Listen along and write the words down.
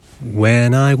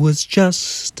When I was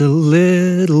just a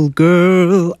little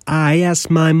girl, I asked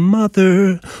my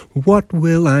mother, what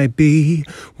will I be?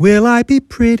 Will I be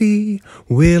pretty?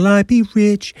 Will I be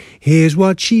rich? Here's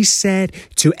what she said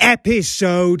to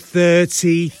episode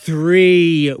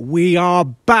 33. We are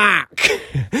back.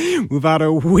 We've had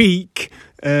a week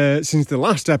since the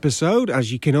last episode,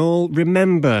 as you can all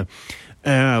remember.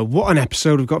 What an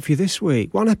episode we've got for you this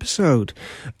week. What an episode.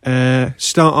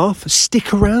 Start off,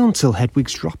 stick around till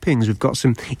Hedwig's Droppings. We've got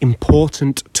some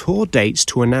important tour dates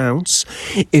to announce,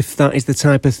 if that is the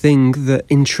type of thing that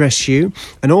interests you.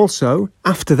 And also,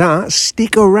 after that,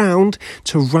 stick around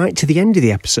to right to the end of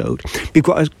the episode,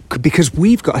 because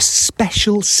we've got a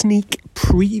special sneak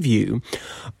preview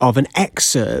of an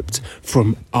excerpt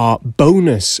from our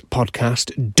bonus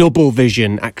podcast, Double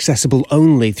Vision, accessible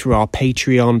only through our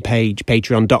Patreon page,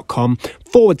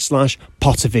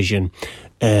 patreon.com/Pottervision.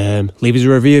 Leave us a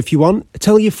review if you want.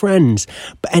 Tell your friends.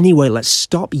 But anyway, let's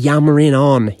stop yammering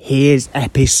on. Here's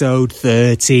episode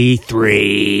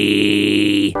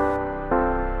 33.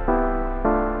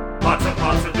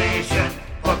 Pottervision,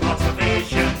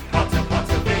 Pottervision,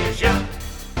 Pottervision.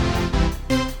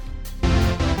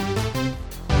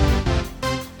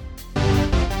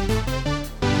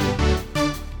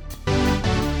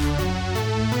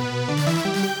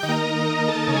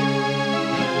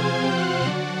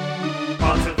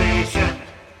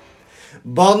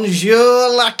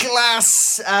 Bonjour la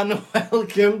classe and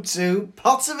welcome to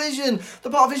Pottervision, the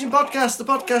Pottervision podcast, the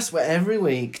podcast where every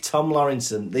week Tom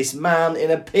Lawrenson, this man in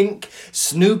a pink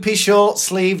Snoopy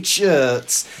short-sleeved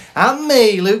shirt, and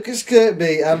me, Lucas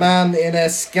Kirkby, a man in a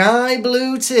sky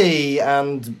blue tee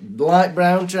and light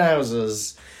brown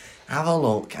trousers, have a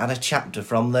look at a chapter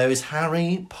from those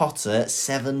Harry Potter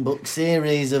 7-book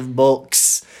series of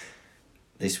books.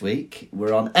 This week,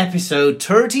 we're on episode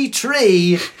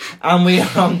 33, and we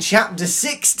are on chapter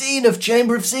 16 of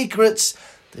Chamber of Secrets.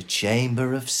 The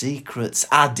Chamber of Secrets.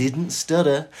 I didn't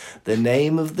stutter. The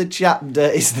name of the chapter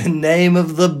is the name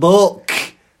of the book.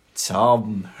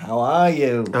 Tom, how are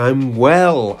you? I am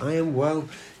well.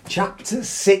 Chapter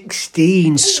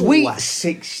 16, sweet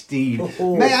 16.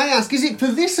 Oh. May I ask, is it for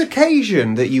this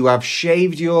occasion that you have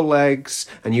shaved your legs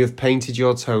and you have painted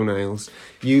your toenails?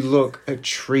 You look a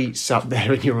treat sat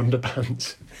there in your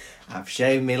underpants. I've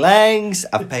shaved my legs,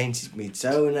 I've painted my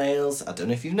toenails. I don't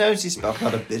know if you've noticed, but I've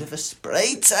got a bit of a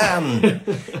spray tan.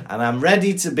 And I'm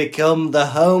ready to become the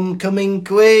homecoming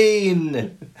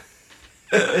queen.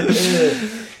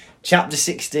 Chapter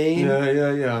 16.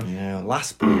 Yeah.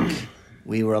 Last book,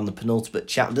 we were on the penultimate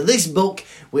chapter. This book,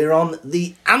 we're on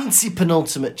the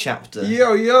anti-penultimate chapter.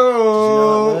 Yo. Do you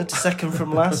know that word? Second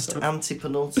from last,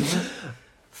 anti-penultimate.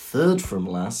 Third from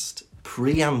last,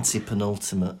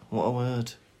 pre-anti-penultimate. What a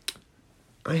word.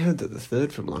 I heard that the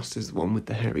third from last is the one with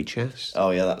the hairy chest. Oh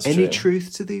yeah, that's Any true.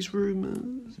 truth to these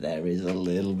rumours? There is a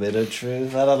little bit of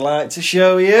truth that I'd like to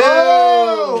show you.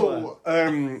 Oh!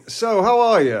 So how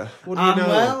are you? What do you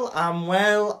know? I'm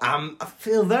well. I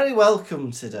feel very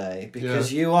welcome today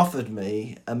because you offered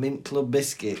me a Mint Club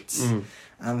biscuit.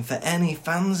 And for any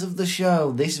fans of the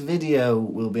show, this video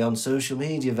will be on social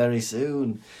media very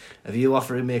soon. Of you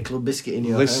offering me a club biscuit in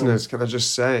your Listeners, can I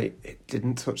just say, it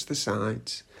didn't touch the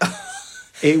sides.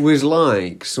 It was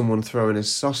like someone throwing a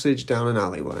sausage down an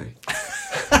alleyway.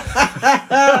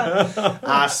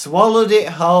 I swallowed it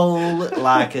whole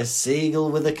like a seagull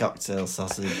with a cocktail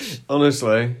sausage.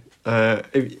 Honestly,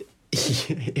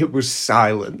 it was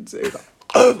silent. It was like,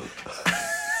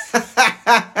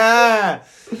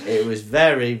 It was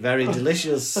very, very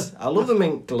delicious. I love a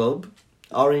Mint Club.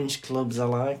 Orange clubs I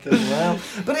like as well.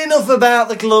 But enough about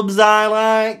the clubs I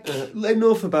like.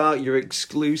 enough about your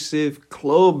exclusive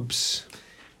clubs.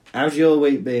 How's your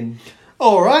week been?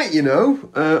 All right,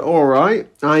 all right.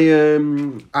 I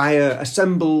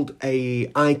assembled a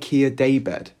IKEA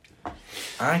daybed.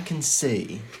 I can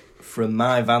see from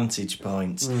my vantage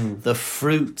point the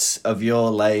fruits of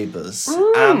your labours.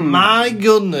 And my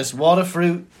goodness, what a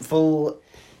fruitful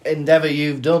endeavour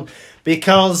you've done.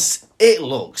 Because it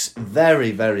looks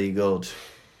very, very good.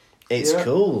 It's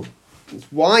cool. It's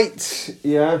white,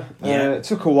 yeah. It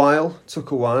took a while.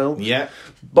 Yeah.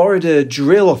 Borrowed a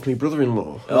drill off my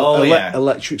brother-in-law.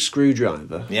 Electric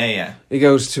screwdriver. Yeah. He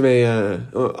goes to me, I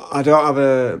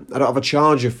don't have a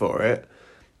charger for it,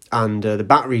 and the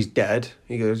battery's dead.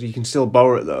 He goes, you can still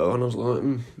borrow it though. And I was like,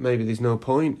 maybe there's no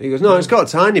point. He goes, no, it's got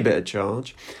a tiny bit of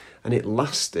charge, and it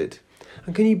lasted.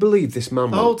 And can you believe this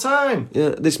man? The whole time.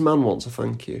 Yeah, this man wants a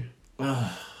thank you.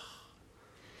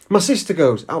 My sister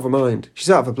goes, out of her mind. She's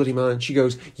out of her bloody mind. She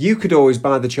goes, you could always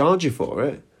buy the charger for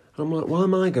it. And I'm like, why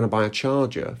am I going to buy a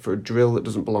charger for a drill that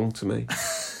doesn't belong to me?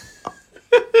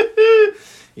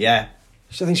 Yeah.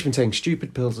 I think she's been taking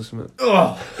stupid pills or something.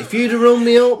 Oh, if you'd have rung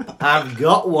me up, I've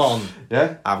got one.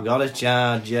 Yeah? I've got a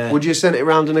charger. Would you have sent it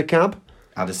round in a cab?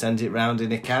 I'd have sent it round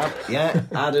in a cab, yeah.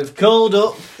 I'd have called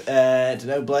up to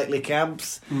know Blakely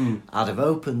Cabs. I'd have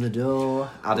opened the door.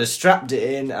 I'd have strapped it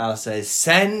in. I'd say,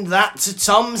 send that to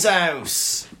Tom's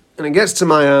house. And it gets to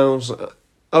my house,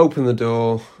 open the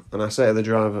door, and I say to the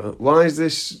driver, why is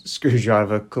this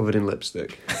screwdriver covered in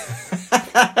lipstick?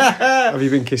 Have you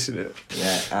been kissing it?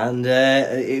 Yeah, and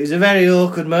it was a very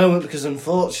awkward moment because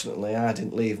unfortunately I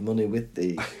didn't leave money with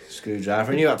the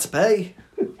screwdriver and you had to pay,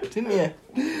 didn't you?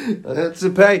 I had to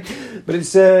pay. But it's,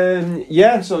 so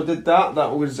I did that.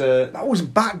 That was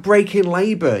back-breaking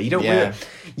labour. You don't really,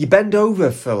 you bend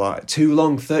over for like too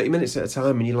long, 30 minutes at a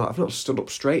time, and you're like, I've not stood up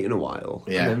straight in a while.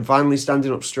 Yeah. And then finally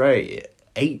standing up straight, it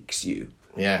aches you.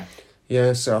 Yeah.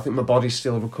 Yeah, so I think my body's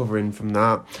still recovering from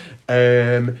that.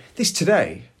 This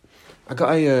today, I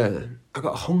got a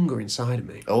hunger inside of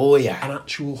me. Oh, yeah. An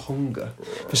actual hunger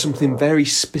for something very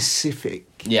specific.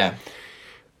 Yeah.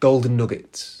 Golden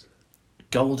nuggets.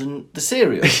 The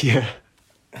cereal? Yeah.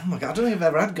 Oh my God, I don't think I've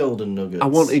ever had golden nuggets. I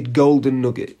wanted golden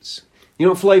nuggets. You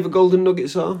know what flavour golden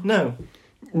nuggets are? No.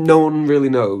 No one really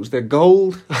knows. They're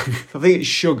gold. I think it's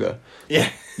sugar. Yeah.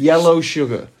 Yellow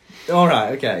sugar. All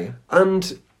right, okay.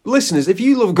 And listeners, if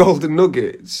you love golden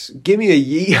nuggets, give me a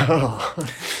yeehaw.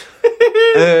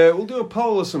 We'll do a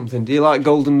poll or something. Do you like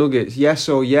golden nuggets? Yes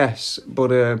or yes. But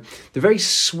they're very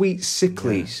sweet,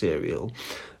 sickly cereal.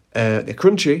 They're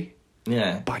crunchy.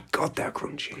 Yeah. By God, they're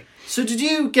crunchy. So did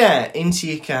you get into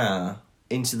your car,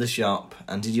 into the shop,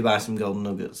 and did you buy some golden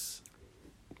nuggets?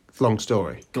 Long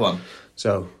story. Go on.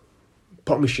 So,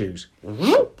 put on my shoes.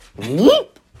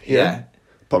 Yeah.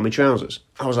 Put on my trousers.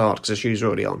 I was hard because the shoes were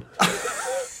already on.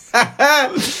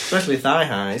 Especially thigh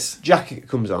highs. Jacket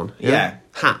comes on. Yeah.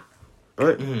 Hat.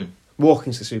 Right? Walk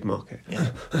into the supermarket.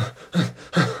 Yeah.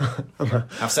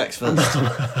 Have sex first.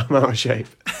 I'm out of shape.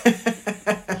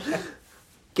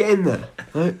 Get in there,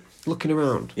 right? Looking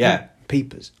around. Yeah.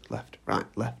 Peepers. Left, right.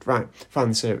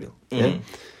 Find the cereal. Yeah.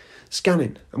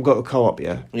 Scanning. I'm going to Co-op,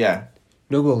 yeah? Yeah.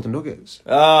 No golden nuggets.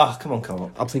 Oh, come on, come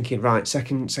on. I'm thinking, right,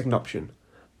 second option.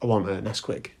 I want a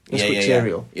Nesquik. Yeah, Nesquik yeah,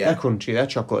 cereal. yeah. They're crunchy, they're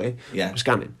chocolatey. Yeah. I'm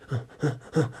scanning.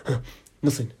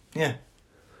 Nothing. Yeah.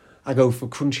 I go for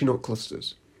crunchy nut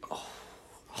clusters.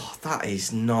 Oh, that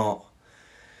is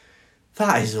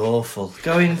awful.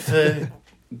 Going for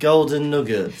golden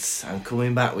nuggets and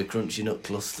coming back with crunchy nut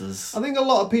clusters. I think a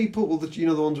lot of people, the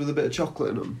ones with a bit of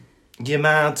chocolate in them. You're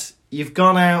mad. You've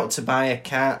gone out to buy a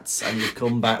cat and you've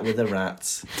come back with a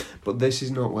rat. But this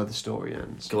is not where the story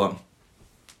ends. Go on.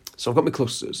 So I've got my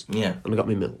clusters. Yeah. And I got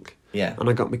my milk. Yeah. And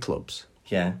I got my clubs.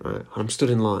 Yeah. Right. And I'm stood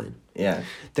in line. Yeah.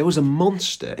 There was a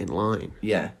monster in line.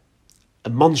 Yeah. A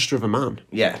monster of a man.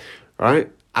 Yeah.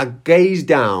 Right? I gaze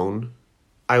down.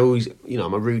 I always,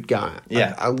 I'm a rude guy.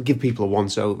 Yeah. I'll give people a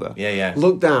once-over. Yeah, yeah.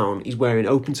 Look down, he's wearing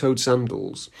open-toed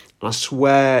sandals, and I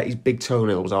swear his big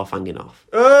toenail was half hanging off.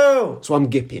 Oh! So I'm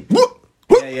gipping.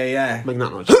 Yeah. Making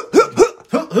that noise.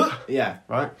 Yeah.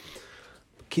 Right?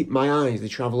 Keep my eyes, they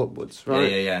travel upwards,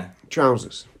 right? Yeah.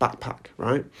 Trousers, backpack,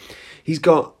 right? He's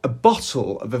got a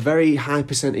bottle of a very high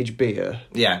percentage beer.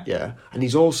 Yeah. Yeah. And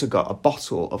he's also got a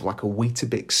bottle of like a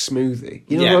Weetabix smoothie.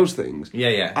 You know Yeah. those things?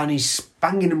 Yeah. And he's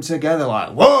banging them together like,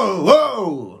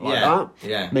 whoa, like that.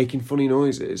 Yeah. Making funny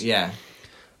noises. Yeah.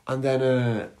 And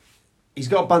then he's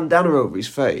got a bandana over his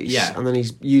face. Yeah. And then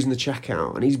he's using the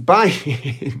checkout and he's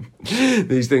buying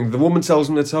these things. The woman tells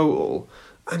him the total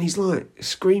and he's like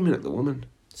screaming at the woman.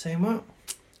 Saying what?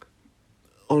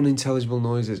 Unintelligible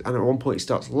noises. And at one point he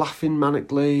starts laughing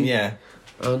manically. Yeah.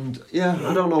 And yeah,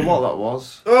 I don't know what that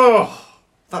was. Oh,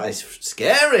 that is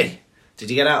scary. Did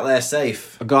you get out there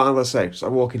safe? I got out of the safe, so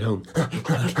I'm walking home.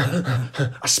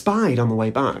 I spied on the way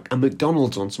back a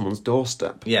McDonald's on someone's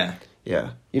doorstep. Yeah.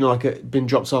 Yeah. Like it been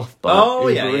dropped off by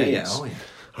Uber Eats. Oh, yeah.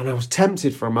 And I was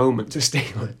tempted for a moment to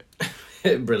steal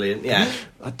it. Brilliant, yeah.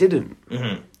 I didn't.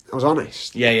 Mm-hmm. I was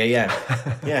honest. Yeah.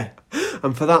 Yeah.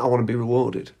 And for that, I want to be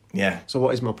rewarded. Yeah. So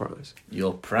what is my prize?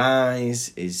 Your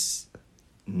prize is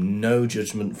no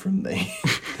judgment from me.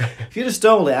 If you'd have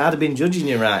stole it, I'd have been judging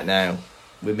you right now.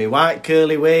 With me white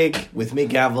curly wig, with me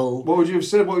gavel. What would you have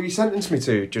said? What would you sentenced me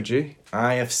to, Judgy?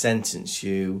 I have sentenced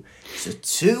you to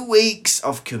 2 weeks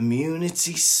of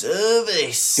community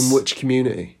service. In which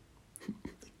community?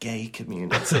 The gay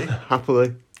community.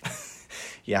 Happily.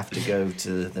 You have to go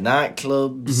to the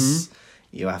nightclubs. Mm-hmm.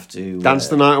 You have to... Dance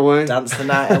the night away. Dance the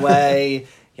night away.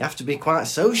 You have to be quite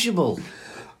sociable.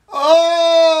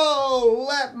 Oh,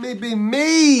 let me be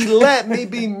me. Let me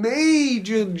be me,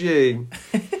 Judgy.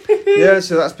 Yeah,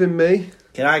 so that's been me.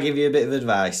 Can I give you a bit of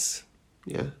advice?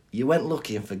 Yeah. You went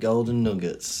looking for golden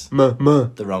nuggets Ma.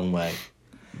 the wrong way.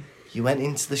 You went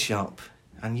into the shop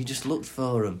and you just looked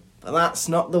for them. But that's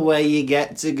not the way you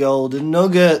get to golden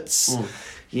nuggets.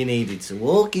 You needed to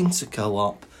walk into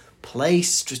Co-op,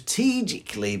 place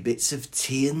strategically bits of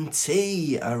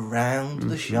TNT around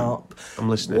the shop. I'm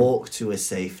listening. Walk to a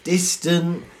safe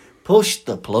distance, push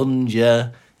the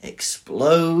plunger,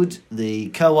 explode the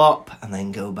Co-op, and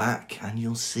then go back and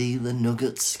you'll see the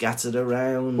nuggets scattered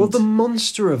around. Well, the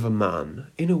monster of a man,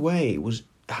 in a way,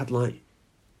 had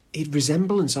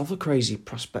resemblance of a crazy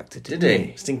prospector, didn't Did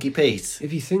he? Stinky Pete?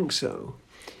 If you think so.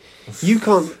 You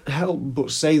can't help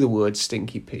but say the word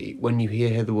Stinky Pete when you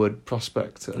hear the word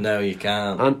prospector. No, you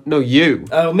can't. No, you.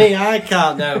 Oh, me, I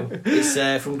can't know.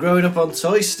 It's from growing up on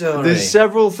Toy Story. There's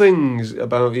several things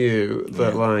about you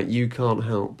that, you can't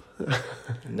help.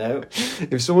 No.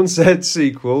 If someone said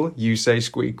sequel, you say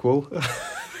squeakquel.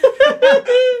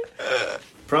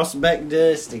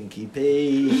 Prospector, Stinky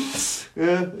Pete.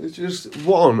 Yeah, it's just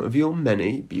one of your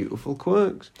many beautiful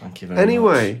quirks. Thank you very much.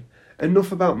 Anyway,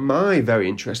 enough about my very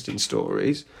interesting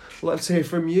stories. Let's hear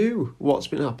from you. What's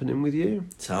been happening with you?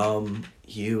 Tom,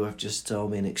 you have just told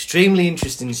me an extremely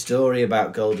interesting story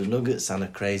about golden nuggets and a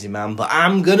crazy man, but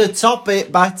I'm going to top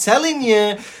it by telling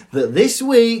you that this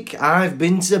week I've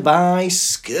been to buy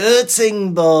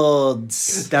skirting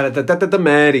boards.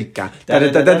 America.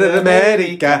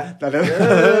 America. America.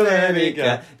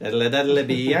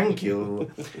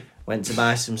 Went to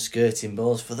buy some skirting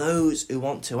boards. For those who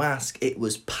want to ask, it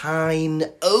was Pine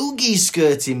Ogie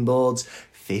skirting boards,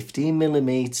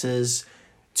 15mm,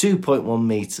 2.1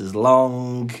 metres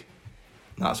long.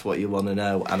 That's what you want to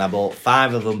know. And I bought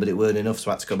 5 of them, but it weren't enough, so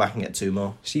I had to go back and get 2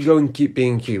 more. So you go and keep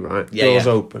B&Q, right? Yeah, Doors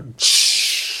yeah. open.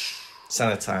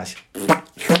 Sanitise.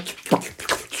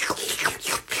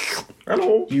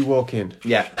 Hello. You walk in.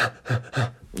 Yeah.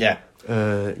 Yeah.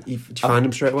 Did you find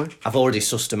them straight away? I've already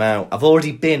sussed them out. I've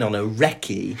already been on a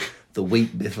recce the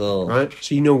week before. Right.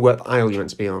 So you know what aisle you're meant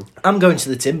to be on. I'm going to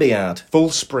the timber yard. Full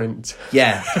sprint.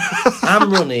 Yeah.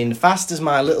 I'm running fast as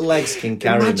my little legs can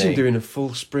carry Imagine me. doing a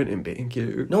full sprint in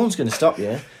B&Q. No one's going to stop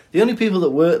you. The only people that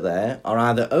work there are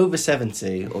either over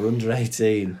 70 or under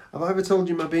 18. Have I ever told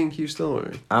you my B&Q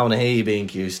story? I want to hear your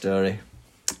B&Q story.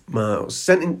 I was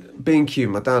sent in B&Q.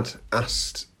 My dad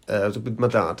asked... I was with my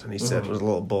dad, and he said, I was a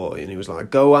little boy, and he was like,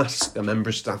 go ask a member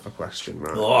of staff a question,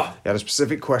 right? Oh. He had a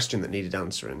specific question that needed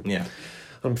answering. Yeah.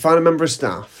 And find a member of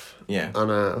staff. Yeah. And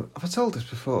have I told this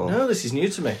before? No, this is new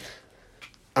to me.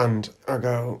 And I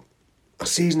go, I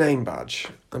see his name badge,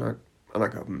 and I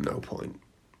go, no point.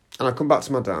 And I come back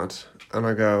to my dad, and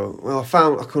I go, well,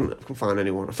 I couldn't find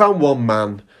anyone. I found one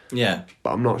man, Yeah.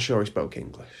 but I'm not sure he spoke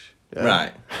English. Yeah?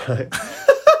 Right.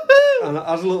 And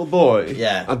as a little boy,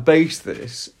 Yeah. I based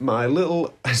my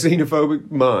little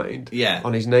xenophobic mind, Yeah.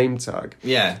 on his name tag.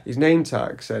 Yeah. His name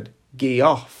tag said, "Gee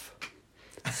off."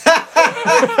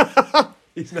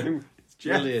 His name was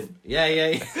Jeff. Brilliant. Yeah.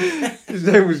 His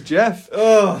name was Jeff.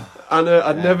 Oh. And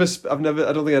I don't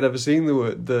think I'd ever seen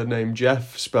the name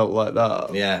Jeff spelt like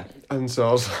that. Yeah. And so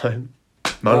I was like,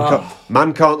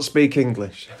 man can't speak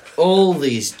English. All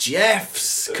these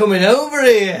Jeffs coming over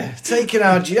here, taking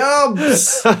our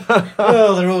jobs.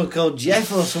 Oh, they're all called Jeff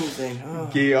or something. Oh.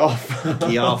 Gee off.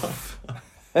 Gee off.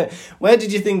 Where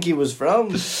did you think he was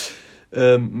from?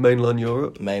 Mainland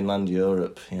Europe. Mainland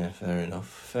Europe. Yeah, fair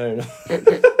enough.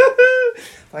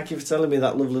 Thank you for telling me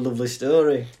that lovely, lovely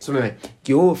story. So anyway,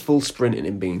 you're full sprinting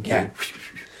in B&Q. Yeah.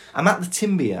 I'm at the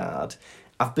timber yard.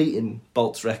 I've beaten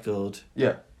Bolt's record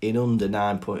Yeah. in under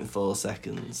 9.4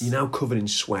 seconds. You're now covered in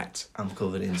sweat. I'm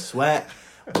covered in sweat,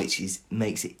 which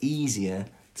makes it easier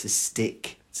to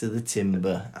stick to the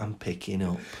timber I'm picking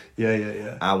up.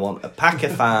 Yeah. I want a pack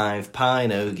of 5 Pine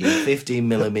Ogie,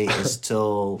 15mm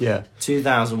tall, Yeah.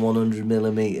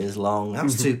 2,100mm long.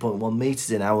 That's 2.1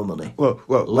 metres in our money. Whoa.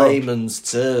 Layman's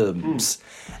terms.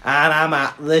 And I'm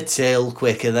at the till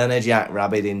quicker than a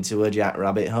jackrabbit into a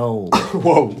jackrabbit hole.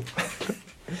 Whoa.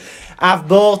 I've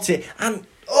bought it, and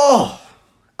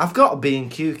I've got a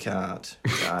B&Q card,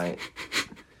 right?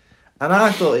 And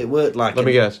I thought it worked like... Let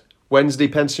me guess. Wednesday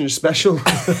pension special. Two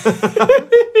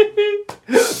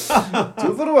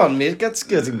for one, mate. Get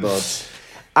skirting boards.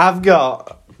 I've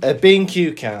got a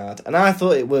B&Q card, and I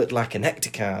thought it worked like a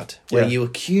Nectar card, where Yeah. you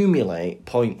accumulate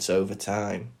points over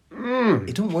time.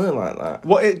 It don't work like that.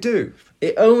 What it do?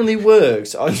 It only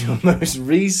works on your most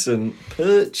recent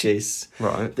purchase.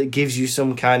 Right. That gives you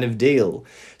some kind of deal.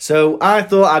 So I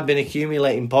thought I'd been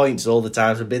accumulating points all the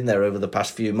times I've been there over the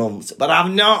past few months, but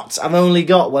I've not. I've only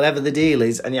got whatever the deal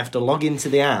is, and you have to log into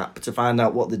the app to find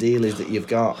out what the deal is that you've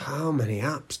got. How many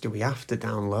apps do we have to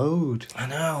download? I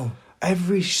know.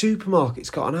 Every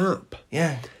supermarket's got an app.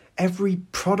 Yeah. every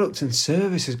product and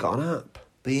service has got an app.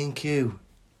 B&Q,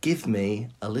 give me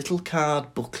a little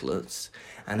card booklet,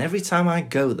 and every time I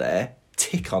go there,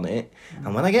 tick on it,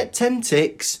 and when I get 10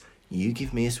 ticks, you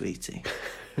give me a sweetie.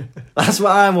 That's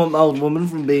what I want, old woman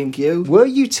from B&Q. Were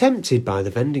you tempted by the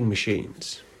vending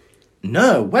machines?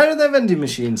 No, where are there vending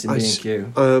machines in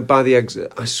B&Q? By the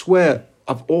exit. I swear,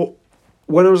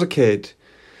 when I was a kid,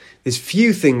 there's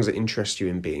few things that interest you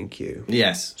in B&Q.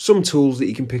 Yes. Some tools that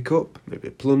you can pick up, maybe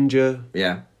a plunger,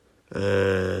 Yeah.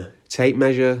 tape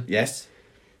measure, Yes.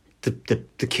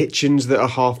 the kitchens that are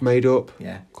half made up.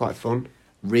 Yeah. Quite fun.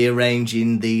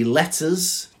 Rearranging the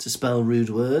letters to spell rude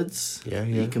words. Yeah, that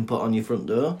yeah. You can put on your front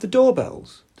door. The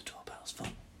doorbells. The doorbell's fun.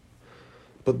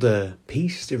 But the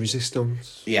piece de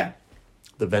resistance, Yeah.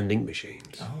 the vending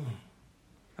machines. Oh.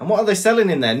 And what are they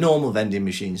selling in there? Normal vending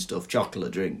machine stuff,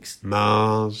 chocolate drinks,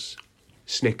 Mars,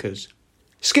 Snickers,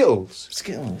 Skittles,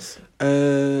 Skittles.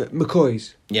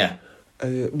 McCoy's, Yeah.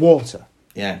 water,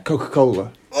 Yeah.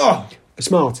 Coca-Cola, Oh.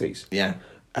 Smarties, Yeah.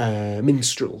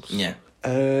 Minstrels, Yeah.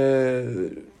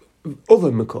 other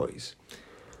McCoys,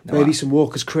 No, maybe some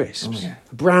Walker's Crisps, Oh, yeah.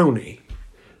 brownie,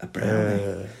 A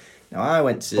brownie. Now I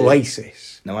went to.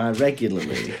 Oasis. Now I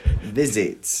regularly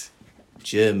visit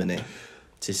Germany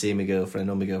to see my girlfriend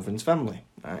or my girlfriend's family,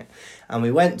 right? And we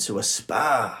went to a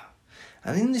spa.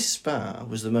 And in this spa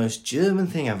was the most German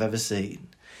thing I've ever seen.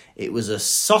 It was a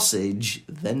sausage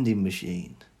vending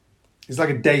machine. It's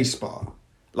like a day spa.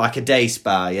 Like a day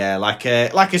spa, yeah. Like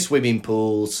a swimming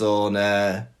pool,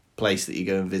 sauna, place that you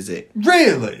go and visit.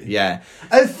 Really? Yeah.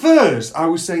 At first, I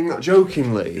was saying that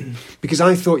jokingly because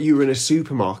I thought you were in a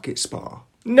supermarket spa.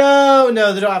 No,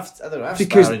 they don't have spa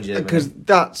in Germany. Because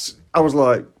I was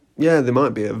like, yeah, there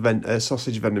might be a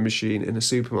sausage vending machine in a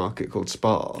supermarket called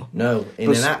Spa. No, in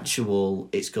an actual,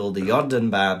 it's called the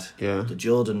Jordanbad, Yeah. the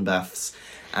Jordan baths,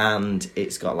 and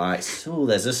it's got like,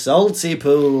 there's a salty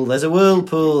pool, there's a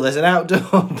whirlpool, there's an outdoor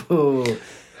pool,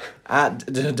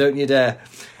 don't you dare,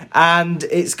 and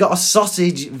it's got a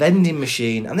sausage vending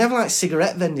machine, and they have like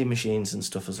cigarette vending machines and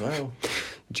stuff as well.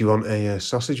 Do you want a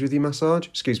sausage with your massage?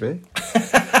 Excuse me.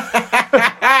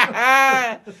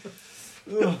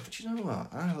 Oh, do you know what?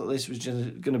 I thought this was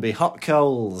going to be hot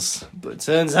coals, but it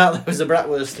turns out there was a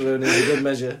bratwurst thrown in a good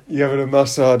measure. You're having a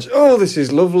massage. Oh, this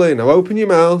is lovely. Now open your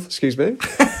mouth. Excuse me.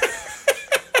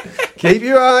 Keep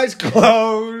your eyes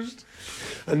closed.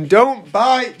 And don't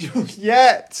bite just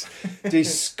yet.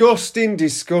 Disgusting,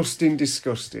 disgusting,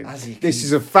 disgusting. This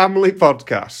is a family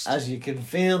podcast. As you can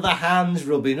feel the hands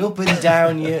rubbing up and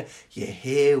down you, you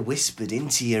hear whispered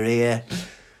into your ear,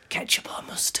 ketchup or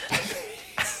mustard?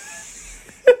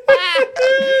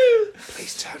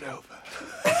 Please turn over.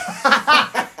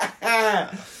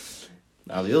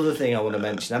 Now, the other thing I want to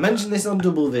mention, I mentioned this on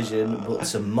Double Vision, but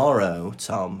tomorrow,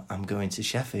 Tom, I'm going to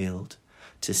Sheffield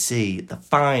to see the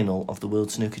final of the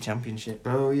World Snooker Championship.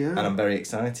 Oh, yeah. And I'm very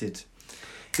excited.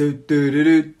 That's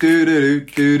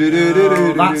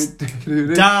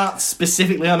Darts,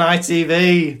 specifically on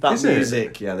ITV. That Is it?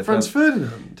 music. Yeah, Franz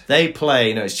Ferdinand. They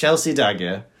play, it's Chelsea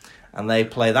Dagger, and they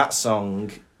play that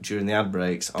song during the ad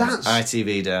breaks on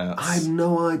ITV Darts. I have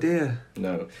no idea.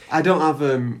 No. I don't have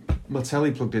my telly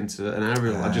plugged into an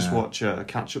aerial. I just watch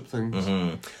catch-up things.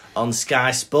 Mm-hmm. On Sky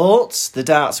Sports, the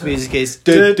darts music is...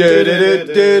 No, No, that's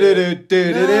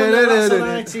on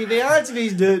ITV.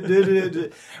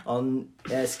 ITV's... On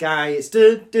Sky, it's...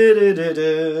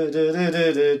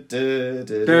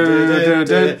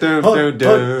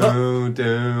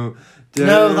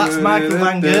 No, that's Michael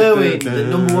van Gerwen, the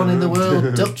number one in the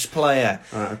world Dutch player.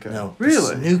 Right, okay. No,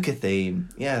 Really? Snooker theme.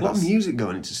 Yeah, A lot of music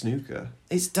going into snooker.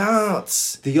 it's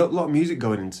darts. There's a lot of music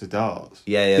going into darts.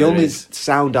 Yeah, The there only is.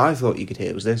 sound I thought you could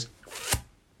hear was this.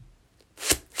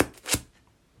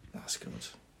 That's good.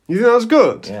 You think that was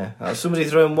good? Yeah, that was somebody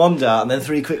throwing one dart and then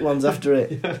 3 quick ones after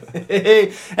it.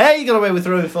 Hey, you got away with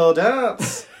throwing 4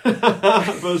 darts.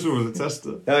 First one was a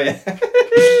tester. Oh, yeah.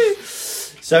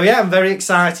 So, yeah, I'm very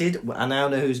excited. I now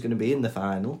know who's going to be in the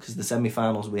final because the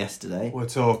semi-finals were yesterday. We're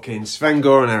talking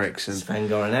Sven-Goran Eriksson.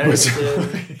 Sven-Goran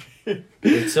Eriksson.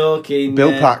 We're talking...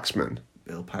 Bill Paxman.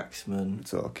 Bill Paxman. We're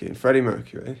talking Freddie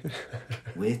Mercury.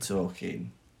 We're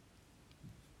talking...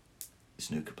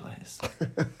 snooker players.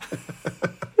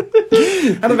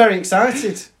 And I'm very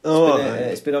excited.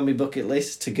 It's been on my bucket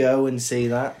list to go and see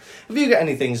that. Have you got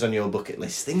any things on your bucket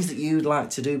list? Things that you'd like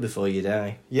to do before you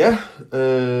die? Yeah.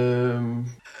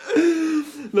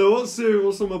 No, what's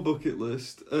on my bucket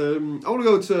list? I want to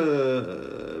go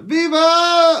to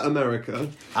Viva America.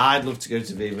 I'd love to go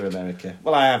to Viva America.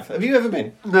 Well, I have. Have you ever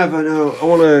been? Never. No. I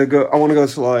want to go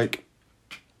to like,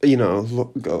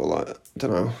 go like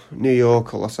don't know, New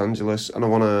York or Los Angeles, and I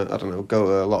want to, I don't know, go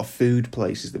to a lot of food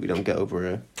places that we don't get over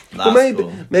here. That's maybe,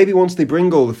 cool. maybe once they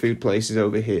bring all the food places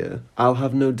over here, I'll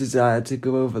have no desire to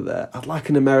go over there. I'd like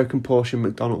an American portion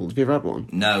McDonald's. Have you ever had one?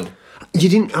 No. You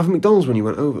didn't have McDonald's when you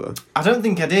went over? I don't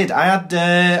think I did. I had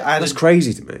That's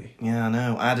crazy to me. Yeah, I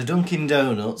know. I had a Dunkin'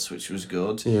 Donuts, which was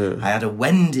good. Yeah. I had a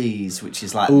Wendy's, which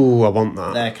is like Ooh, I want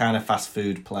that. their kind of fast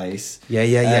food place.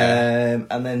 Yeah.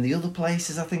 And then the other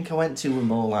places I think I went to were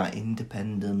more like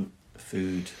independent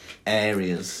food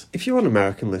areas. If you're an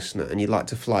American listener and you'd like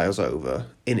to fly us over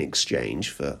in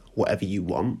exchange for whatever you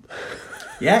want...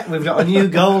 Yeah, we've got a new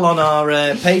goal on our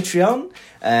Patreon.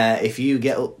 If you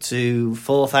get up to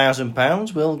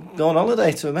 £4,000, we'll go on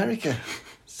holiday to America.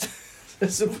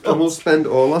 And we'll spend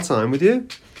all our time with you.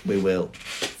 We will.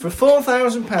 For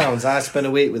 £4,000, I'd spend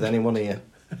a week with any one of you.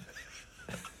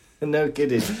 No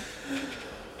kidding.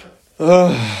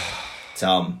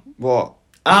 Tom, What?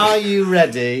 are you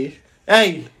ready?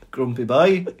 Hey, grumpy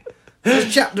boy.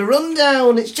 It's chapter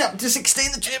rundown. It's chapter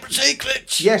 16, the Chamber of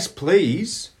Secrets. Yes,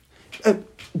 please.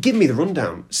 Give me the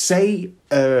rundown. Say,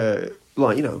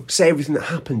 say everything that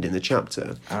happened in the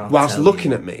chapter I'll whilst tell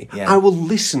looking you. at me. Yeah. I will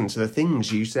listen to the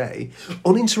things you say,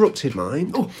 uninterrupted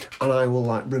mind, and I will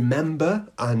remember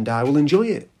and I will enjoy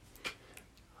it.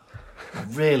 I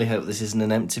really hope this isn't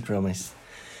an empty promise.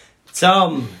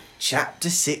 Tom, chapter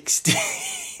 16.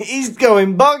 He's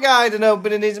going bog-eyed and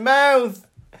opening his mouth.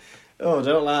 Oh,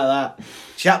 don't like that.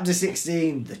 Chapter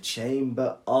 16, the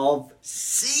Chamber of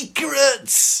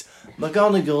Secrets.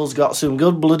 McGonagall's got some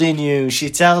good bloody news. She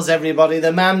tells everybody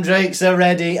the mandrakes are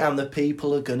ready and the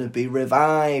people are going to be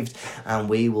revived. And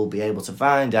we will be able to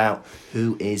find out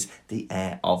who is the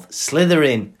heir of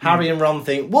Slytherin. Harry and Ron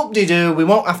think, whoop-de-doo, we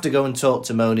won't have to go and talk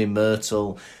to Moaning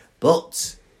Myrtle.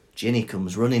 But Ginny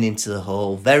comes running into the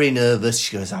hall, very nervous.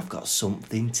 She goes, I've got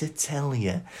something to tell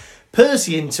you.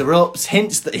 Percy interrupts,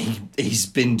 hints that he's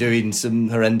been doing some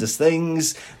horrendous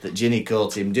things that Ginny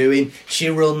caught him doing. She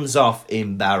runs off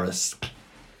embarrassed.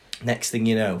 Next thing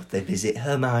you know, they visit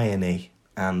Hermione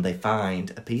and they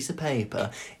find a piece of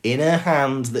paper in her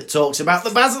hand that talks about the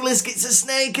basilisk. It's a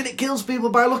snake and it kills people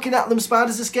by looking at them.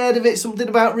 Spiders are scared of it. Something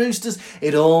about roosters.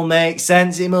 It all makes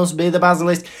sense. It must be the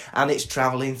basilisk. And it's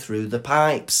travelling through the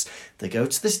pipes. They go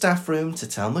to the staff room to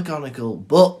tell McGonagall,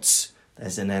 but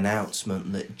there's an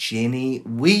announcement that Ginny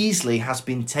Weasley has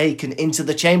been taken into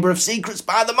the Chamber of Secrets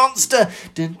by the monster.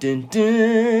 Dun, dun,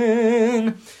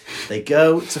 dun. They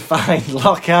go to find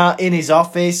Lockhart in his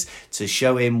office to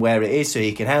show him where it is so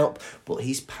he can help, but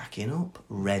he's packing up,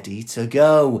 ready to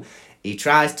go. He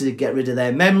tries to get rid of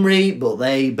their memory, but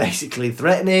they basically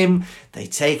threaten him. They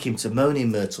take him to Moaning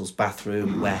Myrtle's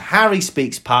bathroom, where Harry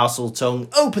speaks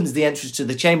Parseltongue, opens the entrance to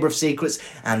the Chamber of Secrets,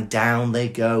 and down they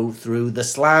go through the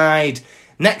slide.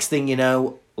 Next thing you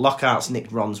know, Lockhart's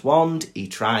nicked Ron's wand. He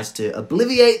tries to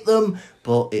obliviate them,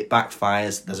 but it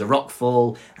backfires. There's a rock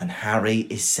fall, and Harry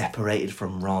is separated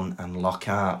from Ron and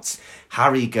Lockhart.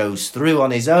 Harry goes through on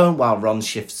his own while Ron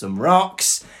shifts some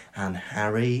rocks. And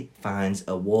Harry finds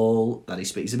a wall that he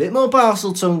speaks a bit more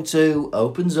Parseltongue to,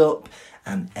 opens up,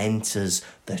 and enters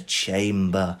the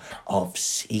Chamber of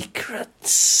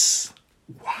Secrets.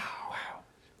 Wow.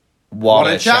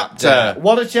 What a chapter.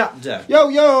 What a chapter.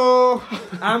 Yo!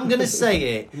 I'm going to say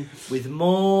it with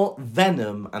more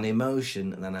venom and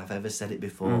emotion than I've ever said it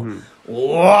before. Mm-hmm.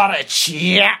 What a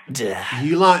chapter.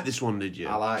 You liked this one, did you?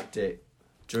 I liked it.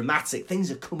 Dramatic. Things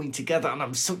are coming together and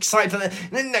I'm so excited for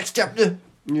the next chapter.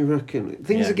 You reckon?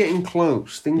 Things Yeah. are getting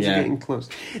close. Things Yeah. are getting close.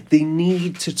 They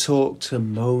need to talk to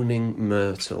Moaning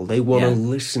Myrtle. They want to Yeah.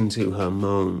 listen to her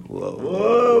moan.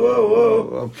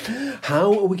 Whoa.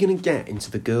 How are we going to get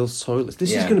into the girls' toilets? This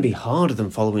is Yeah. going to be harder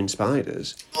than following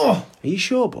spiders. Oh. Are you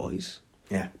sure, boys?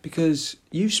 Yeah. Because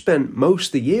you've spent most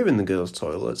of the year in the girls'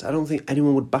 toilets. I don't think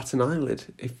anyone would bat an eyelid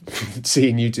if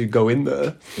seeing you two go in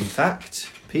there. In fact,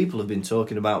 people have been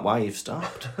talking about why you've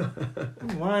stopped.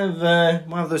 Why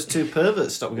have those two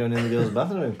perverts stopped going in the girls'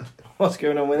 bathroom? What's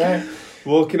going on with that?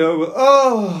 Walking over.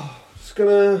 Just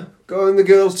gonna go in the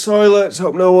girls' toilets.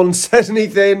 Hope no one says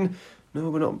anything. No,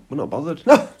 we're not bothered.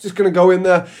 No, just gonna go in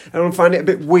there. Everyone find it a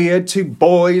bit weird. Two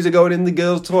boys are going in the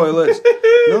girls' toilets.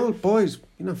 No, boys,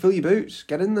 fill your boots.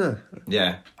 Get in there.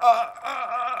 Yeah.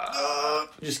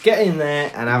 Just get in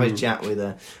there and have a chat with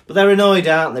her. But they're annoyed,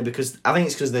 aren't they? Because I think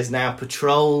it's because there's now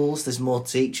patrols. There's more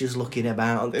teachers looking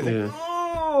about. And they think, Yeah.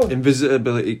 oh,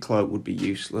 Invisibility cloak would be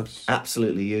useless.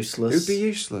 absolutely It useless. would be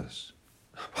useless.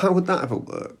 How would that ever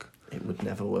work? It would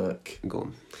never work. Go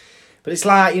on. But it's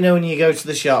like, when you go to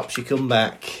the shops, you come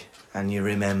back and you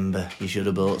remember you should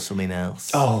have bought something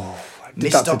else. Oh, I did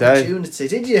Missed that today. opportunity,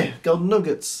 did you? Golden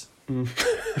nuggets.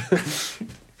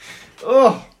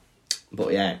 Oh,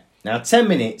 but yeah. Now, 10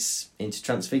 minutes into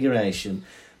Transfiguration,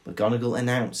 McGonagall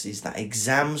announces that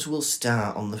exams will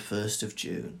start on the 1st of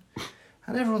June.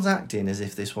 And everyone's acting as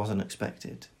if this wasn't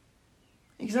expected.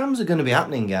 Exams are going to be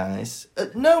happening, guys.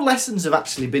 No lessons have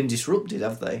actually been disrupted,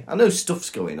 have they? I know stuff's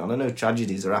going on, I know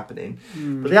tragedies are happening,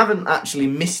 but they haven't actually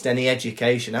missed any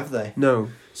education, have they? No.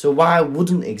 So why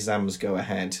wouldn't exams go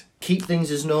ahead? Keep things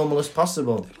as normal as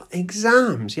possible.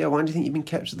 Exams? Yeah, why do you think you've been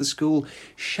kept at the school?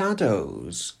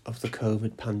 Shadows of the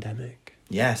COVID pandemic.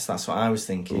 Yes, that's what I was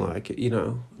thinking. Like, you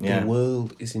know, Yeah. the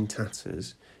world is in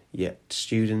tatters, yet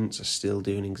students are still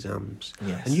doing exams.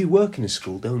 Yes. And you work in a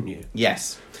school, don't you?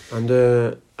 Yes. And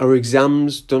are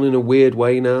exams done in a weird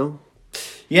way now?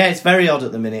 Yeah, it's very odd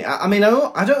at the minute. I mean,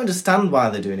 I don't understand why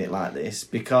they're doing it like this,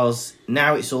 because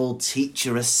now it's all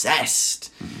teacher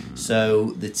assessed.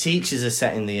 So the teachers are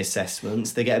setting the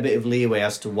assessments. They get a bit of leeway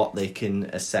as to what they can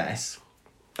assess.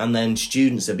 And then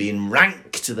students are being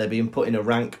ranked. They're being put in a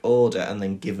rank order and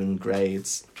then given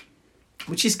grades.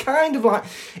 Which is kind of like...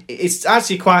 It's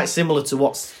actually quite similar to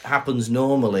what happens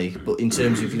normally, but in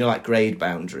terms of, you know, like grade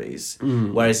boundaries.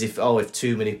 Whereas if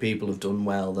too many people have done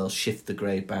well, they'll shift the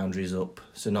grade boundaries up.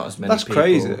 So not as many That's people...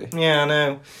 crazy. Yeah, I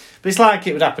know. But it's like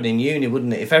it would happen in uni,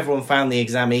 wouldn't it? If everyone found the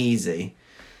exam easy,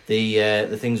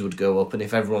 the things would go up. And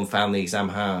if everyone found the exam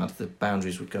hard, the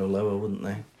boundaries would go lower, wouldn't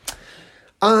they?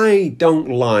 I don't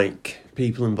like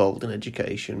people involved in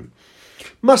education.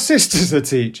 My sisters are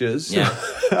teachers, Yeah.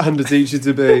 and a teacher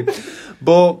to be.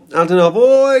 But, I don't know, I've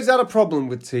always had a problem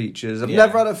with teachers. I've Yeah.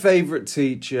 never had a favourite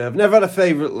teacher. I've never had a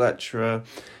favourite lecturer.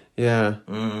 Yeah.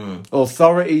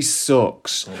 Authority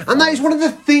sucks. And that is one of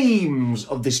the themes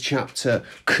of this chapter.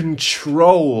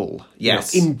 Control.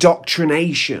 Yes. You know,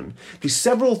 indoctrination. There's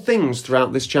several things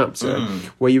throughout this chapter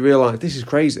where you realise this is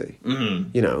crazy.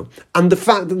 You know. And the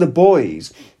fact that the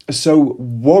boys are so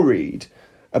worried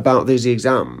about these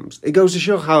exams, it goes to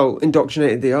show how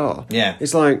indoctrinated they are. Yeah.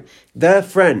 It's like their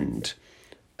friend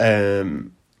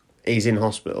is in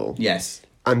hospital. Yes.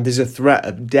 And there's a threat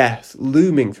of death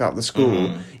looming throughout the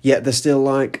school, yet they're still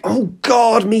like, oh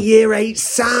God, me year 8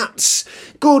 SATs!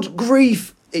 Good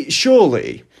grief!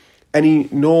 Surely any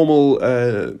normal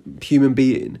human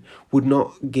being would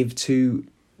not give two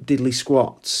diddly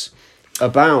squats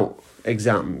about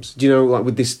exams. Do you know, like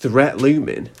with this threat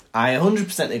looming? I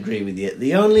 100% agree with you.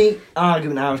 The only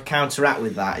argument I would counteract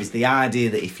with that is the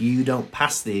idea that if you don't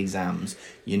pass the exams,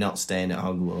 you're not staying at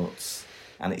Hogwarts.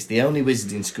 And it's the only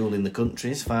wizarding school in the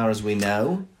country, as far as we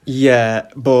know. Yeah,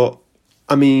 but,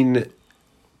 I mean,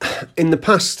 in the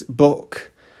past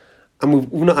book, and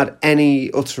we've not had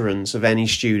any utterance of any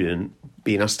student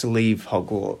being asked to leave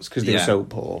Hogwarts because they were so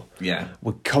poor. Yeah.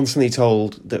 We're constantly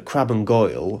told that Crabbe and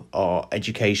Goyle are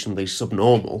educationally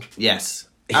subnormal. Yes.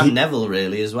 And Neville,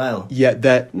 really, as well. Yet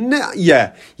they're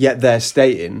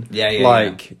stating,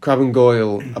 Crabbe and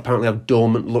Goyle apparently have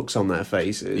dormant looks on their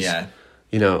faces. Yeah.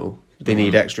 You know, they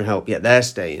need extra help, yet they're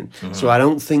staying. So I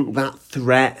don't think that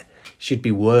threat should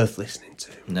be worth listening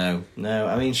to. No.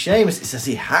 I mean, Seamus, it says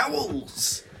he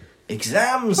howls.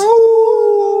 Exams.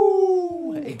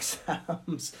 Oh!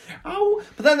 Exams. Ow.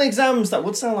 But then the exams, that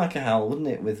would sound like a howl, wouldn't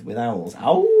it, with owls?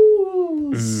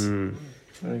 Owls.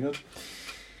 Very good.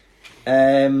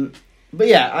 But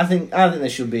yeah, I think there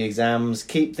should be exams.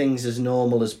 Keep things as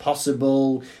normal as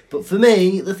possible. But for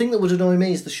me, the thing that would annoy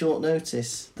me is the short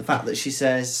notice. The fact that she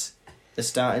says they're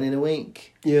starting in a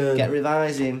week. Yeah. Get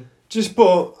revising.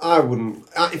 But I wouldn't.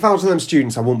 If I was one of them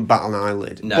students, I wouldn't bat an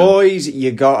eyelid. No. Boys,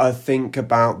 you gotta think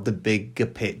about the bigger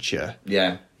picture.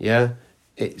 Yeah. Yeah?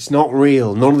 It's not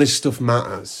real. None of this stuff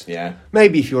matters. Yeah.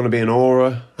 Maybe if you want to be an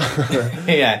aura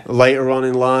Yeah. later on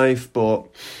in life, but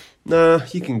nah,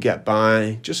 you can get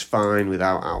by just fine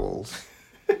without owls.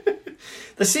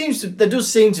 There does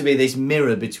seem to be this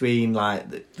mirror between like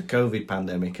the COVID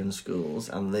pandemic and schools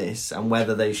and this, and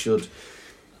whether they should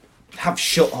have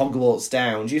shut Hogwarts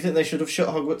down. Do you think they should have shut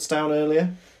Hogwarts down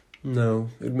earlier? No,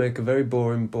 it'd make a very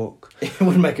boring book. It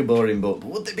would make a boring book, but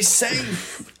would they be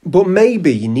safe? But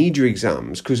maybe you need your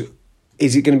exams, because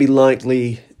is it going to be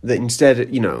likely that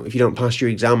instead, you know, if you don't pass your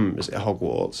exams at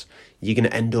Hogwarts, you're going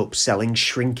to end up selling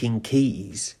shrinking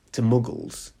keys to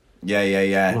muggles?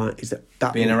 Yeah. Like, is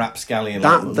that Being a rapscallion.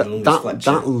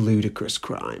 that ludicrous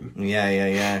crime?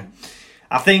 Yeah.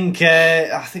 I think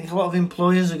a lot of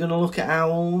employers are going to look at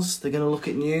owls. They're going to look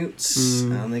at newts,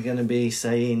 and they're going to be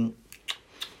saying,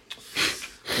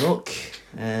 "Look,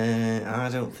 I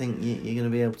don't think you're going to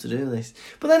be able to do this."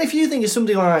 But then, if you think of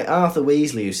somebody like Arthur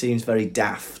Weasley, who seems very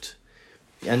daft,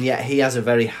 and yet he has a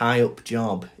very high up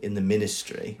job in the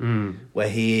Ministry, where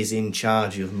he is in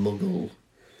charge of Muggle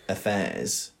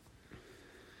affairs.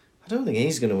 I don't think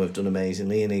he's going to have done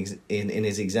amazingly in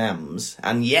his exams,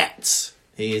 and yet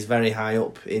he is very high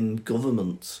up in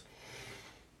government.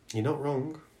 You're not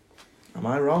wrong. Am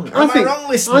I wrong? Am I wrong,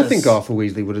 listeners? I think Arthur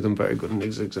Weasley would have done very good in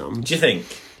his exams. Do you think?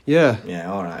 Yeah.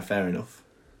 Yeah, all right, fair enough.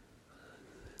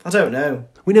 I don't know.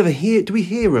 We never hear... Do we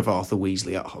hear of Arthur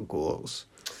Weasley at Hogwarts?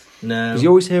 No. Because you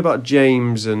always hear about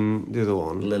James and the other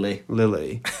one.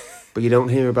 Lily. But you don't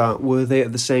hear about, were they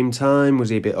at the same time? Was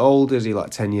he a bit older? Is he like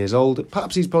 10 years older?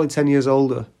 Perhaps he's probably 10 years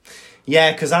older.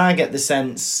 Yeah, because I get the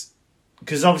sense...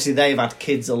 Because obviously they've had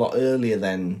kids a lot earlier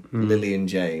than Lily and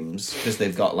James. Because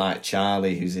they've got like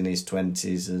Charlie, who's in his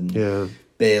 20s, and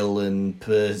Bill and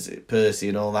Percy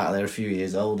and all that. They're a few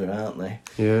years older, aren't they?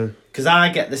 Yeah. Because I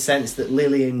get the sense that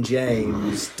Lily and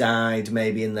James died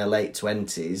maybe in their late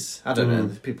 20s. I don't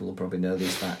know. People will probably know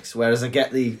these facts. Whereas I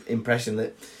get the impression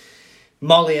that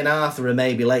Molly and Arthur are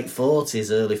maybe late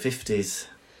 40s, early 50s.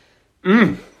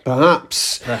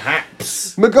 Perhaps.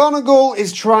 Perhaps. McGonagall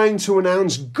is trying to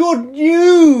announce good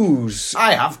news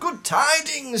I have good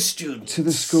tidings, students. to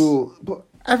the school, but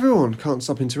everyone can't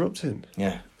stop interrupting.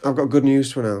 Yeah. I've got good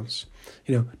news to announce.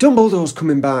 You know, Dumbledore's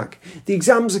coming back. The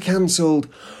exams are cancelled.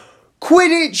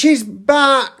 Quidditch is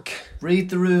back.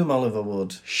 Read the room, Oliver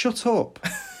Wood. Shut up.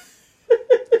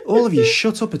 All of you,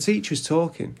 shut up. A teacher's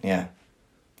talking. Yeah.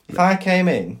 If I came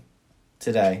in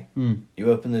today,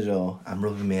 you open the door, I'm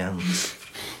rubbing my hands.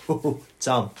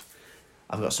 Tom,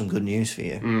 I've got some good news for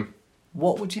you.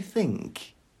 What would you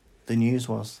think the news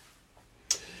was?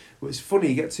 Well, it's funny,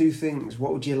 you get two things.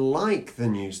 What would you like the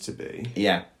news to be?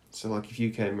 Yeah. So, like, if you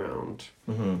came round,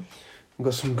 I've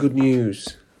got some good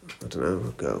news. I don't know,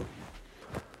 I'll go.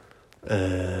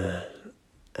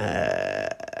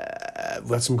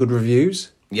 We had some good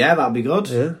reviews. Yeah, that'd be good.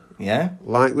 Yeah. Yeah.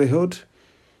 Likelihood,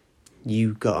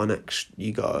 you got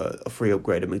a free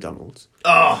upgrade at McDonald's.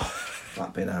 Oh,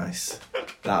 that'd be nice.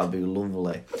 That would be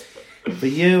lovely. For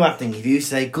you, I think if you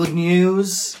say good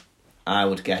news, I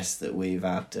would guess that we've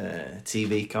had a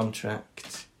TV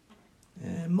contract,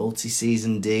 a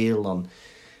multi-season deal on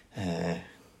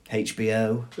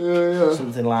HBO, Yeah.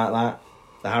 something like that.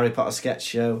 The Harry Potter sketch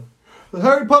show. The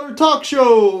Harry Potter talk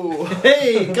show.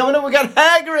 Hey, coming up we got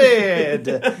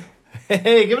Hagrid.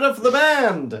 Hey, give it up for the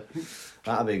band.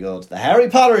 That'd be good. The Harry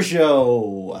Potter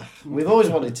show. We've always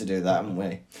wanted to do that, haven't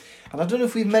we? And I don't know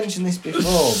if we've mentioned this before,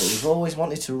 but we've always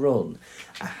wanted to run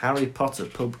a Harry Potter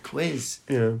pub quiz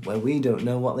where we don't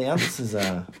know what the answers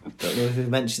are. Don't know if we've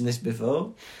mentioned this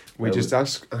before. We just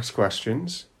ask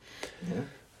questions.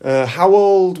 Yeah. How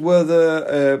old were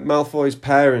the Malfoy's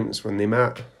parents when they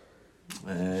met?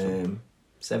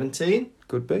 17?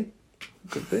 Could be.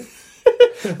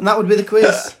 And that would be the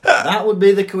quiz. That would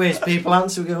be the quiz. People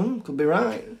answer, go, could be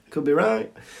right. Could be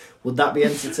right. Would that be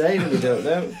entertaining? We don't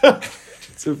know.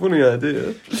 It's a funny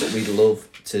idea. But we'd love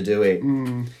to do it.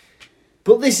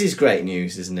 But this is great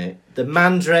news, isn't it? The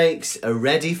mandrakes are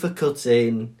ready for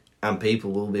cutting and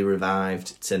people will be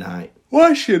revived tonight.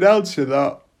 Why is she announcing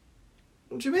that?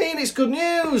 What do you mean? It's good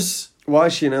news. Why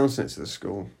is she announcing it to the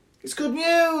school? It's good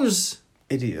news.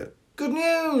 Idiot. Good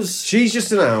news. She's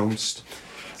just announced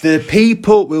the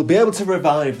people will be able to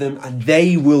revive them and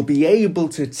they will be able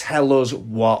to tell us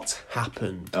what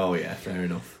happened. Oh, yeah, fair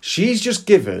enough. She's just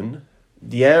given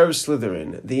the heir of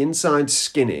Slytherin the inside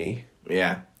skinny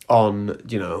Yeah. on,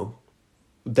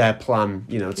 their plan,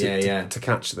 Yeah. to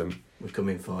catch them. We're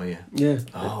coming for you. Yeah.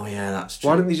 Oh, yeah, that's true.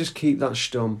 Why don't they just keep that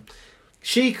stum?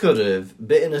 She could have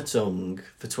bitten her tongue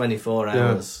for 24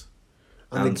 hours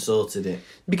and sorted it.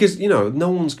 Because, no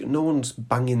one's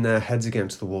banging their heads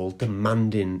against the wall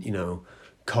demanding,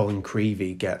 Colin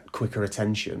Creevy get quicker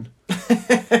attention.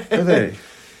 Are they?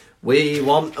 We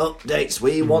want updates.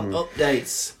 We want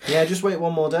updates. Yeah, just wait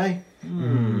one more day.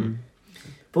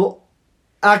 But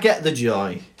I get the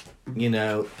joy.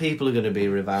 People are going to be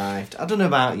revived. I don't know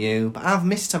about you, but I've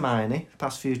missed Hermione the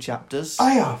past few chapters.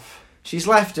 I have. She's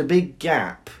left a big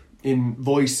gap. In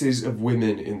voices of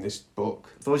women in this book.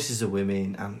 Voices of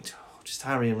women and just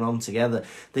Harry and Ron together.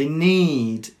 They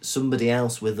need somebody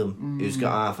else with them who's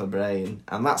got half a brain.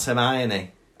 And that's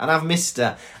Hermione. And I've missed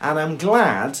her. And I'm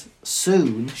glad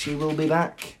soon she will be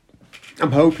back.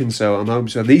 I'm hoping so.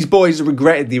 These boys have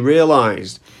regretted, they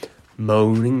realised.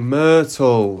 Moaning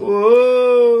Myrtle.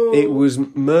 Whoa! It was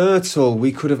Myrtle.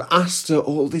 We could have asked her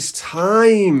all this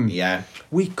time. Yeah.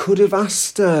 We could have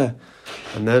asked her.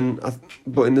 And then,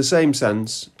 but in the same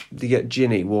sense, they get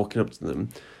Ginny walking up to them,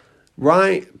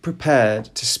 right prepared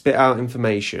to spit out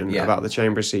information about the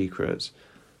Chamber of Secrets.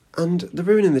 And they're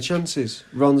ruining the chances.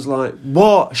 Ron's like,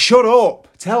 what? Shut up.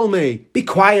 Tell me. Be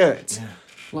quiet. Yeah.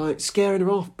 Like, scaring her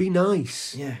off. Be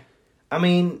nice. Yeah. I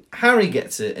mean, Harry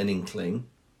gets an inkling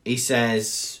he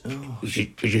says, oh, Is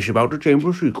this about the Chamber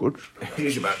of Secrets?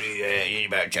 it's about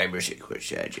Chamber of Secrets,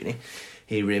 Ginny.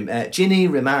 Ginny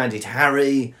reminded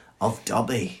Harry of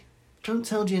Dobby. Don't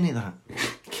tell Ginny that.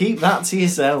 Keep that to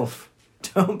yourself.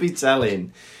 Don't be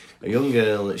telling a young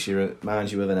girl that she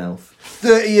reminds you of an elf.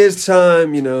 30 years'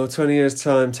 time, 20 years'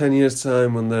 time, 10 years'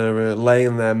 time, when they're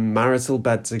laying their marital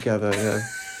bed together, yeah.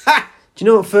 Do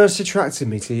you know what first attracted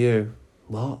me to you?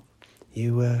 What?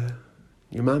 You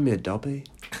remind me of Dobby.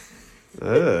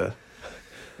 Can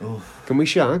we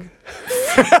shag?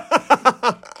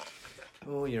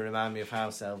 Oh, you remind me of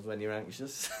house elves when you're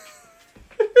anxious.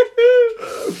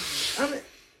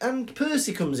 and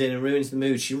Percy comes in and ruins the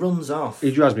mood. She runs off.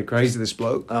 He drives me crazy, this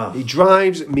bloke. Oh. He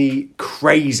drives me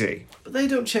crazy. But they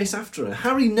don't chase after her.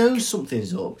 Harry knows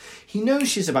something's up. He knows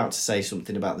she's about to say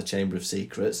something about the Chamber of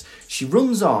Secrets. She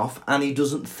runs off and he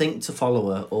doesn't think to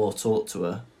follow her or talk to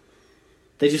her.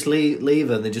 They just leave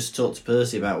her and they just talk to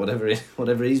Percy about whatever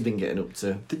he's been getting up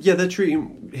to. Yeah, they're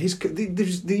treating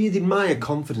they admire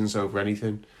confidence over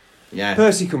anything. Yeah.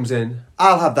 Percy comes in.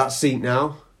 I'll have that seat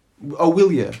now. Oh,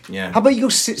 will you? Yeah. How about you go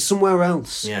sit somewhere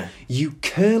else? Yeah. You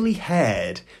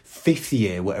curly-haired fifth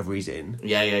year, whatever he's in.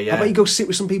 Yeah. How about you go sit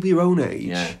with some people your own age?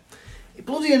 Yeah. It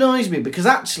bloody annoys me because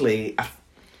actually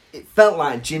it felt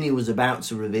like Ginny was about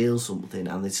to reveal something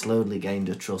and they slowly gained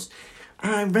her trust.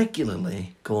 I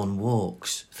regularly go on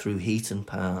walks through Heaton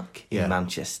Park in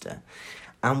Manchester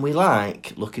and we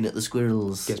like looking at the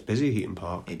squirrels. Gets busy at Heaton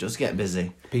Park. It does get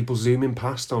busy. People zooming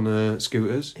past on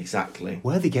scooters. Exactly.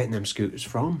 Where are they getting them scooters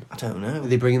from? I don't know. Are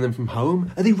they bringing them from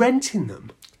home? Are they renting them?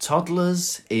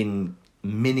 Toddlers in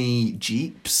mini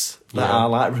jeeps that are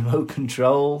like remote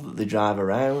control that they drive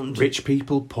around. Rich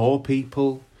people, poor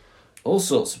people. All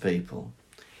sorts of people.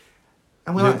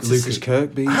 And we like to Lucas see...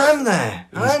 Kirkby. I'm there.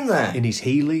 In his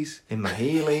Heelys. In my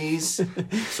Heelys.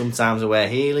 Sometimes I wear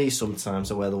Heelys.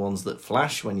 Sometimes I wear the ones that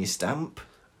flash when you stamp.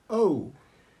 Oh.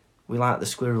 We like the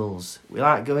squirrels. We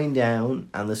like going down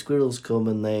and the squirrels come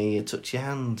and they touch your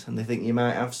hand and they think you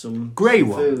might have some Grey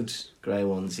food. ones? Grey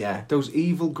ones, yeah. Those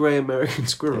evil grey American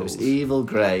squirrels. Those evil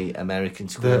grey American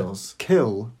squirrels. That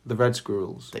kill the red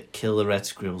squirrels. That kill the red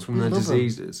squirrels. From their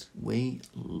diseases. We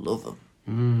love them.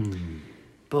 Mm.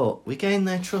 But we gain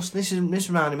their trust. This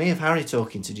reminded me of Harry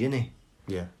talking to Ginny.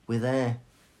 Yeah. We're there.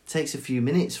 Takes a few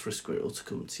minutes for a squirrel to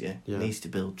come to you. Yeah. Needs to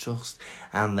build trust.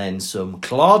 And then some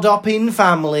clod-hopping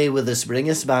family with a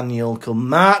Springer Spaniel come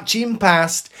marching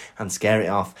past and scare it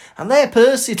off. And they're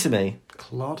Percy to me.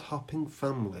 Clod-hopping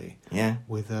family. Yeah.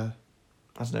 With a...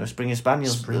 I don't know, Springer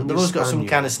Spaniel. Springer They've always got some Spaniel.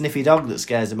 kind of sniffy dog that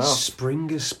scares them off.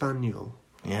 Springer Spaniel.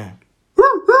 Yeah.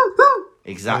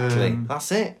 Exactly.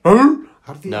 That's it.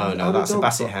 How did No, that's a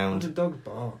basset hound. How did dogs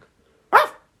bark?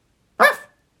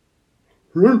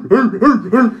 No,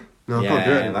 I can't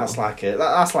do it Yeah, that's like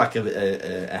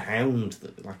a hound,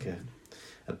 like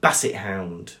a basset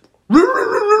hound.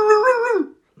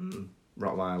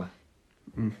 Rottweiler.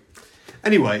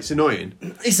 Anyway, it's annoying.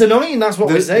 It's annoying. That's what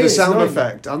we're saying. The It's sound annoying.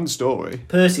 effect and story.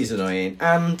 Percy's annoying,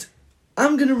 and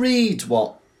I'm going to read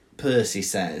what Percy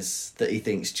says that he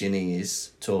thinks Ginny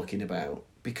is talking about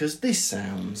because this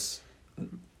sounds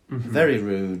very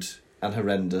rude and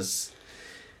horrendous.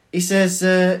 He says,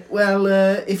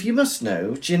 if you must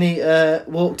know, Ginny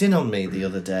walked in on me the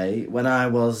other day when I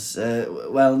was,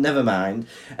 never mind.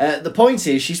 The point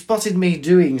is, she spotted me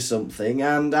doing something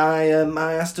and I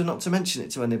asked her not to mention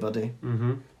it to anybody.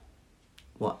 Mm-hmm.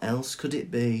 What else could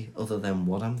it be other than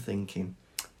what I'm thinking?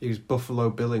 He was Buffalo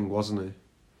Billing, wasn't he?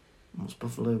 What's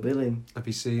Buffalo Billing? Have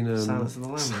you seen Silence of the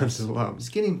Lambs? Silence of the Lambs?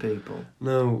 Skinning people.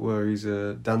 No, where he's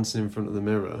dancing in front of the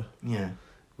mirror Yeah.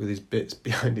 with his bits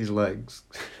behind his legs.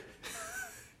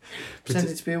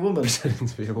 Pretending to be a woman. Pretending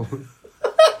to be a woman.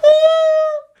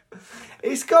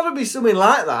 It's got to be something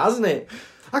like that, hasn't it?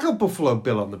 I got Buffalo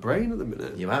Bill on the brain at the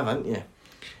minute. You have, haven't you?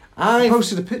 I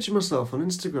posted a picture of myself on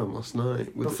Instagram last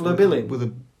night with Buffalo Billing? with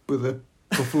a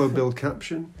Buffalo Bill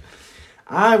caption.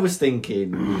 I was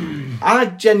thinking, I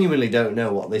genuinely don't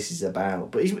know what this is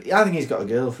about, but I think he's got a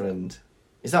girlfriend.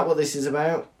 Is that what this is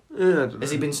about? Yeah, I don't know.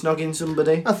 Has he been snogging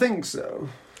somebody? I think so.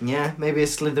 Yeah, maybe a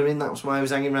Slytherin, that's why he was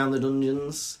hanging around the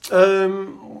dungeons.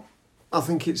 I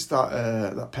think it's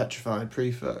that petrified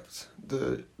prefect,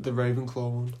 the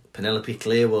Ravenclaw one. Penelope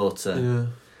Clearwater. Yeah.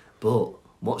 But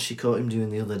what she caught him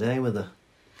doing the other day with her?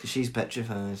 Because she's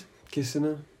petrified. Kissing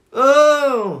her.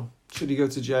 Oh! Should he go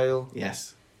to jail?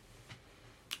 Yes.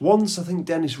 Once, I think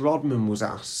Dennis Rodman was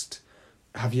asked,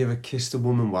 have you ever kissed a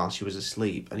woman while she was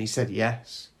asleep? And he said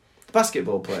yes.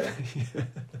 Basketball player.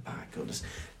 My goodness.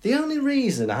 The only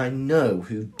reason I know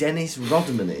who Dennis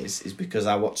Rodman is because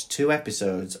I watched 2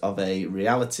 episodes of a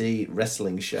reality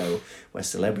wrestling show where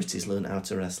celebrities learn how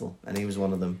to wrestle, and he was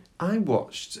one of them. I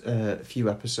watched a few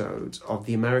episodes of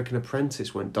The American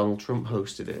Apprentice when Donald Trump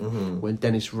hosted it, when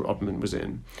Dennis Rodman was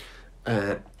in.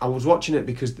 I was watching it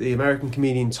because the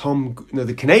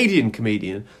Canadian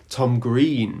comedian Tom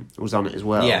Green was on it as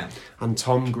well. Yeah. And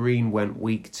Tom Green went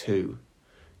week 2.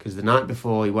 Because the night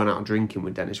before, he went out drinking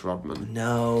with Dennis Rodman.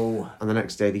 No. And the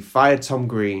next day, they fired Tom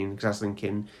Green, because I was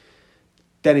thinking,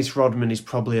 Dennis Rodman is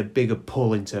probably a bigger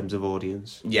pull in terms of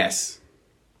audience. Yes.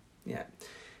 Yeah.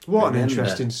 What an Remember.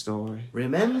 interesting story.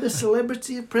 Remember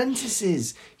Celebrity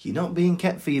Apprentices. You're not being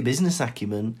kept for your business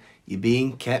acumen. You're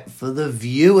being kept for the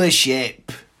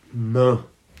viewership. No.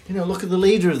 You know, look at the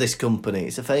leader of this company.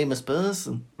 It's a famous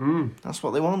person. That's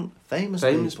what they want.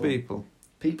 Famous people.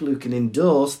 People who can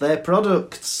endorse their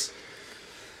products.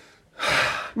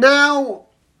 Now,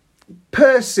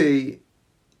 Percy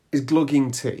is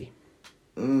glugging tea.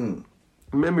 It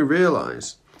made me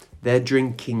realise they're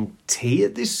drinking tea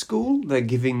at this school. They're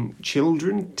giving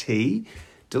children tea.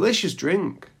 Delicious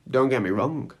drink. Don't get me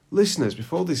wrong. Listeners,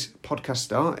 before this podcast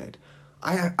started,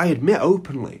 I admit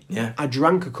openly, I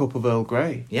drank a cup of Earl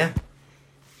Grey. Yeah.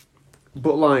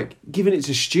 But, like, giving it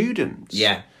to students.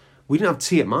 Yeah. We didn't have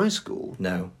tea at my school.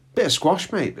 No. Bit of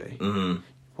squash, maybe.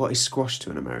 What is squash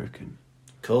to an American?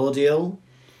 Cordial.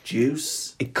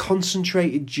 Juice. A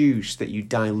concentrated juice that you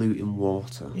dilute in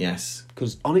water. Yes.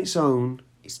 Because on its own,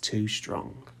 it's too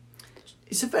strong.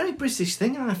 It's a very British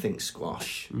thing, I think,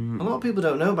 squash. A lot of people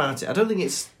don't know about it. I don't think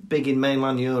it's big in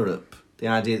mainland Europe, the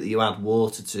idea that you add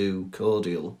water to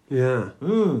cordial. Yeah.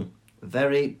 A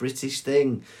very British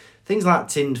thing. Things like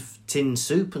tinned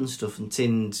soup and stuff and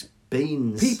tinned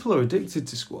beans. People are addicted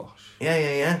to squash.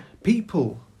 Yeah.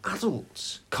 People,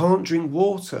 adults, can't drink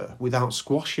water without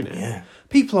squashing it. Yeah.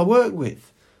 People I work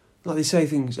with, like they say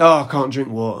things, I can't drink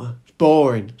water. It's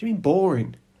boring. What do you mean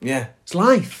boring? Yeah. It's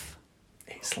life.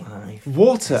 It's life.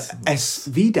 Water es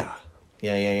vida.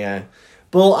 Yeah.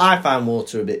 But I find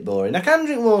water a bit boring. I can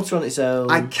drink water on its own.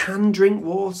 I can drink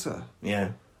water.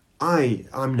 Yeah.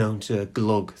 I'm known to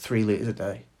glug 3 litres a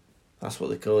day. That's what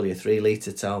they call you, 3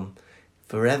 litre Tom.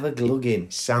 Forever glugging.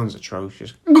 Sounds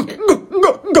atrocious.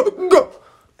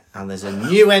 And there's a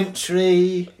new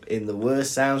entry in the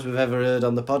worst sounds we've ever heard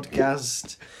on the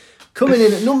podcast. Coming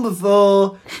in at number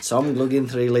 4, Tom glugging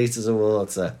 3 litres of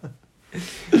water.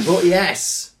 But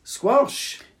yes,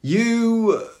 squash.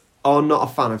 You are not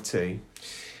a fan of tea.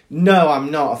 No,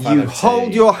 I'm not a fan You of tea.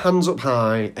 hold your hands up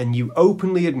high and you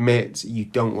openly admit you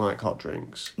don't like hot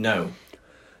drinks. No.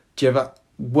 Do you ever...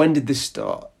 When did this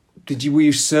start? Were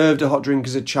you served a hot drink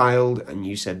as a child and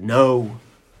you said no?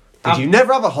 Did you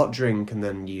never have a hot drink and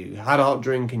then you had a hot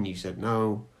drink and you said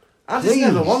no? I just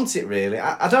never want it, really.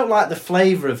 I don't like the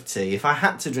flavour of tea. If I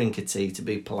had to drink a tea, to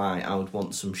be polite, I would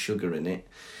want some sugar in it.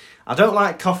 I don't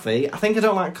like coffee. I think I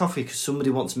don't like coffee because somebody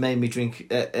once made me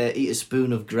eat a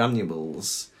spoon of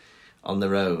granules on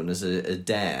their own as a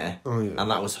dare. Oh, yeah. And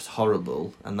that was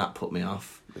horrible, and that put me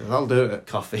off. Yeah, that'll do it.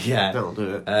 Coffee, yeah. That'll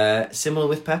do it. Similar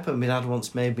with pepper. My dad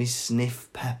once made me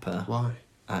sniff pepper. Why?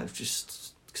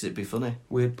 Just because it'd be funny.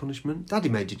 Weird punishment? Daddy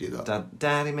made you do that.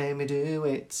 Daddy made me do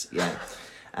it. Yeah.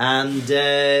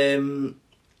 And,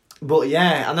 but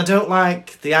yeah, and I don't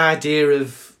like the idea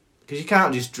of, because you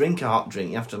can't just drink a hot drink,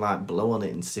 you have to like blow on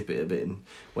it and sip it a bit and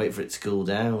wait for it to cool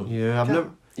down. Yeah, I've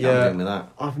never... Yeah, with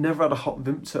that. I've never had a hot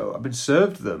Vimto. I've been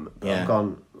served them, but Yeah. I've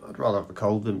gone, I'd rather have a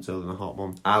cold Vimto than a hot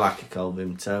one. I like a cold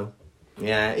Vimto.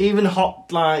 Yeah, even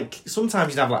hot, like,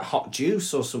 sometimes you'd have like hot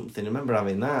juice or something. I remember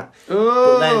having that.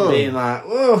 Oh. But then being like,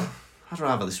 oh, I'd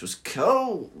rather this was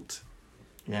cold.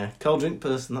 Yeah, cold drink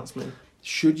person, that's me.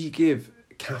 Should you give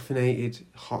caffeinated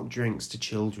hot drinks to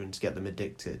children to get them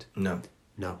addicted? No.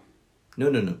 No.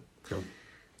 No.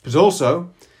 Because also,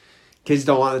 kids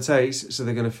don't like the taste, so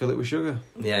they're going to fill it with sugar.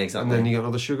 Yeah, exactly. And then you got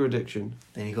another sugar addiction.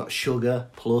 Then you've got sugar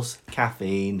plus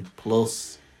caffeine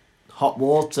plus hot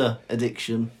water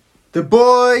addiction. The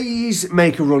boys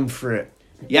make a run for it.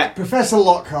 Yeah. Professor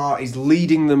Lockhart is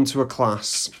leading them to a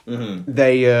class. Mm-hmm.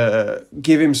 They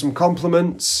give him some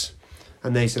compliments,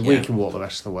 and they said, Yeah. we can walk the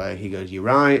rest of the way. He goes, you're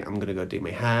right, I'm going to go do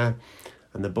my hair.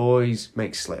 And the boys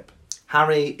make slip.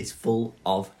 Harry is full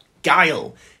of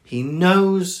guile. He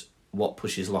knows what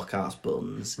pushes Lockhart's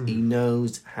buttons. He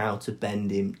knows how to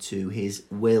bend him to his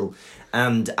will.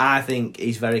 And I think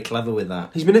he's very clever with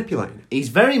that. He's manipulating. He's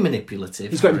very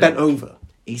manipulative. He's got him Harry. bent over.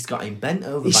 He's got him bent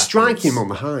over He's backwards. striking him on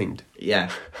the hind.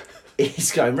 Yeah.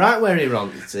 He's got him right where he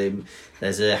wants him.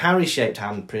 There's a Harry-shaped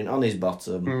handprint on his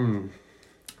bottom.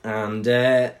 And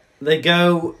They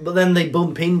go, but then they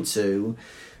bump into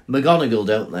McGonagall,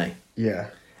 don't they? Yeah.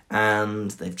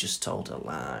 And they've just told a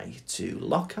lie to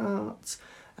Lockhart,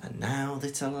 and now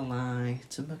they tell a lie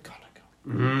to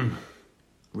McGonagall.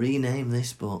 Rename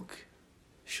this book.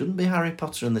 Shouldn't be Harry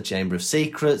Potter and the Chamber of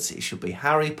Secrets. It should be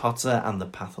Harry Potter and the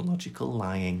Pathological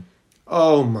Lying.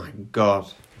 Oh my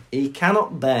God. He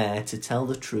cannot bear to tell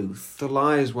the truth. The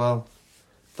lie as well.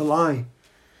 The lie.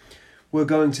 We're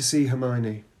going to see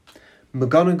Hermione.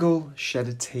 McGonagall shed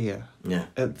a tear Yeah.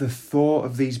 at the thought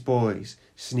of these boys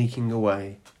sneaking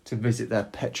away to visit their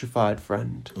petrified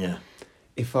friend. Yeah.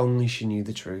 If only she knew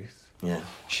the truth. Yeah.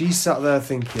 She sat there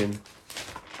thinking,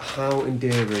 how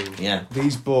endearing. Yeah.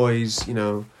 These boys, you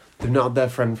know, they've not had their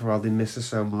friend for a while, they miss her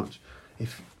so much.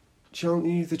 If she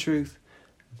only knew the truth,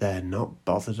 they're not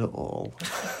bothered at all.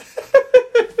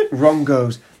 Ron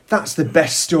goes, that's the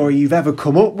best story you've ever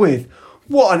come up with.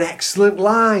 What an excellent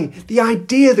lie. The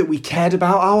idea that we cared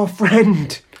about our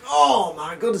friend. Oh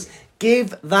my goodness.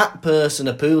 Give that person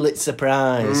a Pulitzer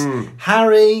Prize.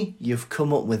 Harry, you've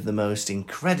come up with the most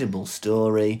incredible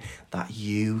story that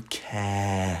you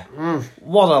care.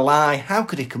 What a lie. How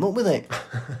could he come up with it?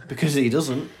 Because he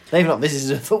doesn't. They've not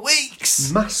visited her for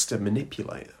weeks. Master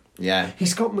manipulator. Yeah.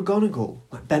 He's got McGonagall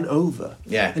like bent over.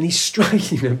 Yeah. And he's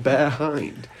striking her bare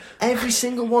hind. Every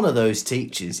single one of those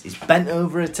teachers is bent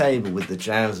over a table with the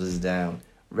trousers down,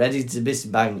 ready to be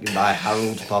spanked by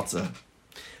Harold Potter.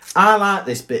 I like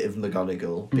this bit of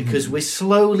McGonagall because we're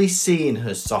slowly seeing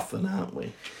her soften, aren't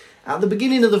we? At the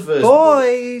beginning of the first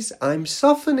Boys, I'm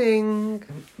softening.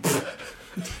 book,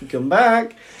 come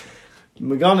back,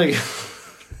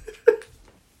 McGonagall.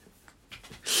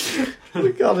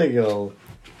 McGonagall.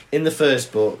 In the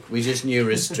first book, we just knew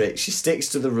her as strict. She sticks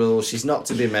to the rules. She's not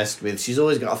to be messed with. She's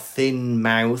always got a thin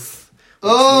mouth,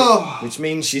 which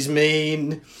means she's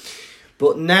mean.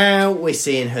 But now we're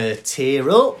seeing her tear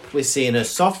up. We're seeing her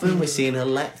soften. We're seeing her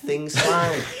let things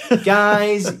slide.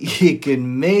 Guys, you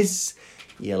can miss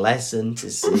your lesson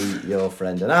to see your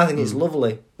friend. And I think it's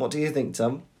lovely. What do you think,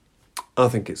 Tom? I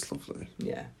think it's lovely.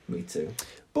 Yeah, me too.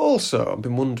 But also, I've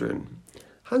been wondering,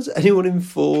 has anyone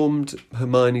informed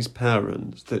Hermione's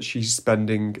parents that she's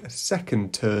spending a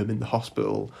second term in the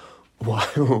hospital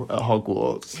while at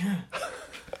Hogwarts? Yeah.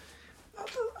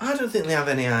 I don't think they have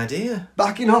any idea.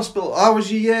 Back in hospital, how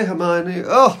was your year, Hermione?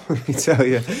 Oh, let me tell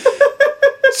you.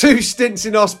 2 stints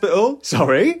in hospital.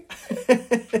 Sorry.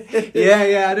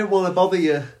 Yeah, I didn't want to bother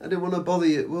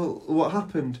you. Well, what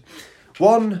happened?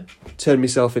 1, turned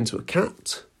myself into a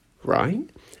cat, right?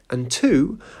 And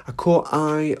 2, I caught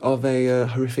eye of a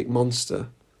horrific monster.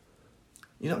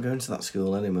 You're not going to that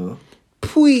school anymore.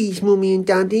 Please, Mummy and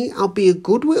Daddy, I'll be a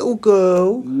good little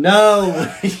girl.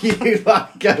 No, you are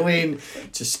going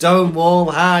to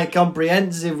Stonewall High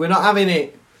Comprehensive. We're not having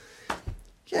it.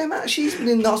 Yeah, Matt, she's been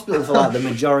in the hospital for like the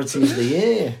majority of the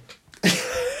year.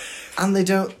 And they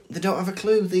don't have a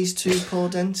clue, these 2 poor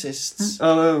dentists.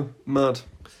 I know, mad.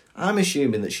 I'm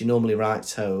assuming that she normally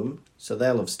writes home, so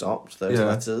they'll have stopped those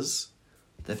letters.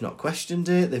 They've not questioned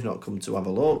it, they've not come to have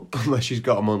a look. Unless she's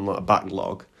got them on like a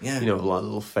backlog. Yeah. You know, like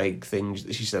little fake things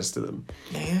that she says to them.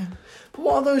 Yeah. But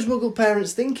what are those Muggle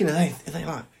parents thinking? Are they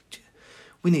like,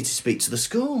 we need to speak to the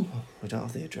school? We don't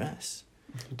have the address.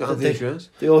 Don't have the address?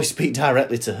 They always speak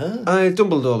directly to her.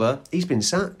 Dumbledore there, he's been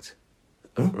sacked.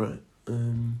 Huh? Right.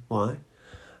 Why?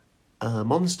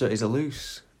 Monster is a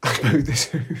loose. I spoke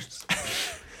this loose.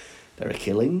 There are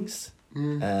killings.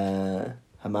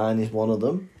 Hermione's one of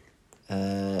them.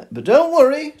 But don't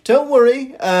worry.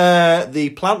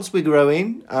 The plants we're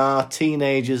growing are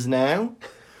teenagers now.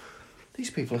 These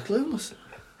people are clueless.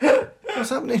 What's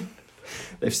happening?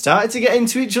 They've started to get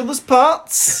into each other's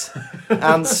pots,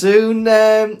 and soon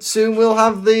we'll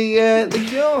have the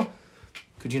cure.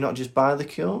 Could you not just buy the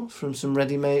cure from some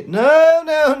ready-made? No.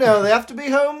 They have to be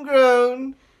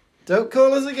homegrown. Don't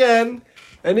call us again.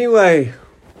 Anyway,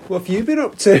 what have you been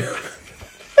up to?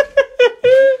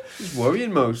 Just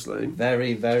worrying mostly.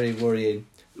 Very, very worrying.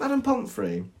 Madame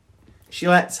Pomfrey, she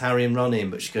lets Harry and Ron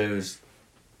in, but she goes,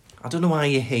 I don't know why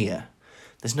you're here.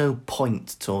 There's no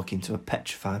point talking to a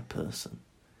petrified person.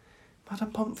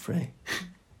 Madame Pomfrey,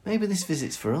 maybe this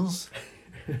visit's for us.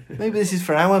 Maybe this is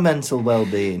for our mental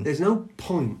well-being. There's no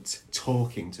point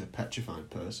talking to a petrified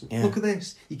person. Yeah. Look at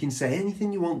this. You can say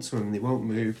anything you want to them and they won't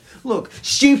move. Look,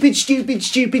 stupid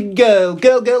girl.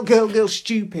 Girl,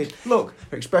 stupid. Look,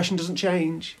 her expression doesn't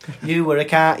change. You were a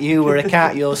cat,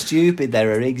 you're stupid,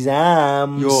 there are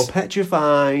exams. You're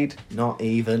petrified. Not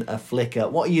even a flicker.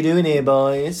 What are you doing here,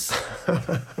 boys?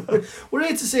 We're here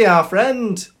to see our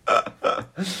friend.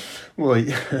 Well,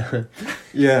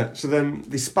 yeah. So then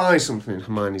they spy something in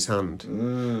Hermione's hand.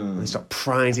 And they start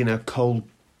prizing her cold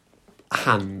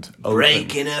hand open.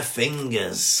 Breaking her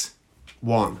fingers.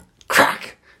 1,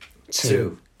 crack.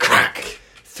 2, crack.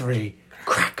 3,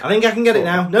 crack. I think I can get it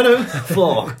now. No.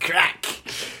 4, crack.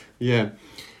 Yeah.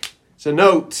 It's a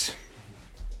note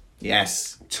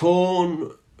Yes.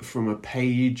 torn from a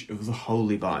page of the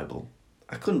Holy Bible.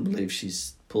 I couldn't believe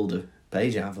she's pulled a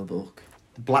page out of a book.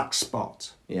 The black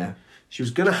spot. Yeah. She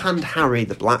was going to hand Harry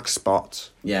the black spot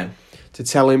Yeah. to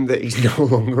tell him that he's no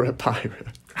longer a pirate.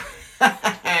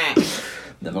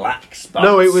 The black spots.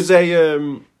 No, it was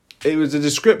a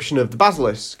description of the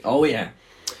basilisk, Oh, yeah.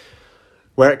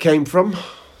 where it came from,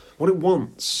 what it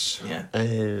wants, Yeah.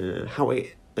 how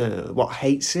it, what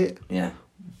hates it, Yeah.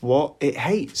 what it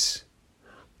hates.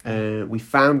 We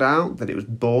found out that it was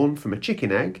born from a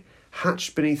chicken egg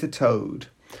hatched beneath a toad.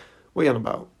 What are you on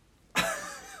about?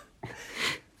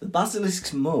 The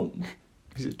basilisk's mum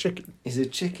Is it chicken? is a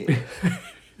chicken.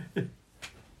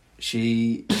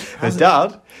 She Her has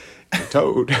dad, a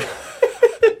toad.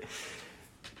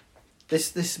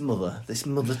 this mother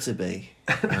to be.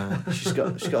 She's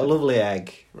got a lovely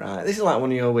egg. Right. This is like one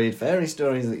of your weird fairy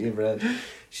stories that you've read.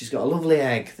 She's got a lovely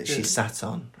egg that she sat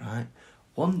on. Right.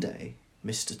 One day,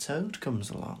 Mr. Toad comes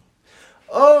along.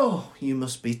 Oh, you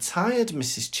must be tired,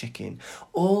 Mrs. Chicken.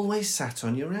 Always sat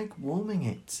on your egg, warming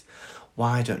it.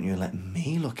 Why don't you let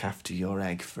me look after your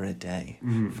egg for a day,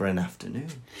 for an afternoon?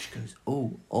 She goes,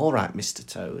 oh, all right, Mr.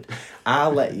 Toad.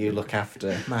 I'll let you look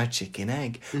after my chicken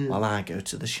egg while I go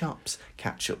to the shops,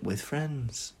 catch up with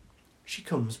friends. She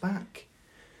comes back.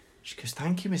 She goes,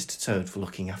 thank you, Mr. Toad, for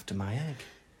looking after my egg.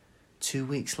 2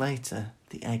 weeks later,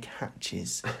 the egg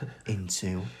hatches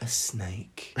into a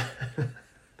snake.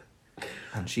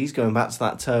 And she's going back to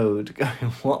that toad,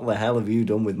 going, what the hell have you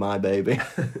done with my baby?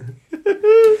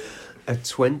 A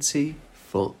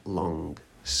 20-foot long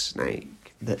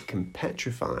snake that can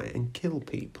petrify and kill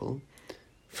people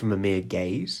from a mere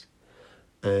gaze.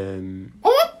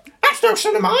 Oh, that's no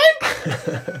son of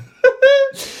mine!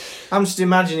 I'm just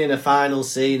imagining a final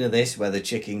scene of this where the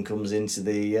chicken comes into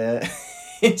the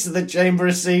into the Chamber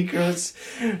of Secrets.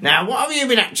 Now, what have you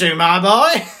been up to, my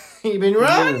boy? You been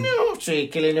running? Oh, so you're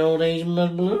killing all these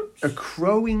mudbloods? A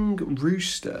crowing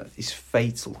rooster is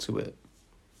fatal to it.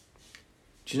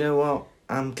 Do you know what?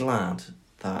 I'm glad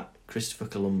that Christopher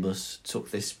Columbus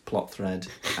took this plot thread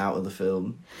out of the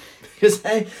film. Because,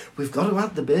 hey, we've got to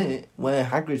add the bit where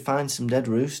Hagrid finds some dead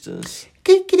roosters.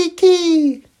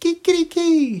 Kikiriki,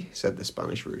 said the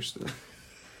Spanish rooster.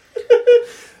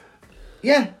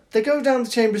 Yeah, they go down the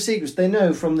Chamber of Secrets. They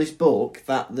know from this book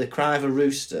that the cry of a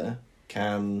rooster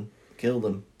can kill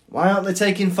them. Why aren't they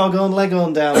taking Foghorn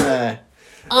Leghorn down there?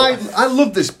 I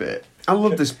love this bit. I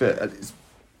love this bit.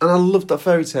 And I love that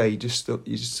fairy tale you just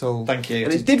told. Thank you.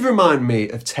 And it did remind me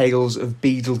of Tales of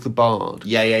Beedle the Bard.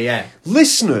 Yeah.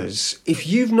 Listeners, if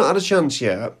you've not had a chance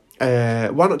yet, why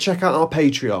not check out our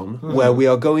Patreon, where we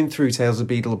are going through Tales of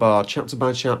Beedle the Bard, chapter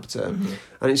by chapter.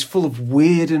 And it's full of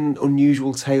weird and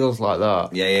unusual tales like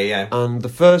that. Yeah. And the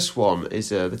first one is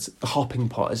the hopping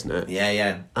pot, isn't it?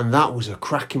 Yeah. And that was a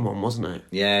cracking one, wasn't it?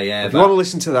 Yeah. If you want to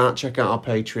listen to that, check out our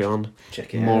Patreon.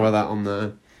 Check it More out. of that on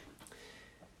there.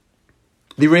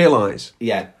 They realise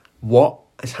Yeah. what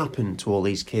has happened to all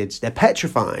these kids. They're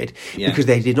petrified Yeah. because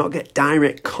they did not get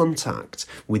direct contact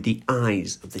with the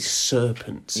eyes of this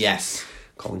serpent. Yes.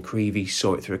 Colin Creevy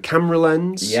saw it through a camera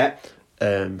lens. Yeah.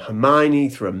 Hermione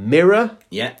through a mirror.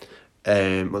 Yeah.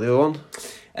 What the other one?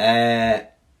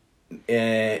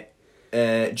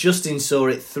 Justin saw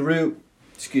it through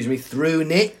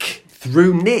Nick.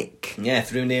 Through Nick. Yeah,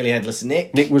 through Nearly Headless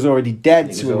Nick. Nick was already dead,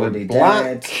 Nick so was he already went black.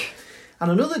 dead. And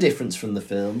another difference from the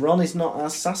film, Ron is not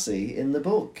as sassy in the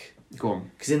book. Go on.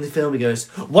 Because in the film he goes,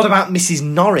 what about Mrs.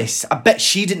 Norris? I bet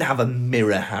she didn't have a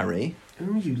mirror, Harry.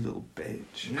 Oh, you little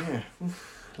bitch. Yeah.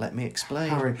 Let me explain.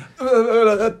 Harry.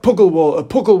 Puggle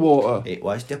water. It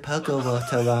was the Puggle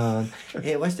water, Ron.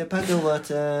 It was the Puggle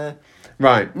water.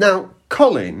 Right, now,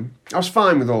 Colin, I was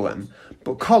fine with all them,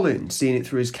 but Colin seeing it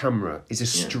through his camera is a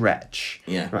stretch.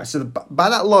 Yeah. Right, so by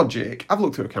that logic, I've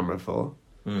looked through a camera before.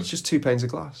 It's just 2 panes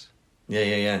of glass.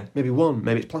 Yeah. Maybe one,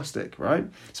 maybe it's plastic, right?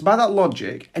 So by that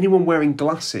logic, anyone wearing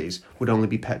glasses would only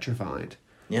be petrified.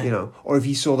 Yeah. You know, or if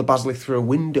you saw the basilisk through a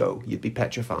window, you'd be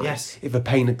petrified. Yes. If a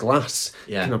pane of glass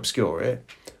Yeah. can obscure it.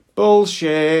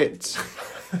 Bullshit.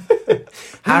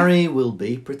 Harry will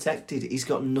be protected. He's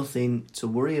got nothing to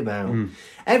worry about.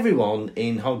 Everyone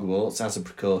in Hogwarts, as a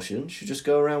precaution, should just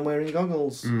go around wearing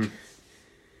goggles. Do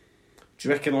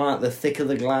you reckon, like, the thicker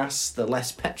the glass, the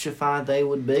less petrified they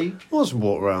would be? Well, just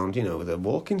walk around, you know, with a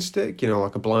walking stick, you know,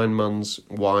 like a blind man's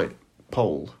white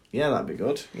pole. Yeah, that'd be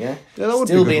good. Yeah, Yeah, that would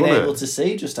Still be good, being wouldn't able it? to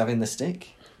see, just having the stick.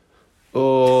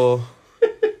 Or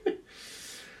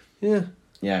Yeah.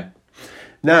 Yeah.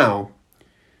 Now,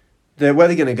 where are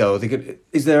they going to go?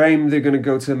 Is their aim they're going to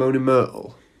go to Moaning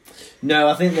Myrtle? No,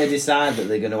 I think they decide that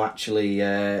they're going to actually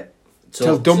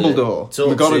Tell Dumbledore,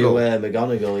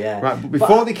 McGonagall, yeah. Right, but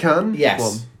before they can... Yes. Go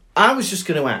on. I was just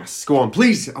going to ask. Go on,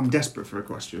 please. I'm desperate for a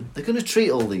question. They're going to treat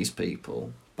all these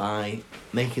people by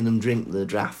making them drink the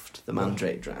draft, the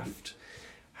Mandrake draft.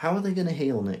 How are they going to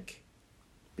heal Nick?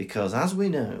 Because, as we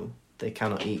know, they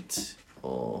cannot eat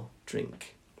or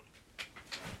drink.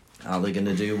 Are they going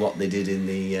to do what they did in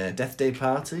the Death Day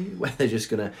party, where they're just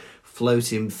going to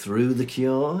float him through the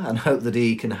cure and hope that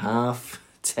he can half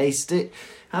taste it?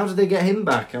 How do they get him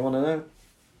back? I want to know.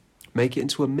 Make it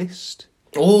into a mist.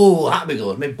 Oh, that'd be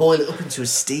good. Maybe boil it up into a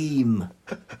steam.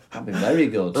 That'd be very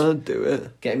good. I'd do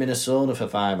it. Get him in a sauna for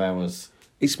 5 hours.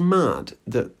 It's mad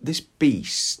that this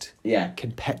beast Yeah.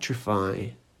 can petrify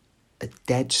a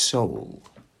dead soul.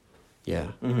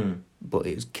 Yeah. Mm-hmm. But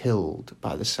it's killed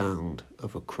by the sound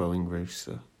of a crowing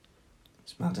rooster.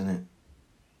 It's mad, isn't it?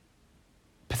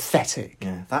 Pathetic.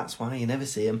 Yeah, that's why you never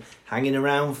see him hanging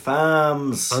around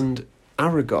farms. And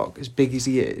Aragog, as big as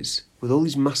he is, with all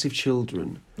these massive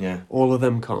children, Yeah. all of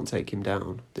them can't take him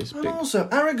down. This And big. also,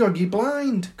 Aragog, you're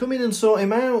blind. Come in and sort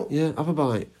him out. Yeah, have a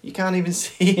bite. You can't even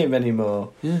see him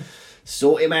anymore. Yeah.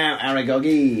 Sort him out,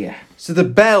 Aragoggy. So the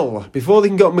bell, before they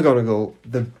can get McGonagall,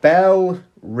 the bell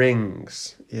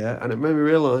rings. Yeah, and it made me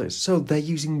realise, so they're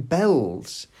using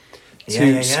bells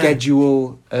to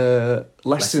schedule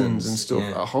lessons and stuff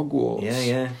yeah. at Hogwarts. Yeah,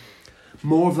 yeah.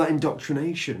 More of that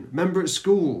indoctrination. Remember at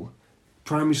school,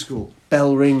 primary school,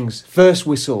 bell rings. First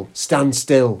whistle, stand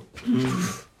still.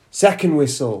 Second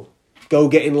whistle, go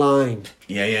get in line.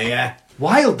 Yeah, yeah, yeah.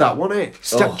 Wild that, wasn't it?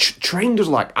 Oh. Trained us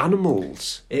like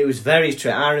animals. It was very true.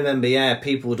 I remember, yeah,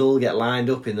 people would all get lined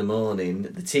up in the morning.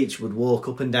 The teacher would walk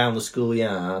up and down the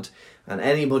schoolyard, and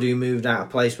anybody who moved out of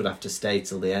place would have to stay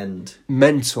till the end.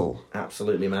 Mental.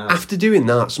 Absolutely mad. After doing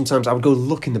that, sometimes I would go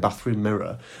look in the bathroom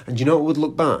mirror, and you know what would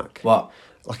look back? What?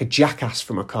 Like a jackass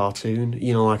from a cartoon,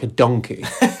 you know, like a donkey.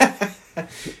 Yeah,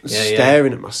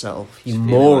 Staring at myself, you Feeling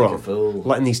moron. like a fool.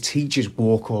 Letting these teachers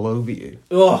walk all over you.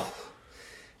 Oh,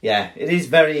 yeah, it is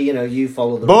very, you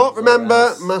follow the But rules, remember,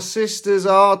 whereas- my sisters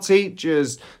are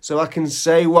teachers, so I can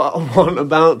say what I want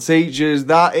about teachers.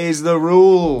 That is the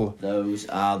rule. Those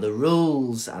are the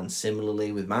rules, and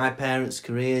similarly with my parents'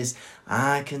 careers,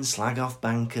 I can slag off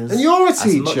bankers. And you're a as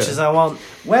much teacher. as I want.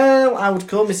 Well, I would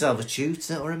call myself a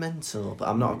tutor or a mentor, but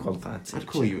I'm not a qualified teacher. I'd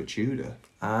call you a Tudor.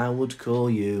 I would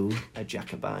call you a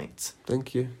Jacobite.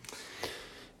 Thank you.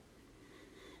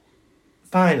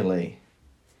 Finally,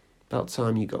 About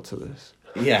time you got to this.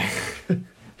 yeah,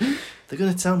 they're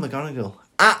going to tell McGonagall.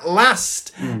 At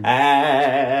last,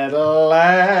 at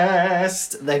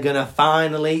last, they're going to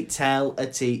finally tell a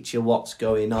teacher what's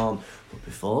going on. But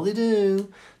before they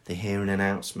do, they hear an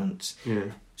announcement. Yeah.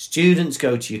 Students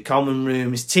go to your common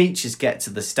rooms, teachers get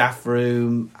to the staff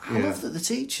room. I Yeah. love that the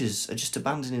teachers are just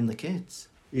abandoning the kids.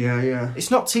 Yeah. It's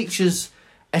not teachers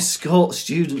escort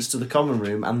students to the common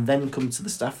room and then come to the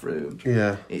staff room.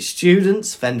 Yeah. It's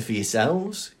students, fend for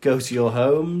yourselves, go to your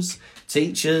homes.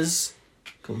 Teachers,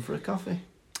 come for a coffee.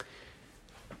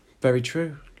 Very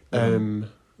true. Ron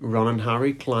and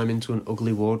Harry climb into an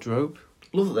ugly wardrobe.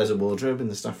 Love that there's a wardrobe in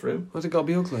the staff room. Why's it got to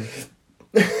be ugly?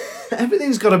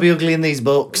 Everything's got to be ugly in these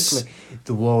books.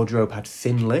 The wardrobe had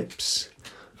thin lips.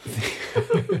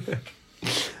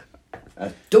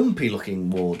 A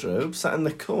dumpy-looking wardrobe sat in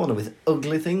the corner with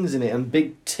ugly things in it and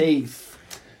big teeth.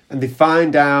 And they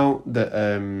find out that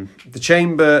the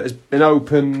chamber has been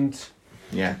opened.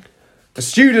 Yeah. A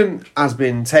student has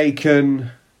been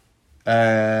taken.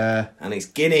 And it's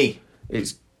Ginny.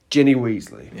 It's Ginny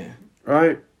Weasley. Yeah.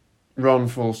 Right? Ron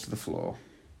falls to the floor.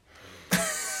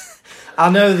 I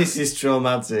know this is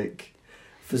traumatic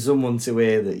for someone to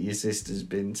hear that your sister's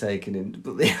been taken in,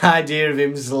 but the idea of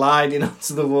him sliding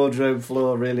onto the wardrobe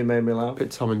floor really made me laugh.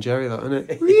 Bit Tom and Jerry, that, isn't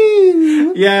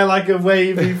it? Yeah, like a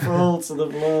wavy fall to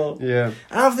the floor. Yeah.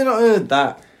 How have they not heard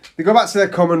that? They go back to their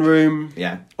common room.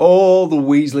 Yeah. All the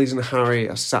Weasleys and Harry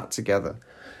are sat together.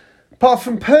 Apart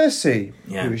from Percy,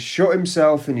 Yeah. who has shut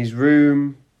himself in his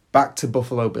room, back to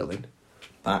Buffalo Billing.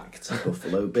 Back to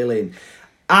Buffalo Billing.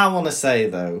 I want to say,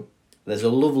 though, there's a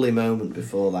lovely moment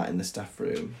before that in the staff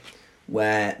room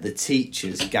where the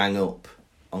teachers gang up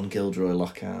on Gilderoy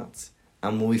Lockhart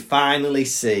and we finally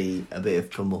see a bit of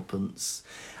comeuppance.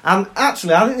 And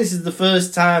actually, I think this is the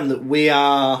first time that we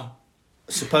are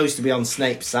supposed to be on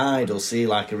Snape's side or see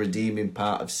like a redeeming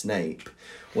part of Snape,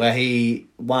 where he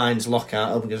winds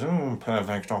Lockhart up and goes, "Oh,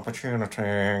 perfect opportunity,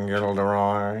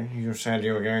 Gilderoy. You said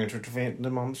you were going to defeat the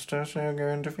monster, so you're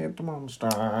going to defeat the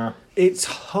monster." It's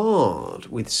hard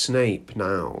with Snape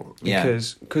now Yeah.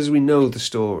 because we know the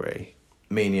story.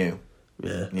 Me and you.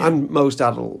 Yeah. Yeah. And most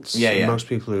adults, Yeah, yeah. most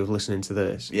people who are listening to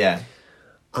this. Yeah.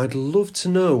 I'd love to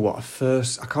know what I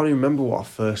can't even remember what I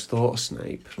first thought of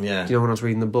Snape. Yeah. Do you know when I was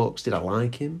reading the books, did I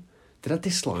like him? Did I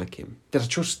dislike him? Did I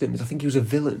trust him? Did I think he was a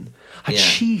villain? Had Yeah.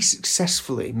 she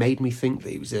successfully made me think that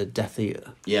he was a Death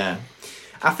Eater? Yeah.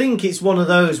 I think it's one of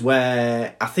those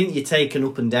where I think you're taken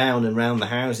up and down and round the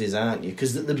houses, aren't you?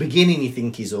 Because at the beginning you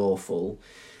think he's awful.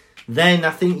 Then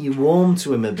I think you warm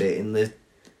to him a bit in the,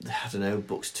 I don't know,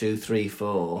 books 2, 3,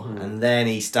 4. And then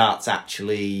he starts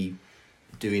actually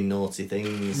doing naughty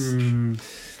things.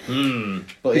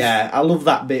 But yeah, I love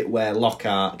that bit where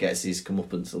Lockhart gets his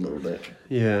comeuppance a little bit.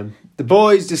 Yeah. The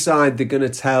boys decide they're going to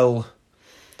tell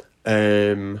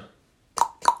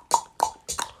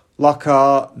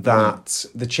Lockhart that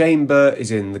the chamber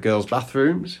is in the girls'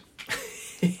 bathrooms.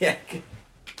 Yeah.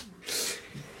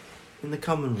 In the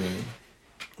common room.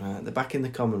 Right, they're back in the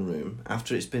common room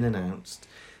after it's been announced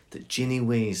that Ginny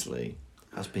Weasley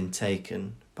has been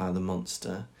taken by the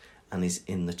monster and is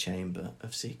in the Chamber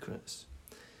of Secrets.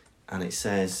 And it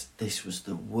says, "This was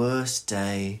the worst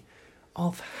day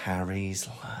of Harry's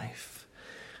life."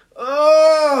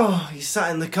 Oh, he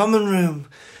sat in the common room.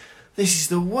 "This is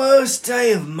the worst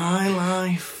day of my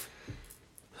life."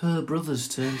 Her brothers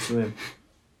turned to him.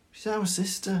 "She's our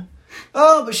sister."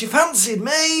 "Oh, but she fancied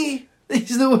me.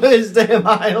 This is the worst day of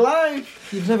my life."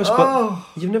 You've never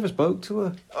spoke to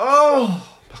her.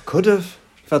 Oh, I could have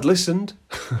if I'd listened.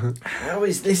 how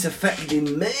is this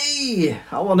affecting me?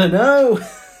 I want to know.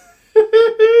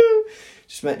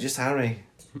 Just Harry.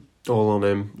 All on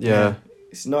him. Yeah.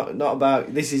 It's not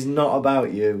about. This is not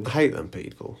about you. I hate them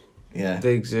people. Yeah.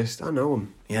 They exist. I know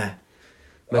them. Yeah.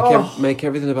 Make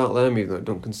everything about them, even though it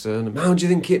don't concern them. How do you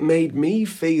think it made me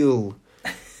feel?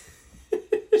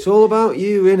 It's all about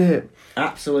you, innit?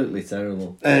 Absolutely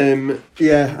terrible.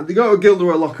 Yeah, and they go to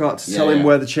Gilderoy Lockhart to tell him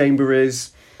where the chamber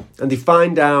is, and they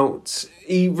find out.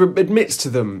 He admits to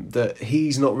them that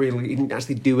he didn't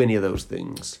actually do any of those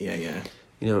things. Yeah, yeah.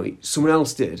 You know, someone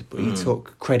else did, but he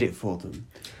took credit for them.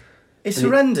 It's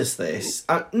horrendous, this.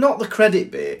 Not the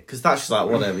credit bit, because that's just like,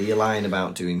 whatever, you're lying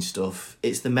about doing stuff.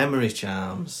 It's the memory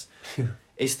charms.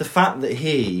 It's the fact that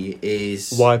he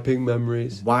is Wiping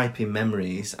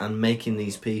memories. And making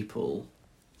these people...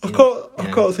 I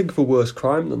can't think of a worse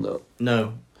crime than that.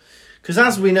 No. Because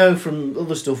as we know from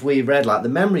other stuff we've read, like, the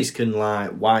memories can,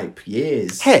 like, wipe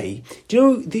years. Hey, do you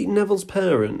know that Neville's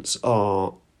parents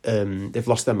are... they've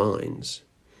lost their minds?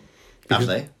 Have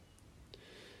they?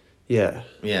 Yeah.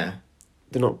 Yeah.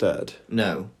 They're not dead.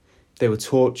 No. They were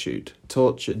tortured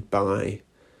by...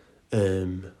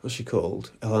 what's she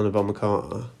called? Helena Bonham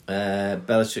Carter.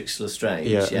 Bellatrix Lestrange.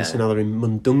 Yeah, and so now they're in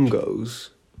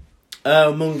Mundungo's.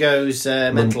 Oh, Mungo's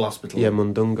mental hospital. Yeah,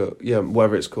 Mundungo. Yeah,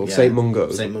 whatever it's called. Yeah. St.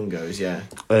 Mungo's. St. Mungo's, yeah.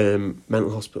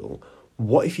 Mental hospital.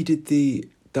 What if you did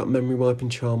that memory wiping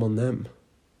charm on them?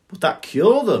 Would that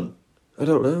cure them? I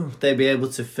don't know. They'd be able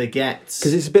to forget.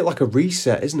 Because it's a bit like a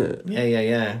reset, isn't it?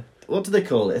 Yeah. What do they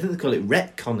call it? I think they call it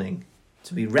retconning.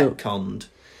 To be retconned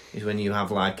is when you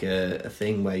have like a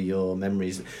thing where your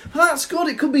memories... Well, that's good.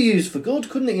 It could be used for good,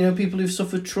 couldn't it? You know, people who've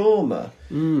suffered trauma.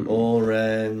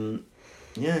 Or,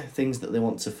 things that they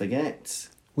want to forget.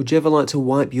 Would you ever like to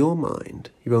wipe your mind?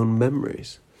 Your own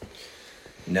memories?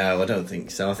 No, I don't think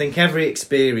so. I think every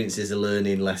experience is a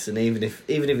learning lesson. Even if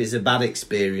it's a bad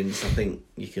experience, I think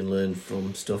you can learn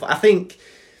from stuff. I think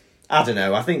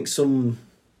some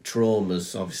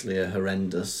traumas obviously are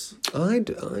horrendous.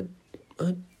 I'd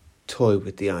toy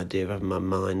with the idea of having my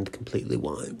mind completely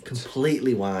wiped.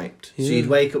 Completely wiped. Yeah. So you'd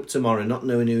wake up tomorrow not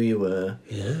knowing who you were,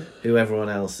 who everyone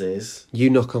else is. You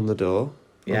knock on the door.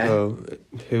 Yeah. I go,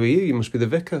 who are you? You must be the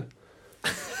vicar.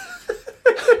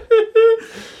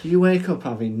 You wake up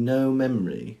having no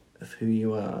memory of who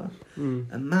you are.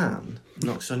 A man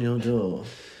knocks on your door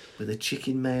with a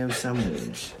chicken mayo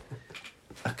sandwich,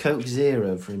 a Coke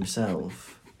Zero for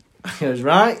himself. He goes,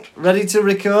 right, ready to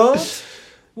record?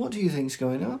 What do you think's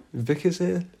going on? Vicar's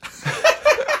here.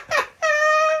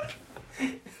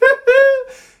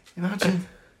 Imagine,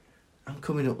 I'm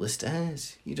coming up the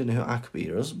stairs. You don't know who I could be.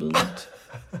 Your husband.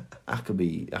 I could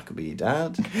be your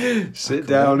dad. Sit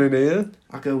down in here.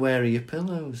 I go, where are your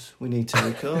pillows? We need to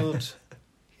record.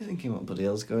 You're thinking, what bloody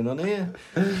hell's going on here?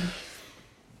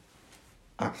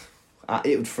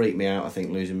 It would freak me out, I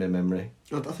think, losing my memory.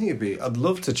 I think I'd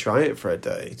love to try it for a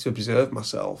day to observe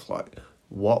myself. Like,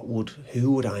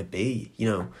 who would I be? You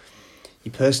know,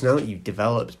 your personality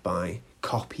develops by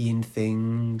copying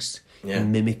things, Yeah.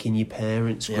 mimicking your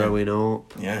parents Yeah. growing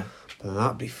up. Yeah. But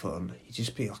that'd be fun. You'd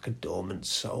just be like a dormant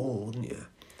soul, wouldn't you?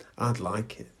 I'd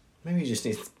like it. Maybe you just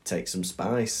need to take some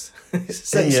spice. It's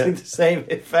essentially Yeah. the same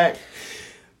effect.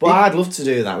 But I'd love to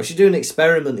do that. We should do an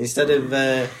experiment. Instead of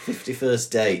 51st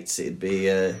dates, it'd be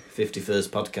 51st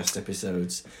podcast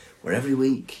episodes, where every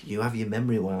week you have your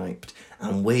memory wiped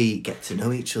and we get to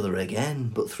know each other again,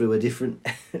 but through a different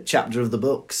chapter of the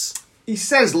books. He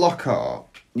says Lockhart.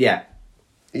 Yeah.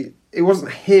 It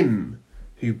wasn't him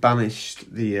who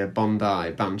banished the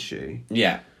Bondi Banshee.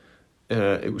 Yeah.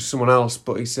 It was someone else,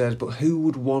 but he says, but who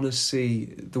would want to see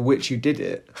the witch who did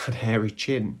it had hairy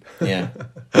chin? Yeah.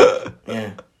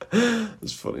 Yeah.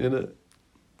 That's funny, isn't it?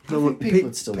 I think people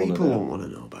would still wanna people know. won't want to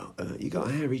know about you got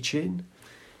a hairy chin.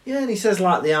 Yeah, and he says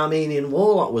like the Armenian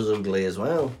warlock was ugly as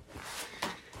well.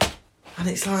 And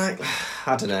it's like,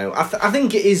 I don't know. I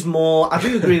think it is more. I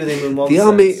do agree with him in one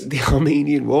sense. The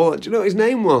Armenian war. Do you know what his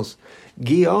name was?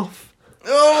 Gioff.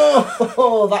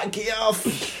 Oh, that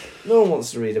Gioff. No one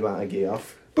wants to read about a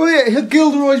Gioff. But yeah,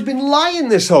 Gilderoy's been lying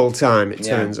this whole time. It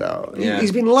Yeah. turns out Yeah.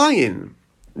 he's been lying.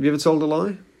 Have you ever told a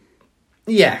lie?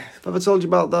 Yeah. Have I ever told you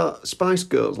about that Spice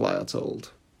Girls lie I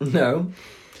told? No.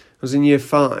 I was in year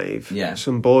 5. Yeah.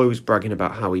 Some boy was bragging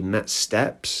about how he met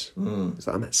Steps. Mm. He's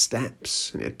like, I met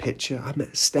Steps. And he had a picture. I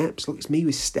met Steps. Look, it's me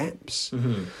with Steps.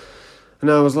 Mm-hmm.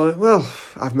 And I was like, well,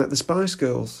 I've met the Spice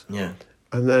Girls. Yeah.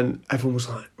 And then everyone was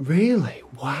like, really?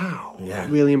 Wow. Yeah.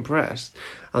 Really impressed.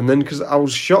 And then, because I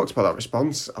was shocked by that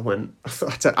response, I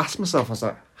had to ask myself, I was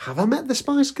like, have I met the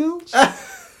Spice Girls?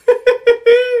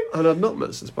 And I'd not met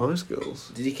the Spice Girls.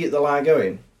 Did you keep the lie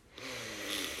going?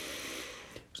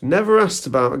 Was never asked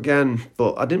about again,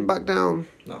 but I didn't back down.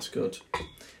 That's good.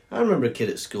 I remember a kid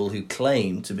at school who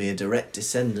claimed to be a direct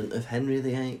descendant of Henry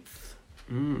VIII.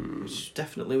 Which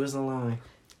definitely was a lie.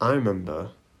 I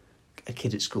remember a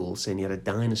kid at school saying he had a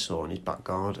dinosaur in his back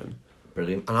garden.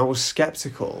 Brilliant. And I was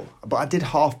sceptical, but I did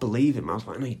half believe him. I was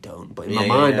like, no, you don't. But in my Yeah,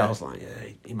 mind, yeah. I was like, yeah,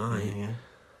 he might. Yeah.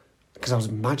 Because I was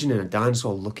imagining a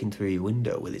dinosaur looking through your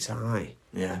window with its eye.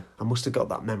 Yeah. I must have got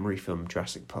that memory from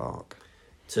Jurassic Park.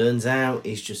 Turns out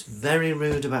he's just very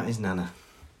rude about his nana.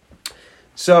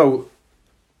 So,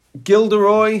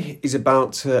 Gilderoy is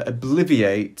about to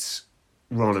obliviate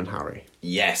Ron and Harry.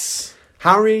 Yes.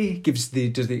 Harry does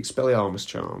the Expelliarmus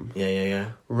charm.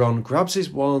 Yeah. Ron grabs his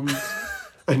wand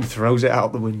and throws it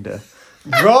out the window.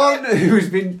 Ron, who's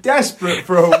been desperate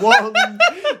for a wand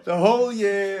the whole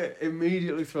year,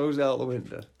 immediately throws it out the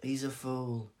window. He's a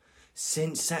fool.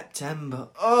 Since September.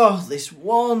 Oh, this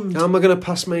wand. How am I going to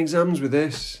pass my exams with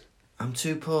this? I'm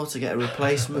too poor to get a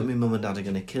replacement. My mum and dad are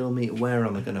going to kill me. Where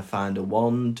am I going to find a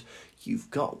wand?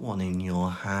 You've got one in your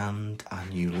hand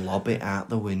and you lob it out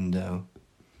the window.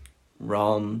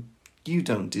 Ron, you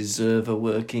don't deserve a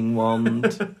working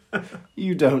wand.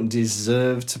 You don't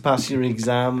deserve to pass your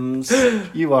exams.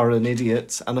 You are an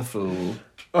idiot and a fool.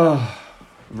 Oh,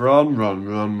 Ron.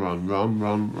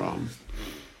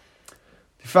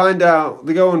 They find out,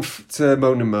 they go on to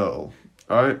Moan and Myrtle,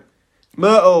 alright?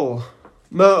 Myrtle,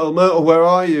 where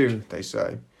are you? They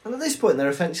say. And at this point, they're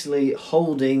essentially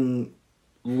holding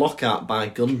Lockhart by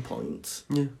gunpoint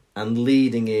Yeah. and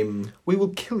leading him. We will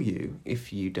kill you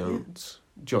if you don't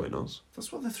join us.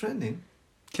 That's what they're threatening.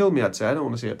 Kill me, I'd say. I don't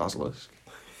want to see a basilisk.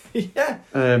 Yeah.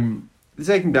 They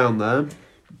take him down there,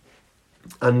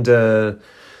 and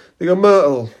they go,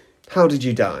 Myrtle, how did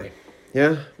you die?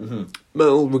 Yeah? Mm-hmm.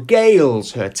 Myrtle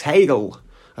regales her tale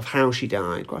of how she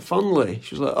died quite fondly.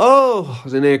 She was like, oh, I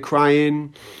was in here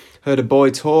crying, heard a boy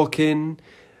talking,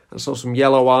 I saw some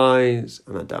yellow eyes,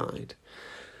 and I died.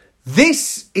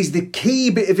 This is the key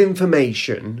bit of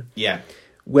information Yeah.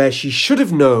 where she should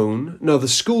have known, no, the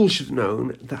school should have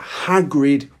known, that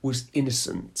Hagrid was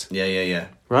innocent, Yeah.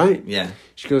 right? Yeah.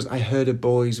 She goes, I heard a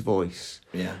boy's voice.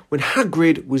 Yeah. When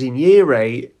Hagrid was in year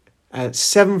 8,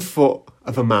 7 foot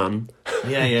of a man,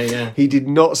 Yeah. he did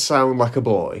not sound like a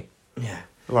boy. Yeah.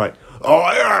 Like,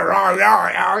 oh,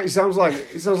 yeah. It sounds like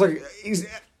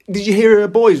did you hear a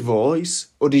boy's voice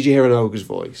or did you hear an ogre's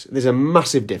voice? There's a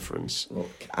massive difference.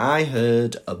 Look, I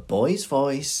heard a boy's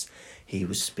voice. He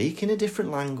was speaking a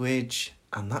different language,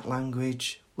 and that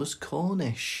language was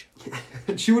Cornish.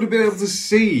 She would have been able to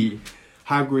see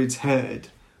Hagrid's head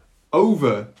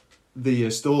over the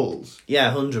stalls.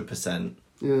 Yeah, 100%.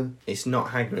 Yeah. It's not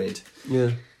Hagrid.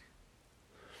 Yeah.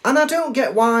 And I don't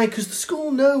get why, because the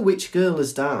school know which girl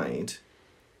has died,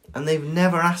 and they've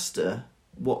never asked her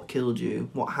what killed you,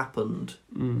 what happened.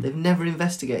 They've never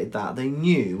investigated that. They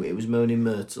knew it was Moaning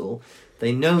Myrtle.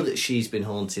 They know that she's been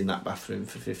haunting that bathroom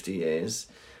for 50 years.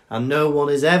 and no one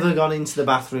has ever gone into the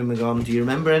bathroom and gone, do you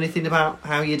remember anything about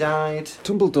how you died?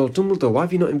 Dumbledore, why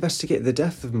have you not investigated the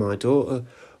death of my daughter?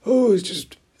 Oh, it's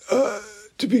just,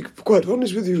 to be quite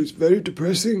honest with you, it's very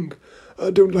depressing.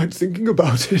 I don't like thinking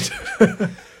about it.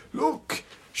 Look,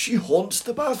 she haunts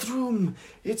the bathroom.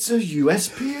 It's a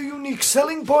USP, a unique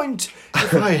selling point.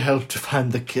 If I help to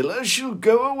find the killer, she'll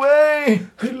go away.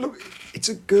 Hey, look, it's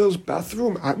a girl's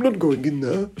bathroom. I'm not going in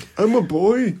there. I'm a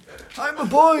boy. I'm a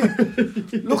boy.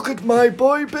 Look at my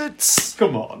boy bits.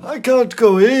 Come on. I can't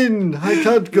go in. I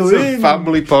can't go It's in. a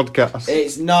family podcast.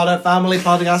 It's not a family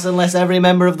podcast unless every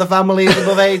member of the family is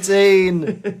above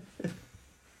 18.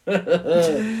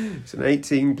 It's an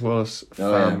 18 plus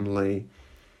family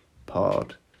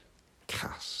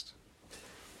podcast.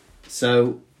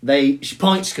 So she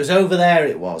points, because over there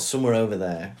it was, somewhere over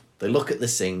there. They look at the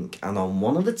sink, and on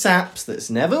one of the taps that's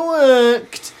never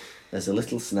worked, there's a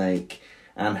little snake,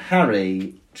 and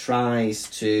Harry tries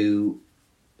to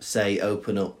say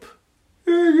open up.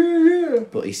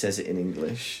 But he says it in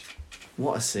English.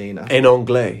 What a scene. In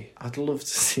anglais. I'd love to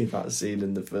see that scene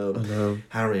in the film. I know.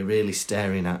 Harry really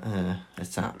staring at a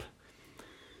tap.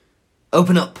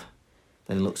 Open up.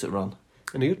 Then he looks at Ron.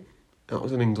 Any good? That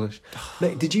was in English.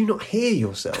 Mate, did you not hear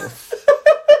yourself?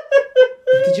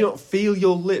 Did you not feel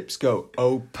your lips go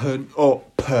open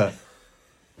up?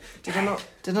 Did I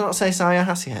not say Saya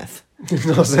Hassieth? Did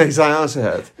you not say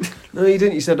Sayashead? No, you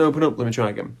didn't. You said open up. Let me try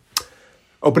again.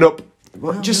 Open up.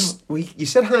 What? No, You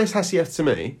said hi Hassieth to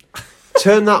me.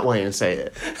 Turn that way and say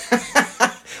it.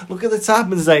 Look at the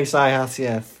tap and say Saya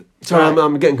Hassieth. Sorry, Right.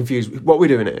 I'm getting confused. What are we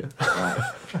doing here? Right.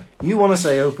 You want to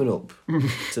say open up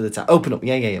to the tap. Open up,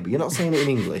 yeah, but you're not saying it in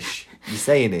English. You're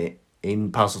saying it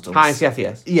in Parseltongue. Hi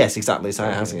Hassieth. Yes, exactly,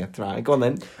 Saya Hassieth. Right, go on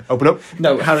then. Open up.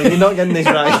 No, Harry, you're not getting this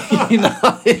right.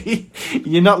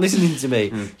 You're not listening to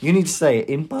me. You need to say it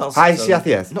in Parseltongue. Hi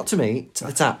Hassieth. Not to me, to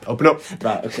the tap. Open up.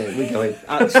 Right, okay, we're going.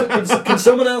 Can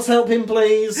someone else help him,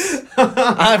 please?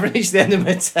 I've reached the end of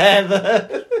my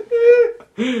tether.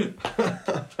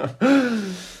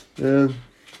 Yeah.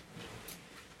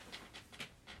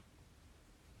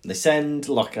 They send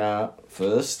Lockhart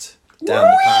first down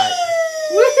the pipe.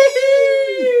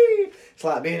 It's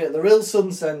like being at the Real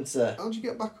Sun Centre. How'd you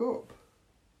get back up?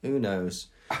 Who knows?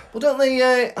 Well, don't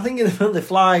they? I think in the film they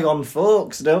fly on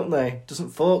forks, don't they? Doesn't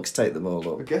forks take them all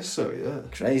I up? guess so, yeah.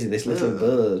 Crazy, this little Yeah.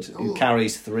 bird who Oh.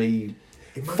 carries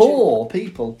four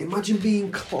people. Imagine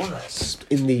being clasped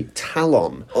in the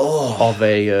talon Oh, of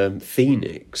a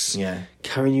phoenix, yeah.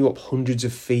 carrying you up hundreds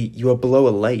of feet. You are below a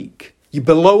lake. You're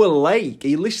below a lake. Are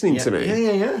you listening to me?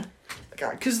 Yeah.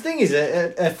 Because the thing is,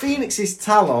 a phoenix's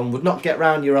talon would not get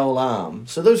round your whole arm,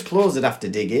 so those claws would have to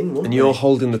dig in, wouldn't And you're they?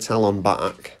 holding the talon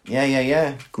back.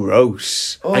 Yeah.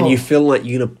 Gross. Oh. And you feel like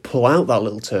you're going to pull out that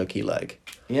little turkey leg.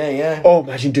 Yeah. Oh,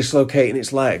 imagine dislocating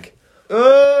its leg.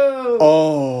 Oh,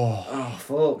 Oh.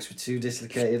 folks with two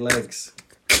dislocated legs.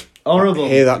 Horrible.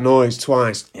 Hear that noise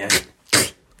twice. Yeah.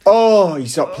 Oh, you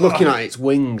start plucking at its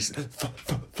wings.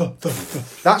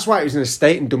 That's why it was in a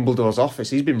state in Dumbledore's office.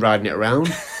 He's been riding it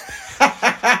around.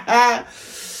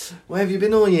 Where have you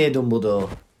been all year,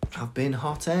 Dumbledore? I've been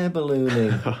hot air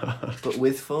ballooning, but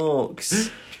with forks.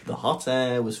 The hot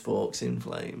air was forks in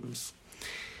flames.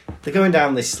 They're going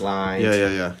down this slide.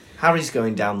 Yeah. Harry's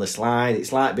going down the slide.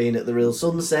 It's like being at the Real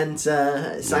Sun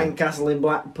Centre, Sandcastle in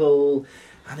Blackpool,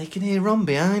 and he can hear Ron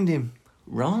behind him.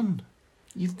 Ron,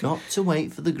 you've got to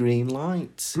wait for the green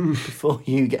light before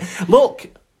you get... Look,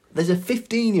 there's a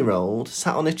 15-year-old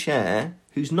sat on a chair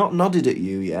who's not nodded at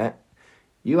you yet.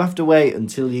 You have to wait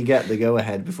until you get the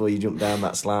go-ahead before you jump down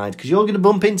that slide, because you're going to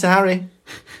bump into Harry.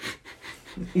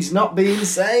 He's not being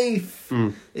safe.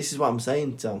 This is what I'm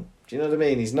saying, Tom. Do you know what I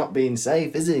mean? He's not being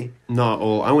safe, is he? Not at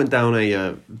all. I went down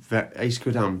I used to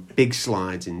go down big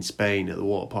slides in Spain at the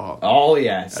water park. Oh,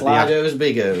 yeah. Slidos,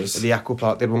 bigos. At the aqua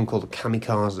park, they had one called the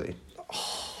Kamikaze.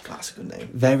 That's a good name.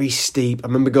 Very steep. I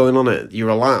remember going on it. You're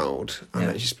allowed.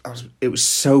 And Yeah. it was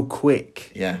so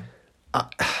quick. Yeah. I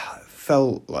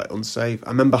felt like unsafe. I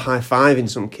remember high-fiving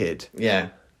some kid Yeah.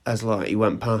 as like he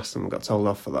went past and got told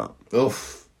off for that.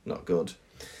 Oof. Not good.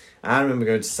 I remember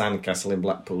going to Sandcastle in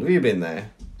Blackpool. Have you been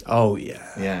there? Oh, yeah.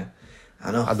 Yeah. I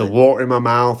know. I had the water in my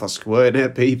mouth. I squirted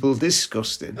at people.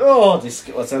 Disgusting. Oh, I'll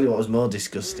tell you what was more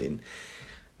disgusting.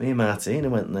 Me and Martina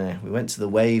went there. We went to the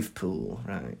wave pool,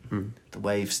 right? The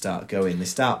waves start going. They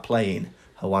start playing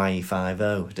Hawaii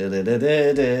 5-0.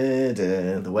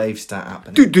 The waves start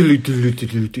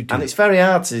happening. And it's very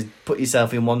hard to put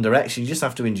yourself in one direction. You just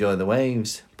have to enjoy the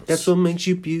waves. That's what makes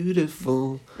you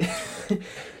beautiful.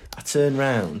 I turn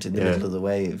round in the middle of the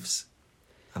waves.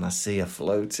 and I see a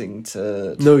floating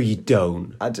turd. No, you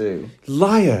don't. I do.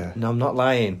 Liar. No, I'm not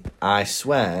lying. I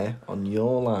swear on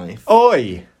your life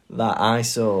Oi. that I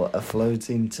saw a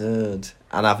floating turd.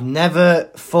 And I've never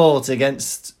fought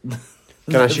against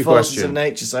Can I ask you a forces question? of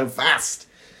nature so fast.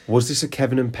 Was this a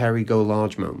Kevin and Perry go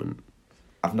large moment?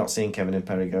 I've not seen Kevin and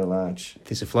Perry go large.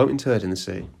 There's a floating turd in the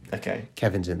sea. Okay.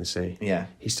 Kevin's in the sea. Yeah.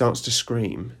 He starts to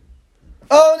scream.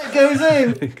 Oh, and it goes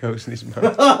in! It goes in his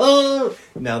mouth.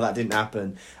 No, that didn't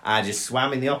happen. I just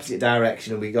swam in the opposite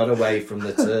direction and we got away from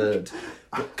the turd.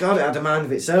 But God, it had a mind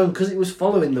of its own because it was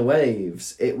following the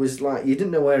waves. It was like you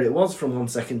didn't know where it was from one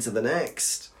second to the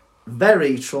next.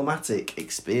 Very traumatic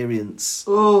experience.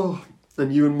 Oh,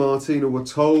 and you and Martina were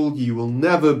told you will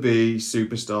never be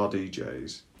superstar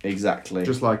DJs. Exactly.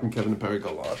 Just like in Kevin and Perry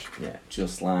Go Large. Yeah,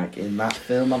 just like in that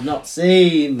film I've not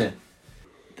seen.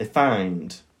 They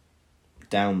find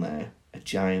down there a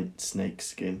giant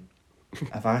snakeskin.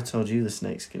 Have I told you the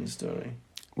snakeskin story?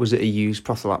 Was it a used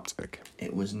prophylactic?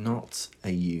 It was not a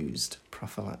used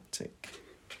prophylactic.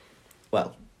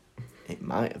 Well, it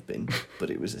might have been, but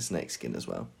it was a snakeskin as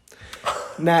well.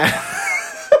 Now,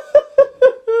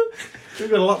 we've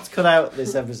got a lot to cut out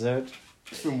this episode.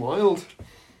 It's been wild.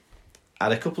 I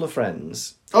had a couple of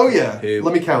friends. Oh yeah, Who-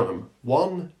 let me count them.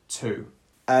 1, 2.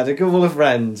 I had a couple of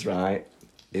friends, right,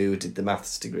 who did the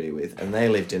maths degree with, and they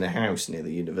lived in a house near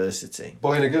the university.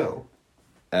 Boy and a girl.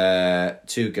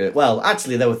 2 girls. Well,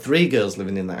 actually, there were 3 girls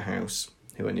living in that house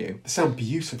who I knew. They sound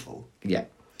beautiful. Yeah.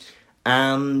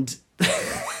 And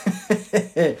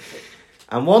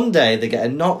and one day they get a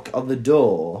knock on the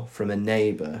door from a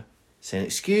neighbour saying,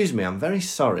 "Excuse me, I'm very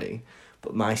sorry,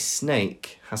 but my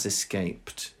snake has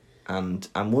escaped. And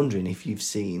I'm wondering if you've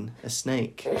seen a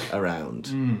snake around."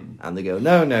 And they go,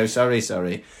 no,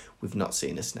 sorry, we've not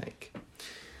seen a snake.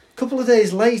 A couple of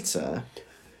days later...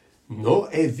 No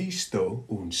he visto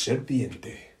un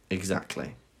serpiente.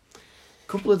 Exactly. A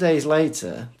couple of days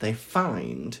later, they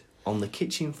find on the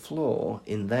kitchen floor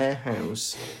in their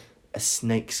house a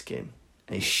snakeskin,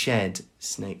 a shed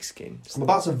snakeskin. I'm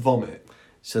about to vomit.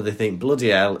 So they think, bloody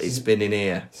hell, it's been in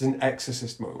here. It's an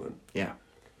exorcist moment. Yeah.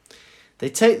 They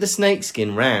take the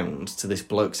snakeskin round to this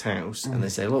bloke's house and they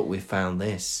say, look, we found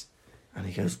this. And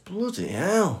he goes, bloody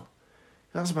hell.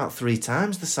 That's about 3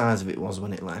 times the size of it was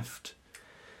when it left.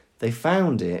 They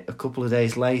found it a couple of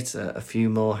days later, a few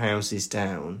more houses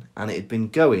down, and it had been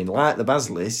going, like the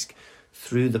basilisk,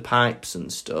 through the pipes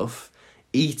and stuff,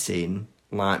 eating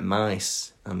like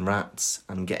mice and rats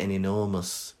and getting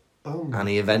enormous. Oh And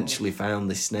he eventually found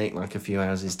this snake like a few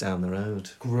houses down the road.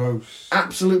 gross.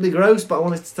 Absolutely gross, but I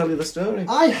wanted to tell you the story.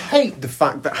 I hate the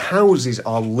fact that houses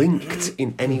are linked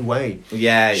in any way.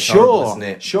 Yeah, it's horrible, Sure, isn't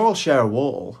it? sure, I'll share a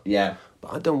wall. Yeah.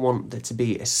 But I don't want there to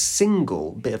be a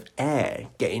single bit of air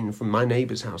getting from my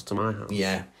neighbour's house to my house.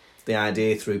 Yeah. The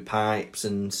idea through pipes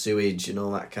and sewage and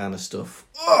all that kind of stuff.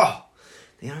 Ugh!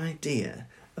 The idea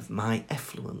of my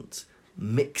effluent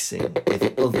mixing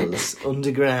with others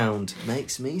underground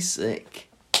makes me sick.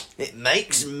 It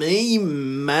makes me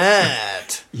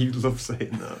mad. You love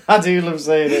saying that. I do love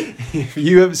saying it.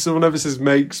 If someone ever says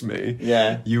makes me,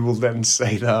 Yeah. you will then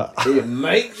say that. It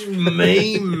makes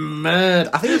me mad.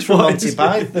 I think it's from What Monty is it?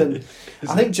 Python.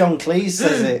 I think John Cleese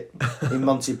says it in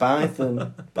Monty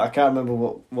Python, but I can't remember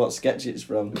what sketch it's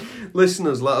from.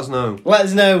 Listeners, let us know. Let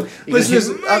us know. He goes, Listeners,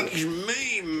 "It makes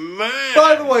me mad."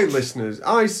 By the way, listeners,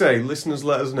 I say listeners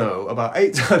let us know about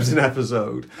 8 times an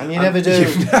episode. And you never do.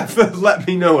 You've never let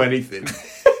me know anything.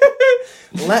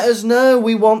 Let us know.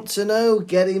 We want to know.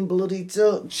 Get in bloody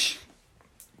touch.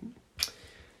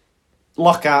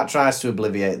 Lockhart tries to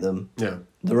obliviate them. Yeah.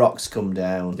 The rocks come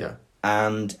down. Yeah.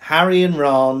 And Harry and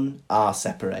Ron are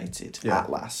separated Yeah. at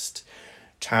last.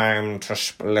 Time to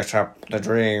split up the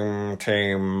dream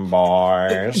team,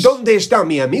 boys. ¿Dónde está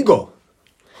mi amigo?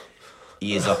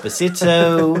 He is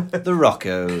opposito the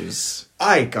Roccos.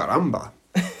 Ay, caramba.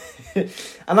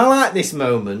 And I like this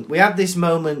moment. We had this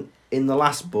moment in the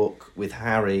last book with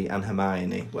Harry and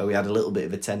Hermione, where we had a little bit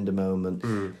of a tender moment,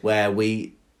 where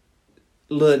we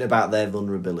learnt about their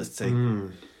vulnerability.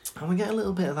 And we get a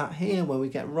little bit of that here, where we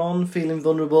get Ron feeling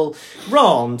vulnerable.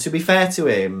 Ron, to be fair to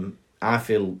him, I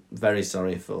feel very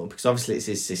sorry for, because obviously it's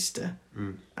his sister,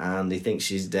 and he thinks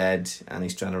she's dead, and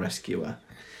he's trying to rescue her.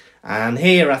 And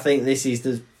here, I think this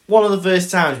is one of the first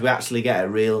times we actually get a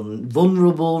real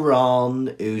vulnerable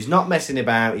Ron, who's not messing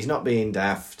about, he's not being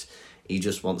daft, he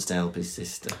just wants to help his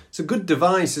sister. It's a good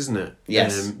device, isn't it?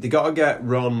 Yes. They got to get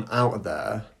Ron out of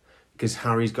there because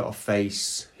Harry's got to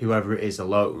face whoever it is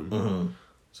alone.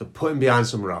 So put him behind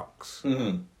some rocks.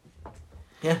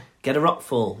 Yeah, get a rock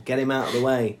fall, get him out of the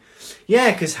way.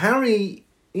 Yeah, because Harry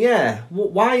Yeah,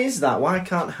 why is that? Why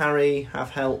can't Harry have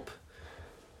help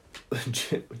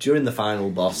during the final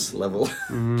boss level?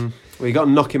 Well, you got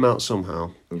to knock him out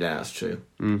somehow. Yeah, that's true.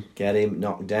 Get him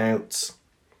knocked out.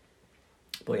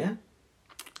 But yeah.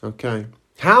 Okay.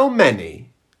 How many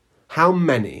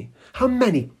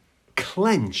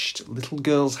clenched little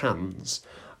girls' hands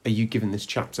are you giving this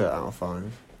chapter out of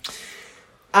 5?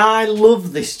 I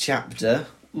love this chapter.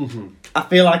 I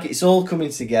feel like it's all coming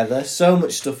together. So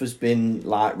much stuff has been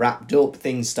like wrapped up.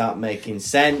 Things start making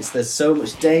sense. There's so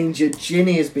much danger.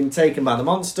 Ginny has been taken by the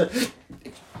monster.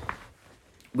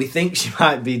 We think she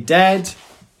might be dead.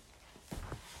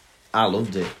 I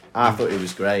loved it. I thought it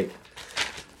was great.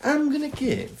 I'm going to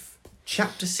give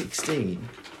chapter 16,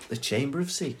 The Chamber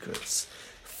of Secrets,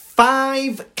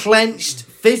 5 clenched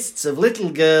fists of little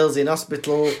girls in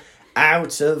hospital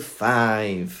out of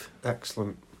 5.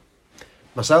 Excellent.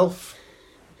 Myself,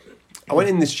 I went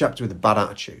in this chapter with a bad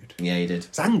attitude. Yeah, you did. I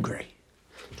was angry.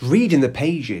 Reading the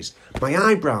pages, my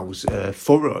eyebrows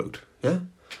furrowed. Yeah,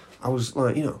 I was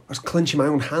like, I was clenching my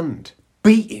own hand,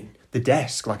 beating the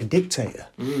desk like a dictator.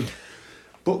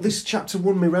 But this chapter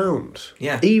won me round.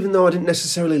 Yeah. Even though I didn't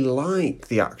necessarily like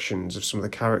the actions of some of the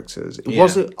characters, it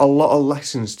was a lot of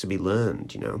lessons to be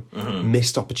learned,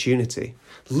 Missed opportunity.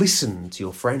 Listen to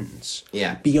your friends.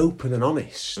 Yeah. Be open and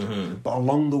honest. But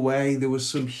along the way, there was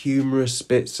some humorous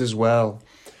bits as well.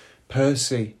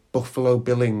 Percy, Buffalo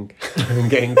Billing,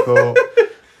 and getting caught.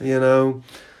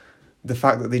 The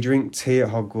fact that they drink tea at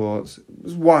Hogwarts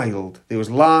was wild. There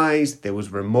was lies, there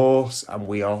was remorse, and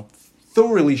we are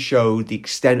thoroughly showed the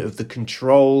extent of the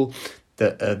control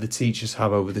that the teachers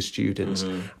have over the students.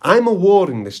 I'm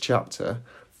awarding this chapter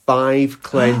 5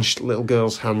 clenched little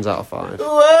girls' hands out of 5.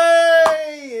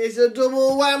 Way! It's a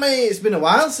double whammy. It's been a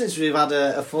while since we've had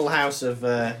a full house of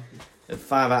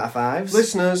 5 out of 5s.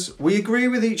 Listeners, we agree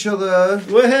with each other.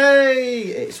 Way!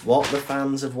 It's what the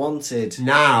fans have wanted.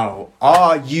 Now,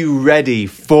 are you ready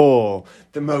for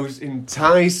the most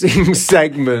enticing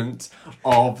segment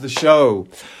of the show?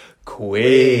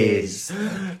 Quiz.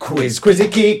 Quiz,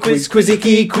 quizzy key, quiz, quizzy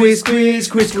key, quiz, quiz,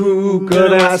 quiz, quiz.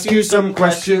 Gonna ask you some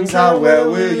questions, how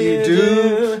well will you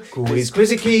do? Quiz,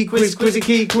 quizzy key, quiz, quizzy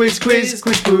key, quiz, quiz,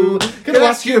 quiz, quiz. Gonna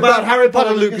ask you about Harry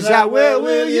Potter, Lucas, how well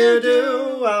will you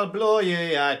do? I'll blow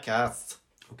you, I cast.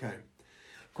 Okay.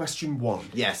 Question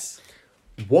 1. Yes.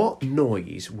 What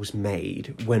noise was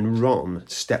made when Ron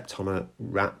stepped on a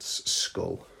rat's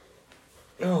skull?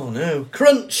 Oh no.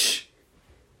 Crunch!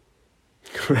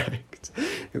 Correct.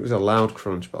 It was a loud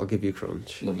crunch, but I'll give you a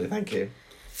crunch. Lovely, thank you.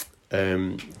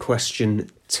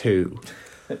 Question 2.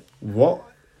 What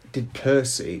did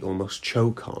Percy almost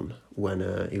choke on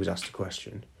when he was asked a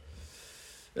question?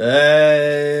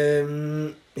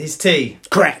 His tea.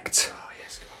 Correct. Oh,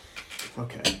 yes.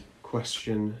 Okay.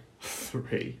 Question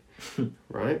 3.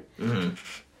 Right?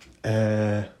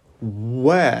 Where...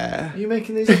 Are you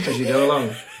making these up as you go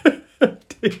along?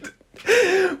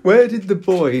 Where did the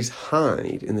boys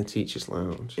hide in the teacher's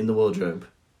lounge? In the wardrobe.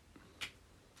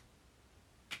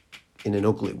 In an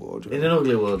ugly wardrobe. In an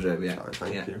ugly wardrobe, yeah. Right,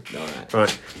 thank you. All right.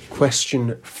 Right.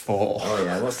 Question 4. Oh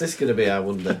yeah, what's this going to be, I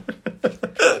wonder?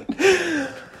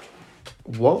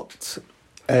 What?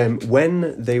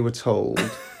 When they were told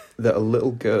that a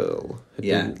little girl had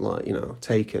been,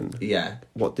 taken, Yeah.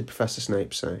 what did Professor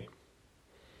Snape say?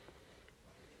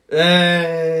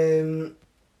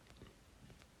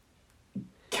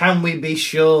 Can we be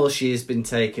sure she has been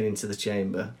taken into the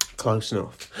chamber? Close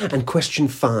enough. And question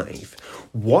 5.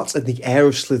 What had the heir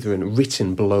of Slytherin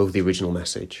written below the original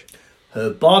message? Her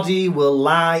body will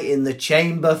lie in the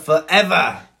chamber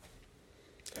forever.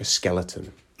 Her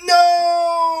skeleton.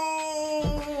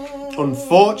 No!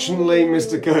 Unfortunately,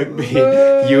 Mr. Kirkby,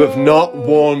 you have not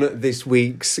won this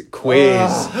week's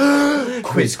quiz.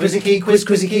 Quiz, quizzy key, quiz,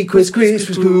 quizzy key, quiz, quiz,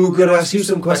 quiz, quiz. Gonna ask you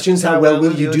some questions, how well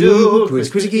will you do? Quiz,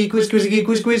 quizzy key, quiz, quizzy key,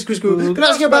 quiz, quiz, quiz, quiz. Gonna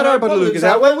ask you about Harry Potter, Lucas,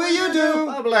 how well will you do?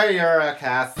 Probably you're a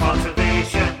cat.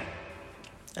 Motivation.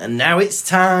 And now it's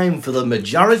time for the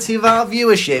majority of our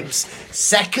viewership's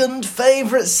second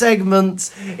favourite segment.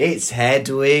 It's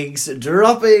Hedwig's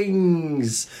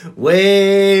Droppings.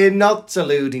 We're not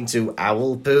alluding to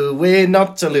owl poo. We're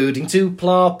not alluding to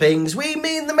ploppings. We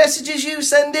mean the messages you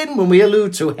send in when we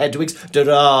allude to Hedwig's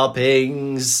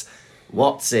Droppings.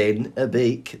 What's in a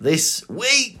beak this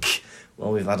week?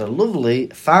 Well, we've had a lovely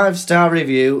 5-star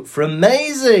review from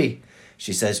Maisie.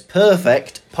 She says,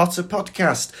 perfect Potter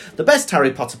podcast. The best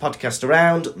Harry Potter podcast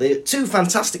around. The 2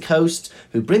 fantastic hosts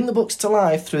who bring the books to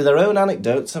life through their own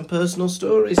anecdotes and personal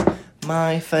stories.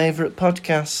 My favourite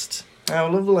podcast. How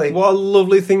lovely. What a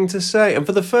lovely thing to say. And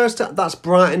for the first time, that's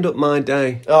brightened up my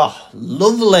day. Oh,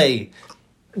 lovely.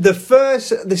 The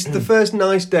first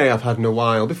nice day I've had in a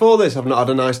while. Before this, I've not had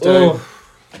a nice day. Oh.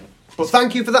 But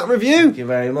thank you for that review. Thank you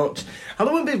very much. I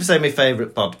love when people say my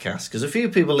favourite podcast, because a few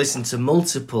people listen to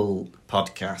multiple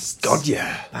podcasts. God,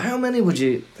 yeah. How many would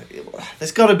you...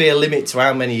 There's got to be a limit to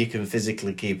how many you can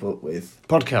physically keep up with.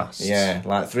 Podcasts. Yeah,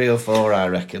 like 3 or 4, I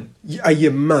reckon. Are you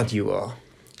mad you are?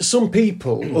 Some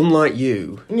people, unlike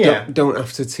you, Yeah. don't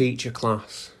have to teach a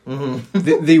class.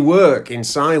 They work in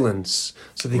silence,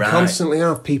 so they Right. constantly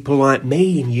have people like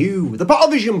me and you, the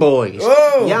Pottervision boys,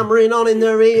 Oh. yammering on in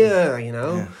their ear, you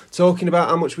know, talking about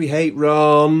how much we hate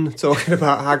Ron, talking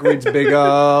about Hagrid's big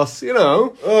arse, you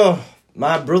know. Oh,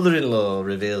 my brother-in-law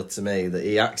revealed to me that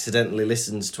he accidentally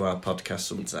listens to our podcast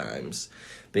sometimes,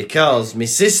 because my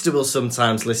sister will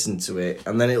sometimes listen to it,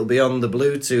 and then it'll be on the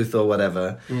Bluetooth or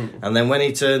whatever, and then when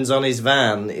he turns on his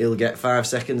van, he'll get 5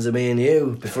 seconds of me and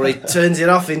you before he turns it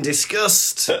off in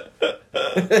disgust.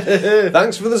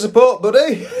 Thanks for the support,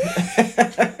 buddy.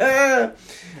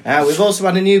 We've also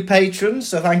had a new patron,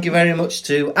 so thank you very much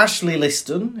to Ashley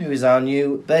Liston, who is our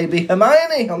new baby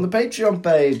Hermione on the Patreon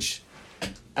page.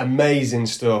 Amazing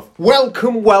stuff.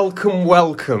 Welcome, welcome,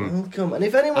 welcome. Welcome. And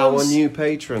if anyone's... Our new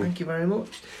patron. Thank you very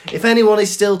much. If anyone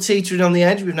is still teetering on the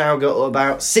edge, we've now got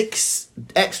about 6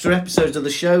 extra episodes of the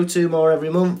show, 2 more every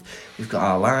month. We've got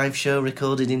our live show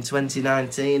recorded in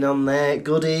 2019 on there,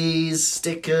 goodies,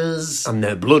 stickers. And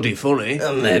they're bloody funny.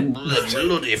 And they're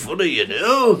bloody funny, you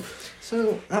know.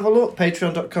 So have a look,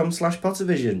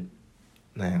 patreon.com/Pottervision.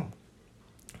 Now,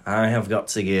 I have got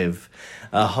to give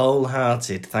a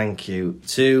wholehearted thank you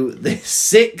to the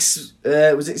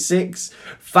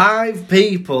 5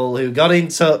 people who got in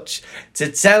touch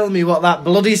to tell me what that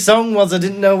bloody song was. I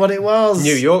didn't know what it was.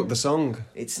 New York, the song.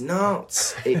 It's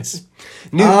not. It's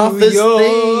New Arthur's York.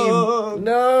 theme.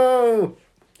 No.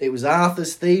 It was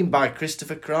Arthur's theme by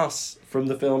Christopher Cross from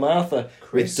the film Arthur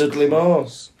with Dudley Moore.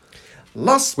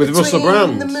 Lost With between Russell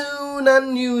Brand. the moon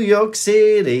and New York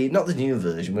City. Not the new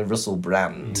version with Russell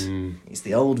Brand. It's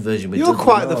the old version with You're Dudley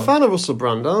quite the Moore. fan of Russell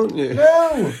Brand, aren't you?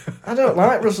 No, I don't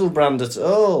like Russell Brand at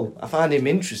all. I find him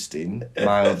interesting,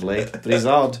 mildly, but he's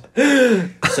odd.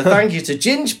 So thank you to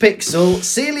Ginge Pixel,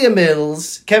 Celia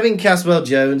Mills, Kevin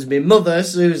Caswell-Jones, my mother,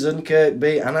 Susan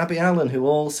Kirkby, and Abby Allen, who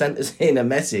all sent us in a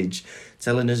message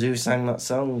telling us who sang that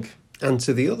song. And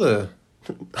to the other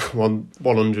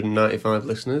 195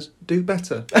 listeners, do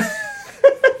better.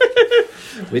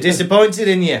 We're disappointed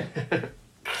in you.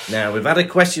 Now, we've had a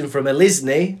question from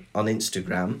Elisney on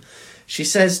Instagram. She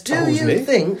says, do you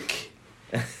think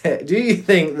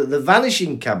that the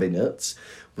Vanishing Cabinet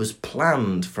was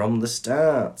planned from the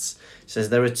start? She says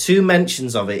there are 2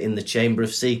 mentions of it in the Chamber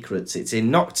of Secrets. It's in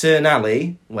Nocturne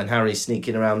Alley, when Harry's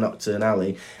sneaking around Nocturne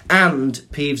Alley, and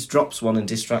Peeves drops one and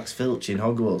distracts Filch in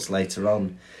Hogwarts later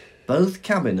on. Both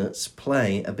cabinets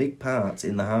play a big part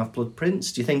in the Half-Blood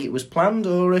Prince. Do you think it was planned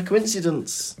or a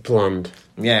coincidence? Planned.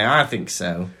 Yeah, I think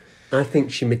so. I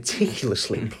think she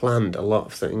meticulously planned a lot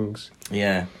of things.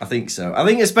 Yeah, I think so. I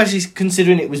think especially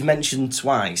considering it was mentioned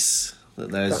twice.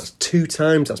 That's 2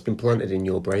 times that's been planted in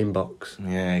your brain box.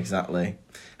 Yeah, exactly.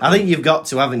 I think you've got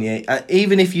to, haven't you?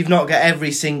 Even if you've not got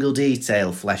every single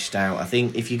detail fleshed out, I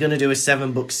think if you're going to do a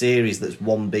 7-book series that's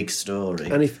one big story...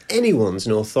 And if anyone's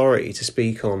an authority to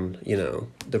speak on,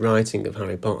 the writing of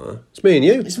Harry Potter, it's me and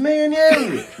you. It's me and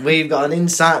you! We've got an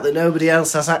insight that nobody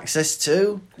else has access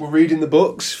to. We're reading the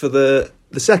books for the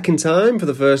second time, for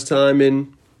the first time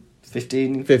in...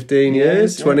 15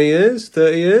 years, yeah. 20 years,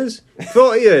 30 years,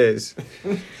 40 years.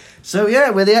 So,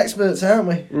 yeah, we're the experts, aren't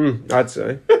we? I'd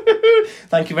say.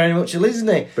 Thank you very much for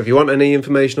listening. But if you want any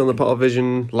information on the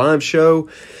Pottervision live show,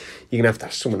 you're going to have to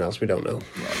ask someone else we don't know.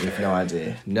 Yeah, we've no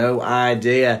idea. No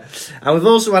idea. And we've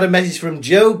also had a message from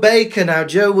Joe Baker. Now,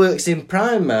 Joe works in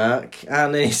Primark,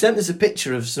 and he sent us a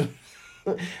picture of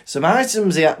some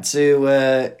items he had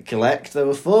to collect. There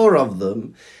were 4 of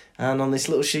them. And on this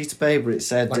little sheet of paper it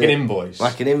said... Like an invoice.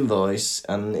 Like an invoice.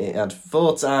 And it had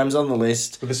 4 times on the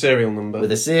list. With a serial number.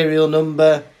 With a serial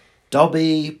number.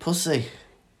 Dobby Pussy.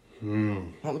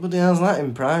 What the bloody hell's that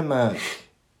in Primark?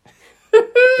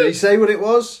 Did he say what it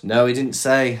was? No, he didn't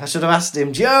say. I should have asked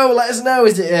him, Joe, let us know.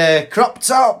 Is it a crop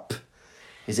top?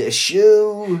 Is it a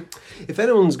shoe? If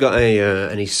anyone's got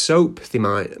any soap they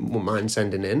wouldn't mind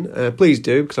sending in, please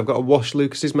do, because I've got to wash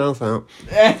Lucas's mouth out.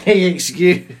 Hey,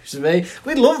 excuse me.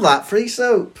 We'd love that, free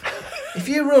soap. If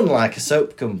you run like a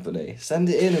soap company, send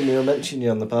it in and we'll mention you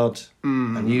on the pod.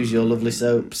 And use your lovely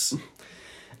soaps.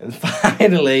 And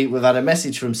finally, we've had a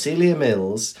message from Celia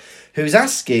Mills, who's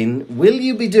asking, will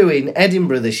you be doing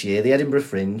Edinburgh this year, the Edinburgh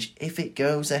Fringe, if it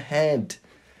goes ahead?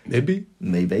 Maybe.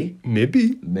 Maybe.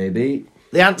 Maybe. Maybe.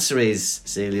 The answer is,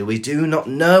 Celia, we do not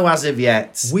know as of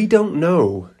yet. We don't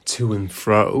know to and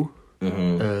fro,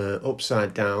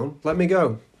 upside down. Let me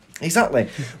go. Exactly.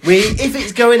 If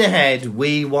it's going ahead,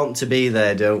 we want to be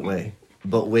there, don't we?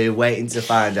 But we're waiting to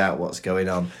find out what's going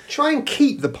on. Try and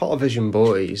keep the Pottervision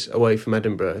boys away from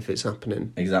Edinburgh if it's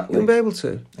happening. Exactly. You wouldn't be able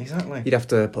to. Exactly. You'd have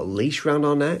to put a leash round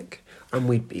our neck, and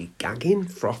we'd be gagging,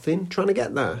 frothing, trying to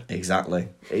get there. Exactly.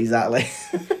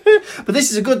 But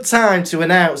this is a good time to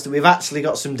announce that we've actually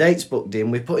got some dates booked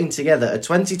in. We're putting together a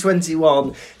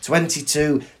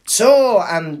 2021-22 tour,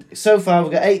 and so far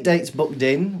we've got 8 dates booked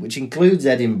in, which includes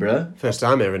Edinburgh. First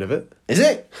time hearing of it. Is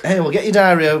it? Hey, well, get your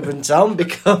diary open, Tom,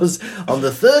 because on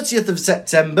the 30th of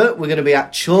September, we're going to be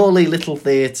at Chorley Little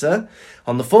Theatre.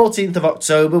 On the 14th of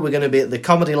October, we're going to be at the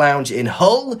Comedy Lounge in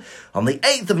Hull. On the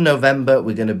 8th of November,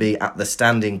 we're going to be at the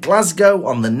Stand in Glasgow.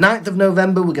 On the 9th of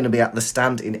November, we're going to be at the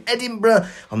Stand in Edinburgh.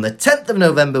 On the 10th of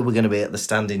November, we're going to be at the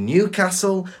Stand in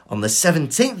Newcastle. On the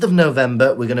 17th of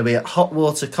November, we're going to be at Hot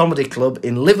Water Comedy Club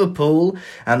in Liverpool.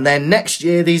 And then next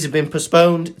year, these have been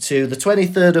postponed to the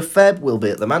 23rd of Feb, we'll be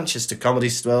at the Manchester Comedy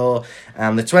Store.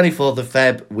 And the 24th of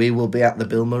Feb, we will be at the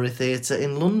Bill Murray Theatre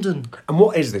in London. And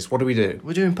what is this? What do we do?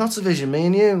 We're doing Pottervision, me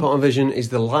and you. Pottervision is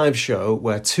the live show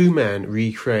where two men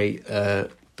recreate The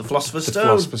Philosopher's the Stone.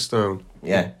 Philosopher's Stone.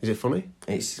 Yeah. Is it funny?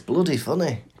 It's bloody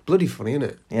funny. Bloody funny, isn't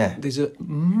it? Yeah. There's a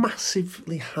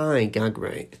massively high gag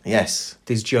rate. Yes.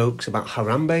 There's jokes about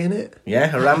Harambe in it.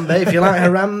 Yeah, Harambe, if you like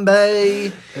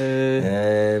Harambe.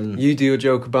 You do a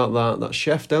joke about that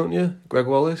chef, don't you? Greg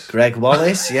Wallace? Greg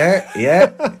Wallace, yeah.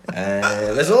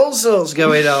 There's all sorts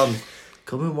going on.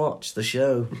 Come and watch the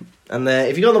show. And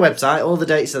if you go on the website, all the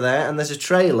dates are there, and there's a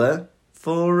trailer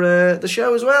for the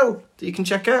show as well that you can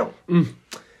check out.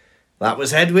 That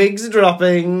was Hedwig's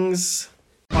Droppings.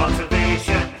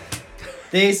 Pottervision.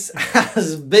 This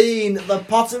has been the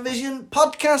Pottervision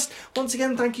podcast. Once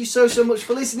again, thank you so much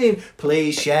for listening.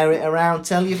 Please share it around.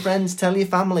 Tell your friends, tell your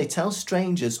family, tell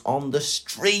strangers on the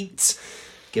street.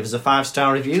 Give us a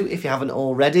 5-star review if you haven't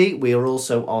already. We are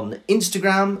also on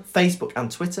Instagram, Facebook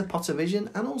and Twitter, Pottervision.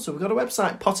 And also we've got a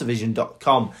website,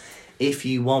 pottervision.com. If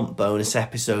you want bonus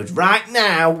episodes. Right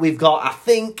now, we've got, I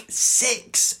think,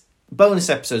 6 bonus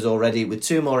episodes already, with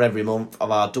 2 more every month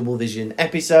of our Double Vision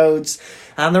episodes.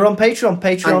 And they're on Patreon,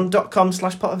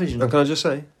 patreon.com/Pottervision. And can I just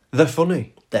say, they're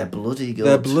funny. They're bloody good.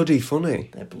 They're bloody funny.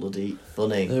 They're bloody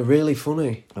funny. They're really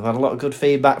funny. I've had a lot of good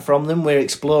feedback from them. We're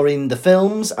exploring the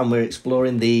films and we're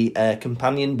exploring the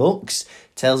companion books,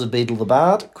 Tales of Beedle the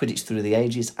Bard, Quidditch Through the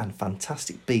Ages and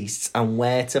Fantastic Beasts, and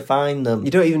where to find them.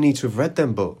 You don't even need to have read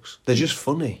them books. They're just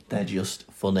funny. They're just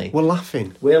funny. We're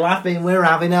laughing. We're laughing, we're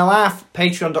having a laugh.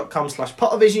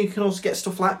 Patreon.com/Pottervision. You can also get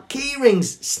stuff like key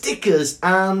rings, stickers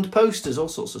and posters, all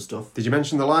sorts of stuff. Did you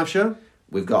mention the live show?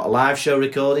 We've got a live show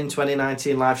recording,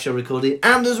 2019 live show recording.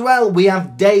 And as well, we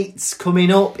have dates coming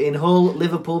up in Hull,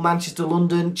 Liverpool, Manchester,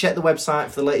 London. Check the website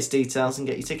for the latest details and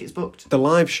get your tickets booked. The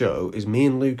live show is me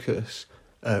and Lucas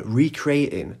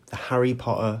recreating the Harry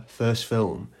Potter first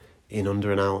film in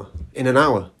under an hour. In an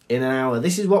hour. In an hour.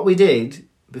 This is what we did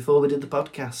before we did the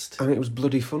podcast. And it was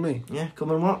bloody funny. Yeah,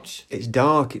 come and watch. It's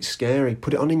dark, it's scary.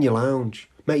 Put it on in your lounge.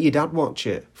 Make your dad watch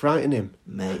it. Frighten him.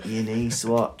 Make your niece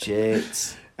watch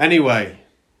it. Anyway.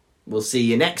 We'll see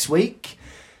you next week.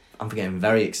 I'm getting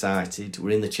very excited.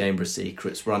 We're in the Chamber of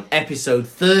Secrets. We're on episode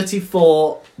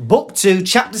 34, book 2,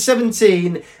 chapter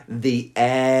 17, The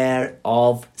Heir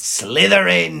of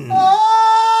Slytherin.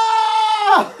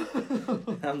 Ah!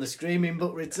 And the Screaming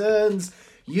Book returns.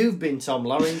 You've been Tom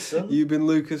Lawrenson. You've been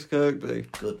Lucas Kirkby.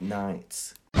 Good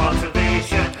night.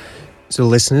 Pottervision. So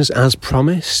listeners, as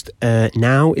promised,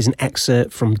 now is an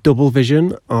excerpt from Double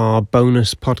Vision, our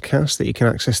bonus podcast that you can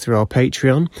access through our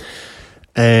Patreon.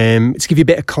 To give you a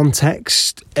bit of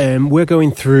context, we're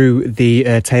going through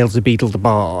the Tales of Beedle the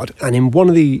Bard, and in one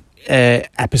of the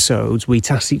episodes we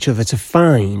tasked each other to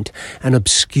find an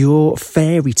obscure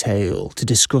fairy tale to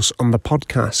discuss on the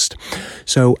podcast.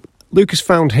 So Lucas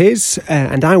found his,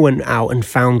 and I went out and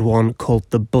found one called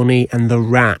The Bunny and the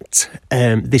Rat.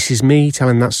 This is me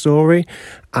telling that story,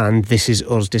 and this is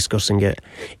us discussing it.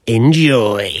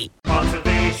 Enjoy!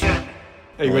 Pottervision.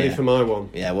 Are you ready for my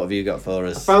one? Yeah, what have you got for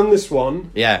us? I found this one.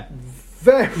 Yeah.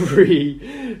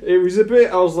 It was a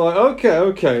bit, I was like,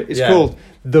 okay. It's called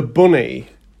The Bunny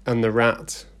and the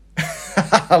Rat.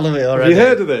 I love it already. Have you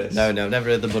heard of this? No,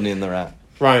 never heard The Bunny and the Rat.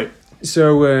 Right.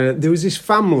 So there was this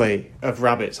family of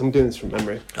rabbits. I'm doing this from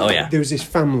memory. Oh, yeah. There was this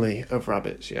family of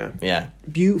rabbits, yeah. Yeah.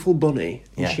 Beautiful bunny.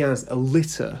 And Yeah. she has a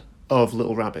litter of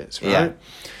little rabbits, right?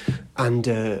 Yeah.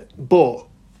 And, but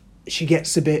she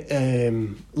gets a bit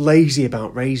lazy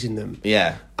about raising them.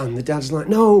 Yeah. And the dad's like,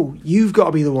 no, you've got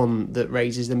to be the one that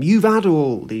raises them. You've had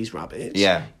all these rabbits.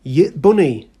 Yeah.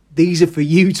 Bunny, these are for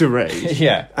you to raise.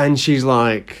 Yeah. And she's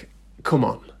like, come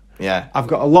on. Yeah. I've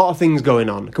got a lot of things going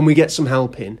on. Can we get some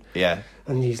help in? Yeah.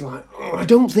 And he's like, oh, I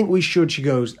don't think we should. She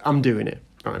goes, I'm doing it.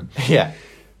 Right. Yeah.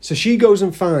 So she goes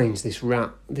and finds this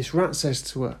rat. This rat says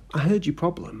to her, I heard your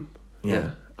problem.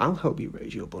 Yeah. I'll help you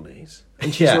raise your bunnies.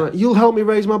 And she's Yeah. like, you'll help me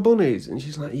raise my bunnies? And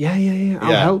she's like, yeah,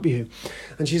 I'll Yeah. help you.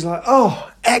 And she's like,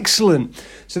 oh, excellent.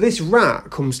 So this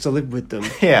rat comes to live with them.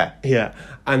 Yeah. Yeah.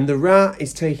 And the rat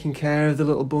is taking care of the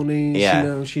little bunnies. Yeah. You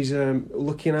know, she's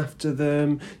looking after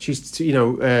them. She's,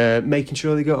 making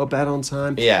sure they go to bed on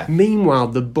time. Yeah. Meanwhile,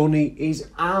 the bunny is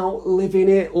out living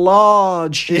it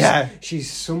large. She's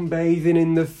sunbathing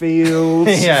in the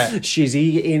fields. Yeah. She's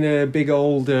eating a big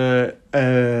old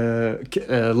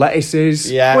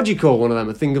lettuces. Yeah. What do you call one of them?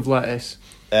 A thing of lettuce?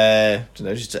 Don't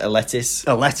know, just a lettuce.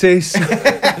 A lettuce.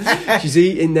 She's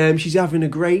eating them. She's having a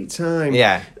great time.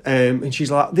 Yeah. And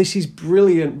she's like, this is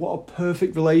brilliant. What a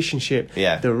perfect relationship.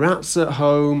 Yeah. The rat's at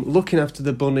home, looking after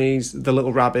the bunnies, the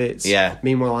little rabbits. Yeah.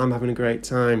 Meanwhile, I'm having a great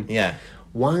time. Yeah.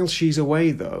 While she's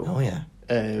away, though, Oh, yeah.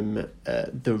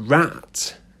 the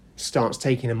rat starts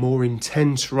taking a more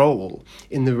intense role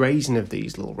in the raising of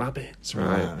these little rabbits,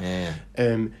 right? Wow,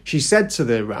 yeah. She said to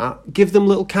the rat, give them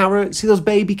little carrots. See those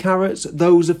baby carrots?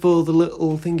 Those are for the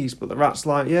little thingies. But the rat's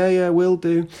like, yeah, will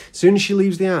do. As soon as she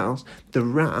leaves the house, the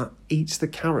rat eats the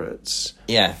carrots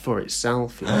Yeah. for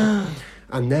itself. Yeah.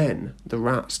 And then the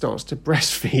rat starts to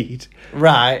breastfeed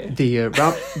Right. the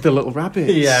little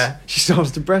rabbits. Yeah. She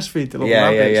starts to breastfeed the little Yeah,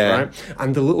 yeah, rabbits, yeah. right?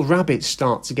 And the little rabbits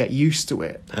start to get used to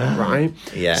it, right?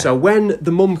 Yeah. So when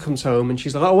the mum comes home and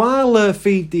she's like, "Oh, I'll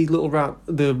feed the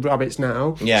rabbits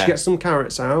now," Yeah. she gets some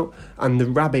carrots out, and the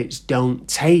rabbits don't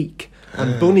take.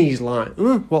 And Bunny's like,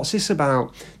 what's this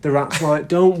about? The rat's like,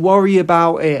 don't worry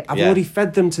about it. I've Yeah. already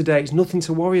fed them today. It's nothing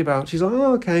to worry about. She's like,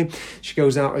 oh, okay. She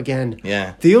goes out again.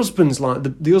 Yeah. The husband's like,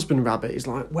 the husband rabbit is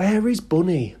like, where is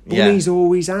Bunny? Yeah. Bunny's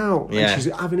always out. Yeah. And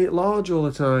she's having it large all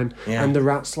the time. Yeah. And the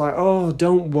rat's like, oh,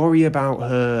 don't worry about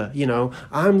her. You know,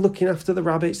 I'm looking after the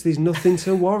rabbits. There's nothing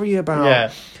to worry about.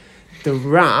 Yeah. The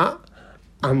rat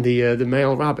and the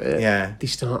male rabbit, Yeah. they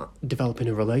start developing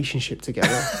a relationship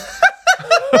together.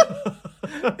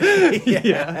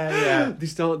 Yeah. They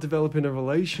start developing a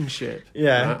relationship.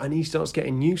 Yeah. right? And he starts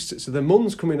getting used to it. So the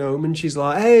mum's coming home and she's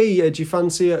like, hey, do you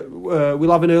fancy it?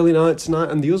 We'll have an early night tonight.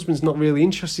 And the husband's not really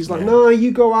interested. He's like, no,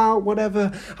 you go out,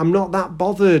 whatever. I'm not that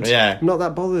bothered. Yeah. I'm not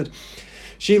that bothered.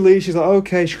 She leaves, she's like,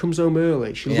 okay, she comes home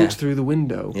early. She Yeah. looks through the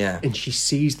window Yeah. and she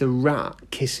sees the rat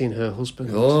kissing her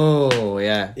husband. Oh,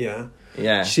 yeah. Yeah.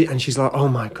 Yeah. She's like, oh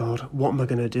my God, what am I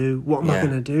going to do? What am I Yeah.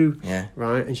 going to do? Yeah.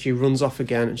 Right? And she runs off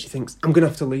again and she thinks, I'm going to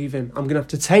have to leave him. I'm going to have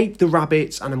to take the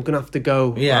rabbits and I'm going to have to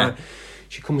go. Yeah. Right?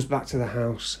 She comes back to the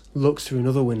house, looks through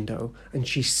another window, and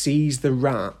she sees the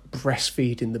rat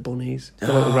breastfeeding the bunnies,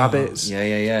 the little rabbits. Yeah,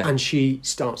 yeah, yeah. And she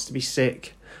starts to be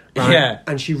sick. Right? Yeah.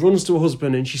 And she runs to her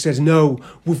husband and she says, no,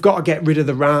 we've got to get rid of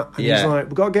the rat. And Yeah. he's like,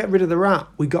 we've got to get rid of the rat.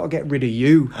 We've got to get rid of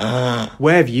you.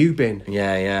 Where have you been?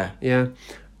 Yeah, yeah. Yeah.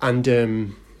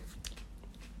 And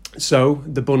so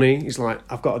the bunny is like,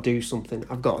 I've got to do something.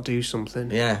 I've got to do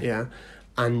something. Yeah. Yeah.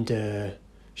 And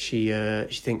she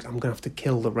thinks, I'm going to have to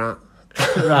kill the rat.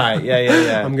 Right, yeah, yeah,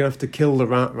 yeah. I'm going to have to kill the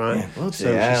rat, right? Yeah, bloody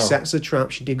so hell. she sets a trap,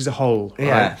 she digs a hole,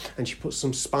 Yeah. right? And she puts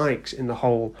some spikes in the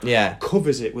hole, Yeah.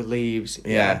 covers it with leaves.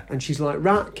 Yeah. And she's like,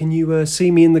 rat, can you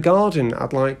see me in the garden?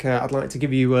 I'd like to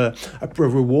give you a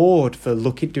reward for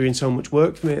doing so much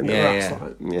work for me. And the Yeah, rat's yeah.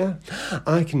 like, yeah,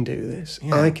 I can do this.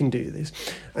 Yeah. I can do this.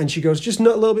 And she goes, just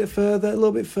not a little bit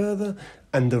further.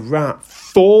 And the rat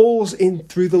falls in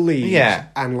through the leaves. Yeah.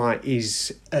 And like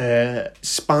his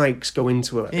spikes go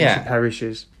into her Yeah. and she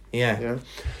perishes. Yeah. Yeah.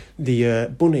 The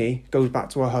bunny goes back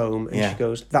to her home and Yeah. she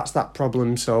goes, that's that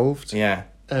problem solved. Yeah.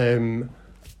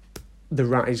 The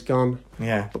rat is gone.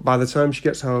 Yeah. But by the time she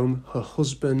gets home, her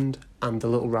husband and the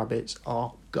little rabbits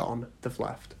are gone. They've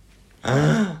left.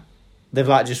 They've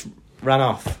like just ran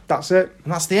off. That's it.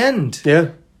 And that's the end. Yeah.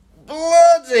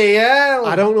 Bloody hell.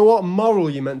 I don't know what moral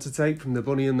you're meant to take from the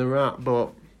bunny and the rat,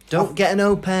 but Don't get an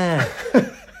au pair.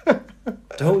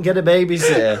 Don't get a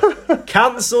babysitter.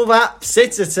 Cancel that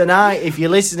sitter tonight if you're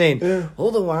listening. Yeah.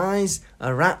 Otherwise,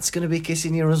 a rat's going to be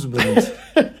kissing your husband.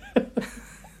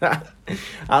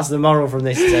 That's the moral from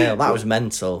this tale. That was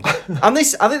mental. And I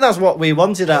think that's what we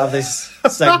wanted out of this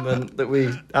segment that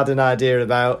we had an idea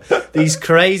about. These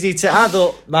crazy... I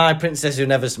thought My Princess Who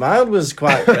Never Smiled was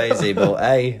quite crazy, but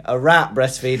hey, a rat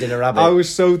breastfeeding a rabbit. I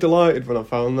was so delighted when I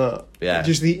found that. Yeah.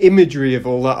 Just the imagery of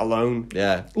all that alone.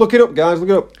 Yeah. Look it up, guys, look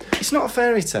it up. It's not a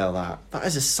fairy tale, that. That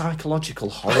is a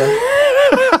psychological horror.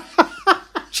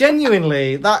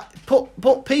 Genuinely, that put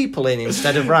people in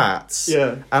instead of rats.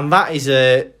 Yeah. And that is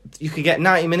you could get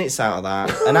 90 minutes out of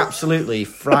that. An absolutely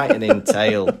frightening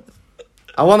tale.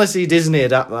 I want to see Disney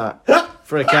adapt that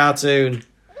for a cartoon.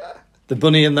 The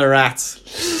Bunny and the Rat.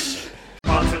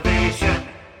 Motivation.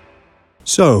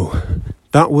 So,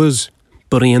 that was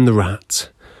Bunny and the Rat.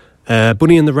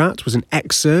 Bunny and the Rat was an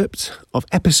excerpt of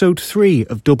episode 3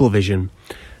 of Double Vision.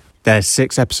 There's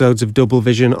 6 episodes of Double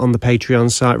Vision on the Patreon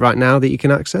site right now that you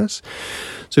can access.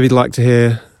 So if you'd like to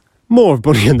hear more of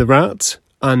Bunny and the Rat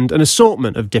and an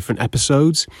assortment of different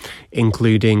episodes,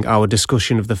 including our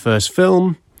discussion of the first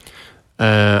film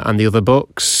and the other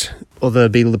books, other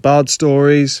Beetle the Bard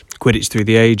stories, Quidditch Through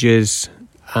the Ages,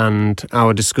 and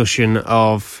our discussion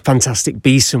of Fantastic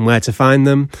Beasts and where to find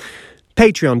them,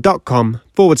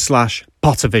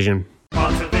 patreon.com/Pottervision.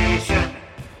 Motivation.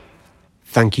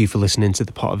 Thank you for listening to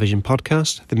the Pottervision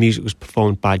podcast. The music was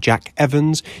performed by Jack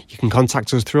Evans. You can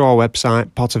contact us through our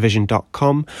website,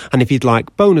 pottervision.com. And if you'd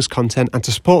like bonus content and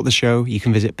to support the show, you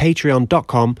can visit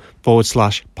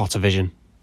patreon.com/Pottervision.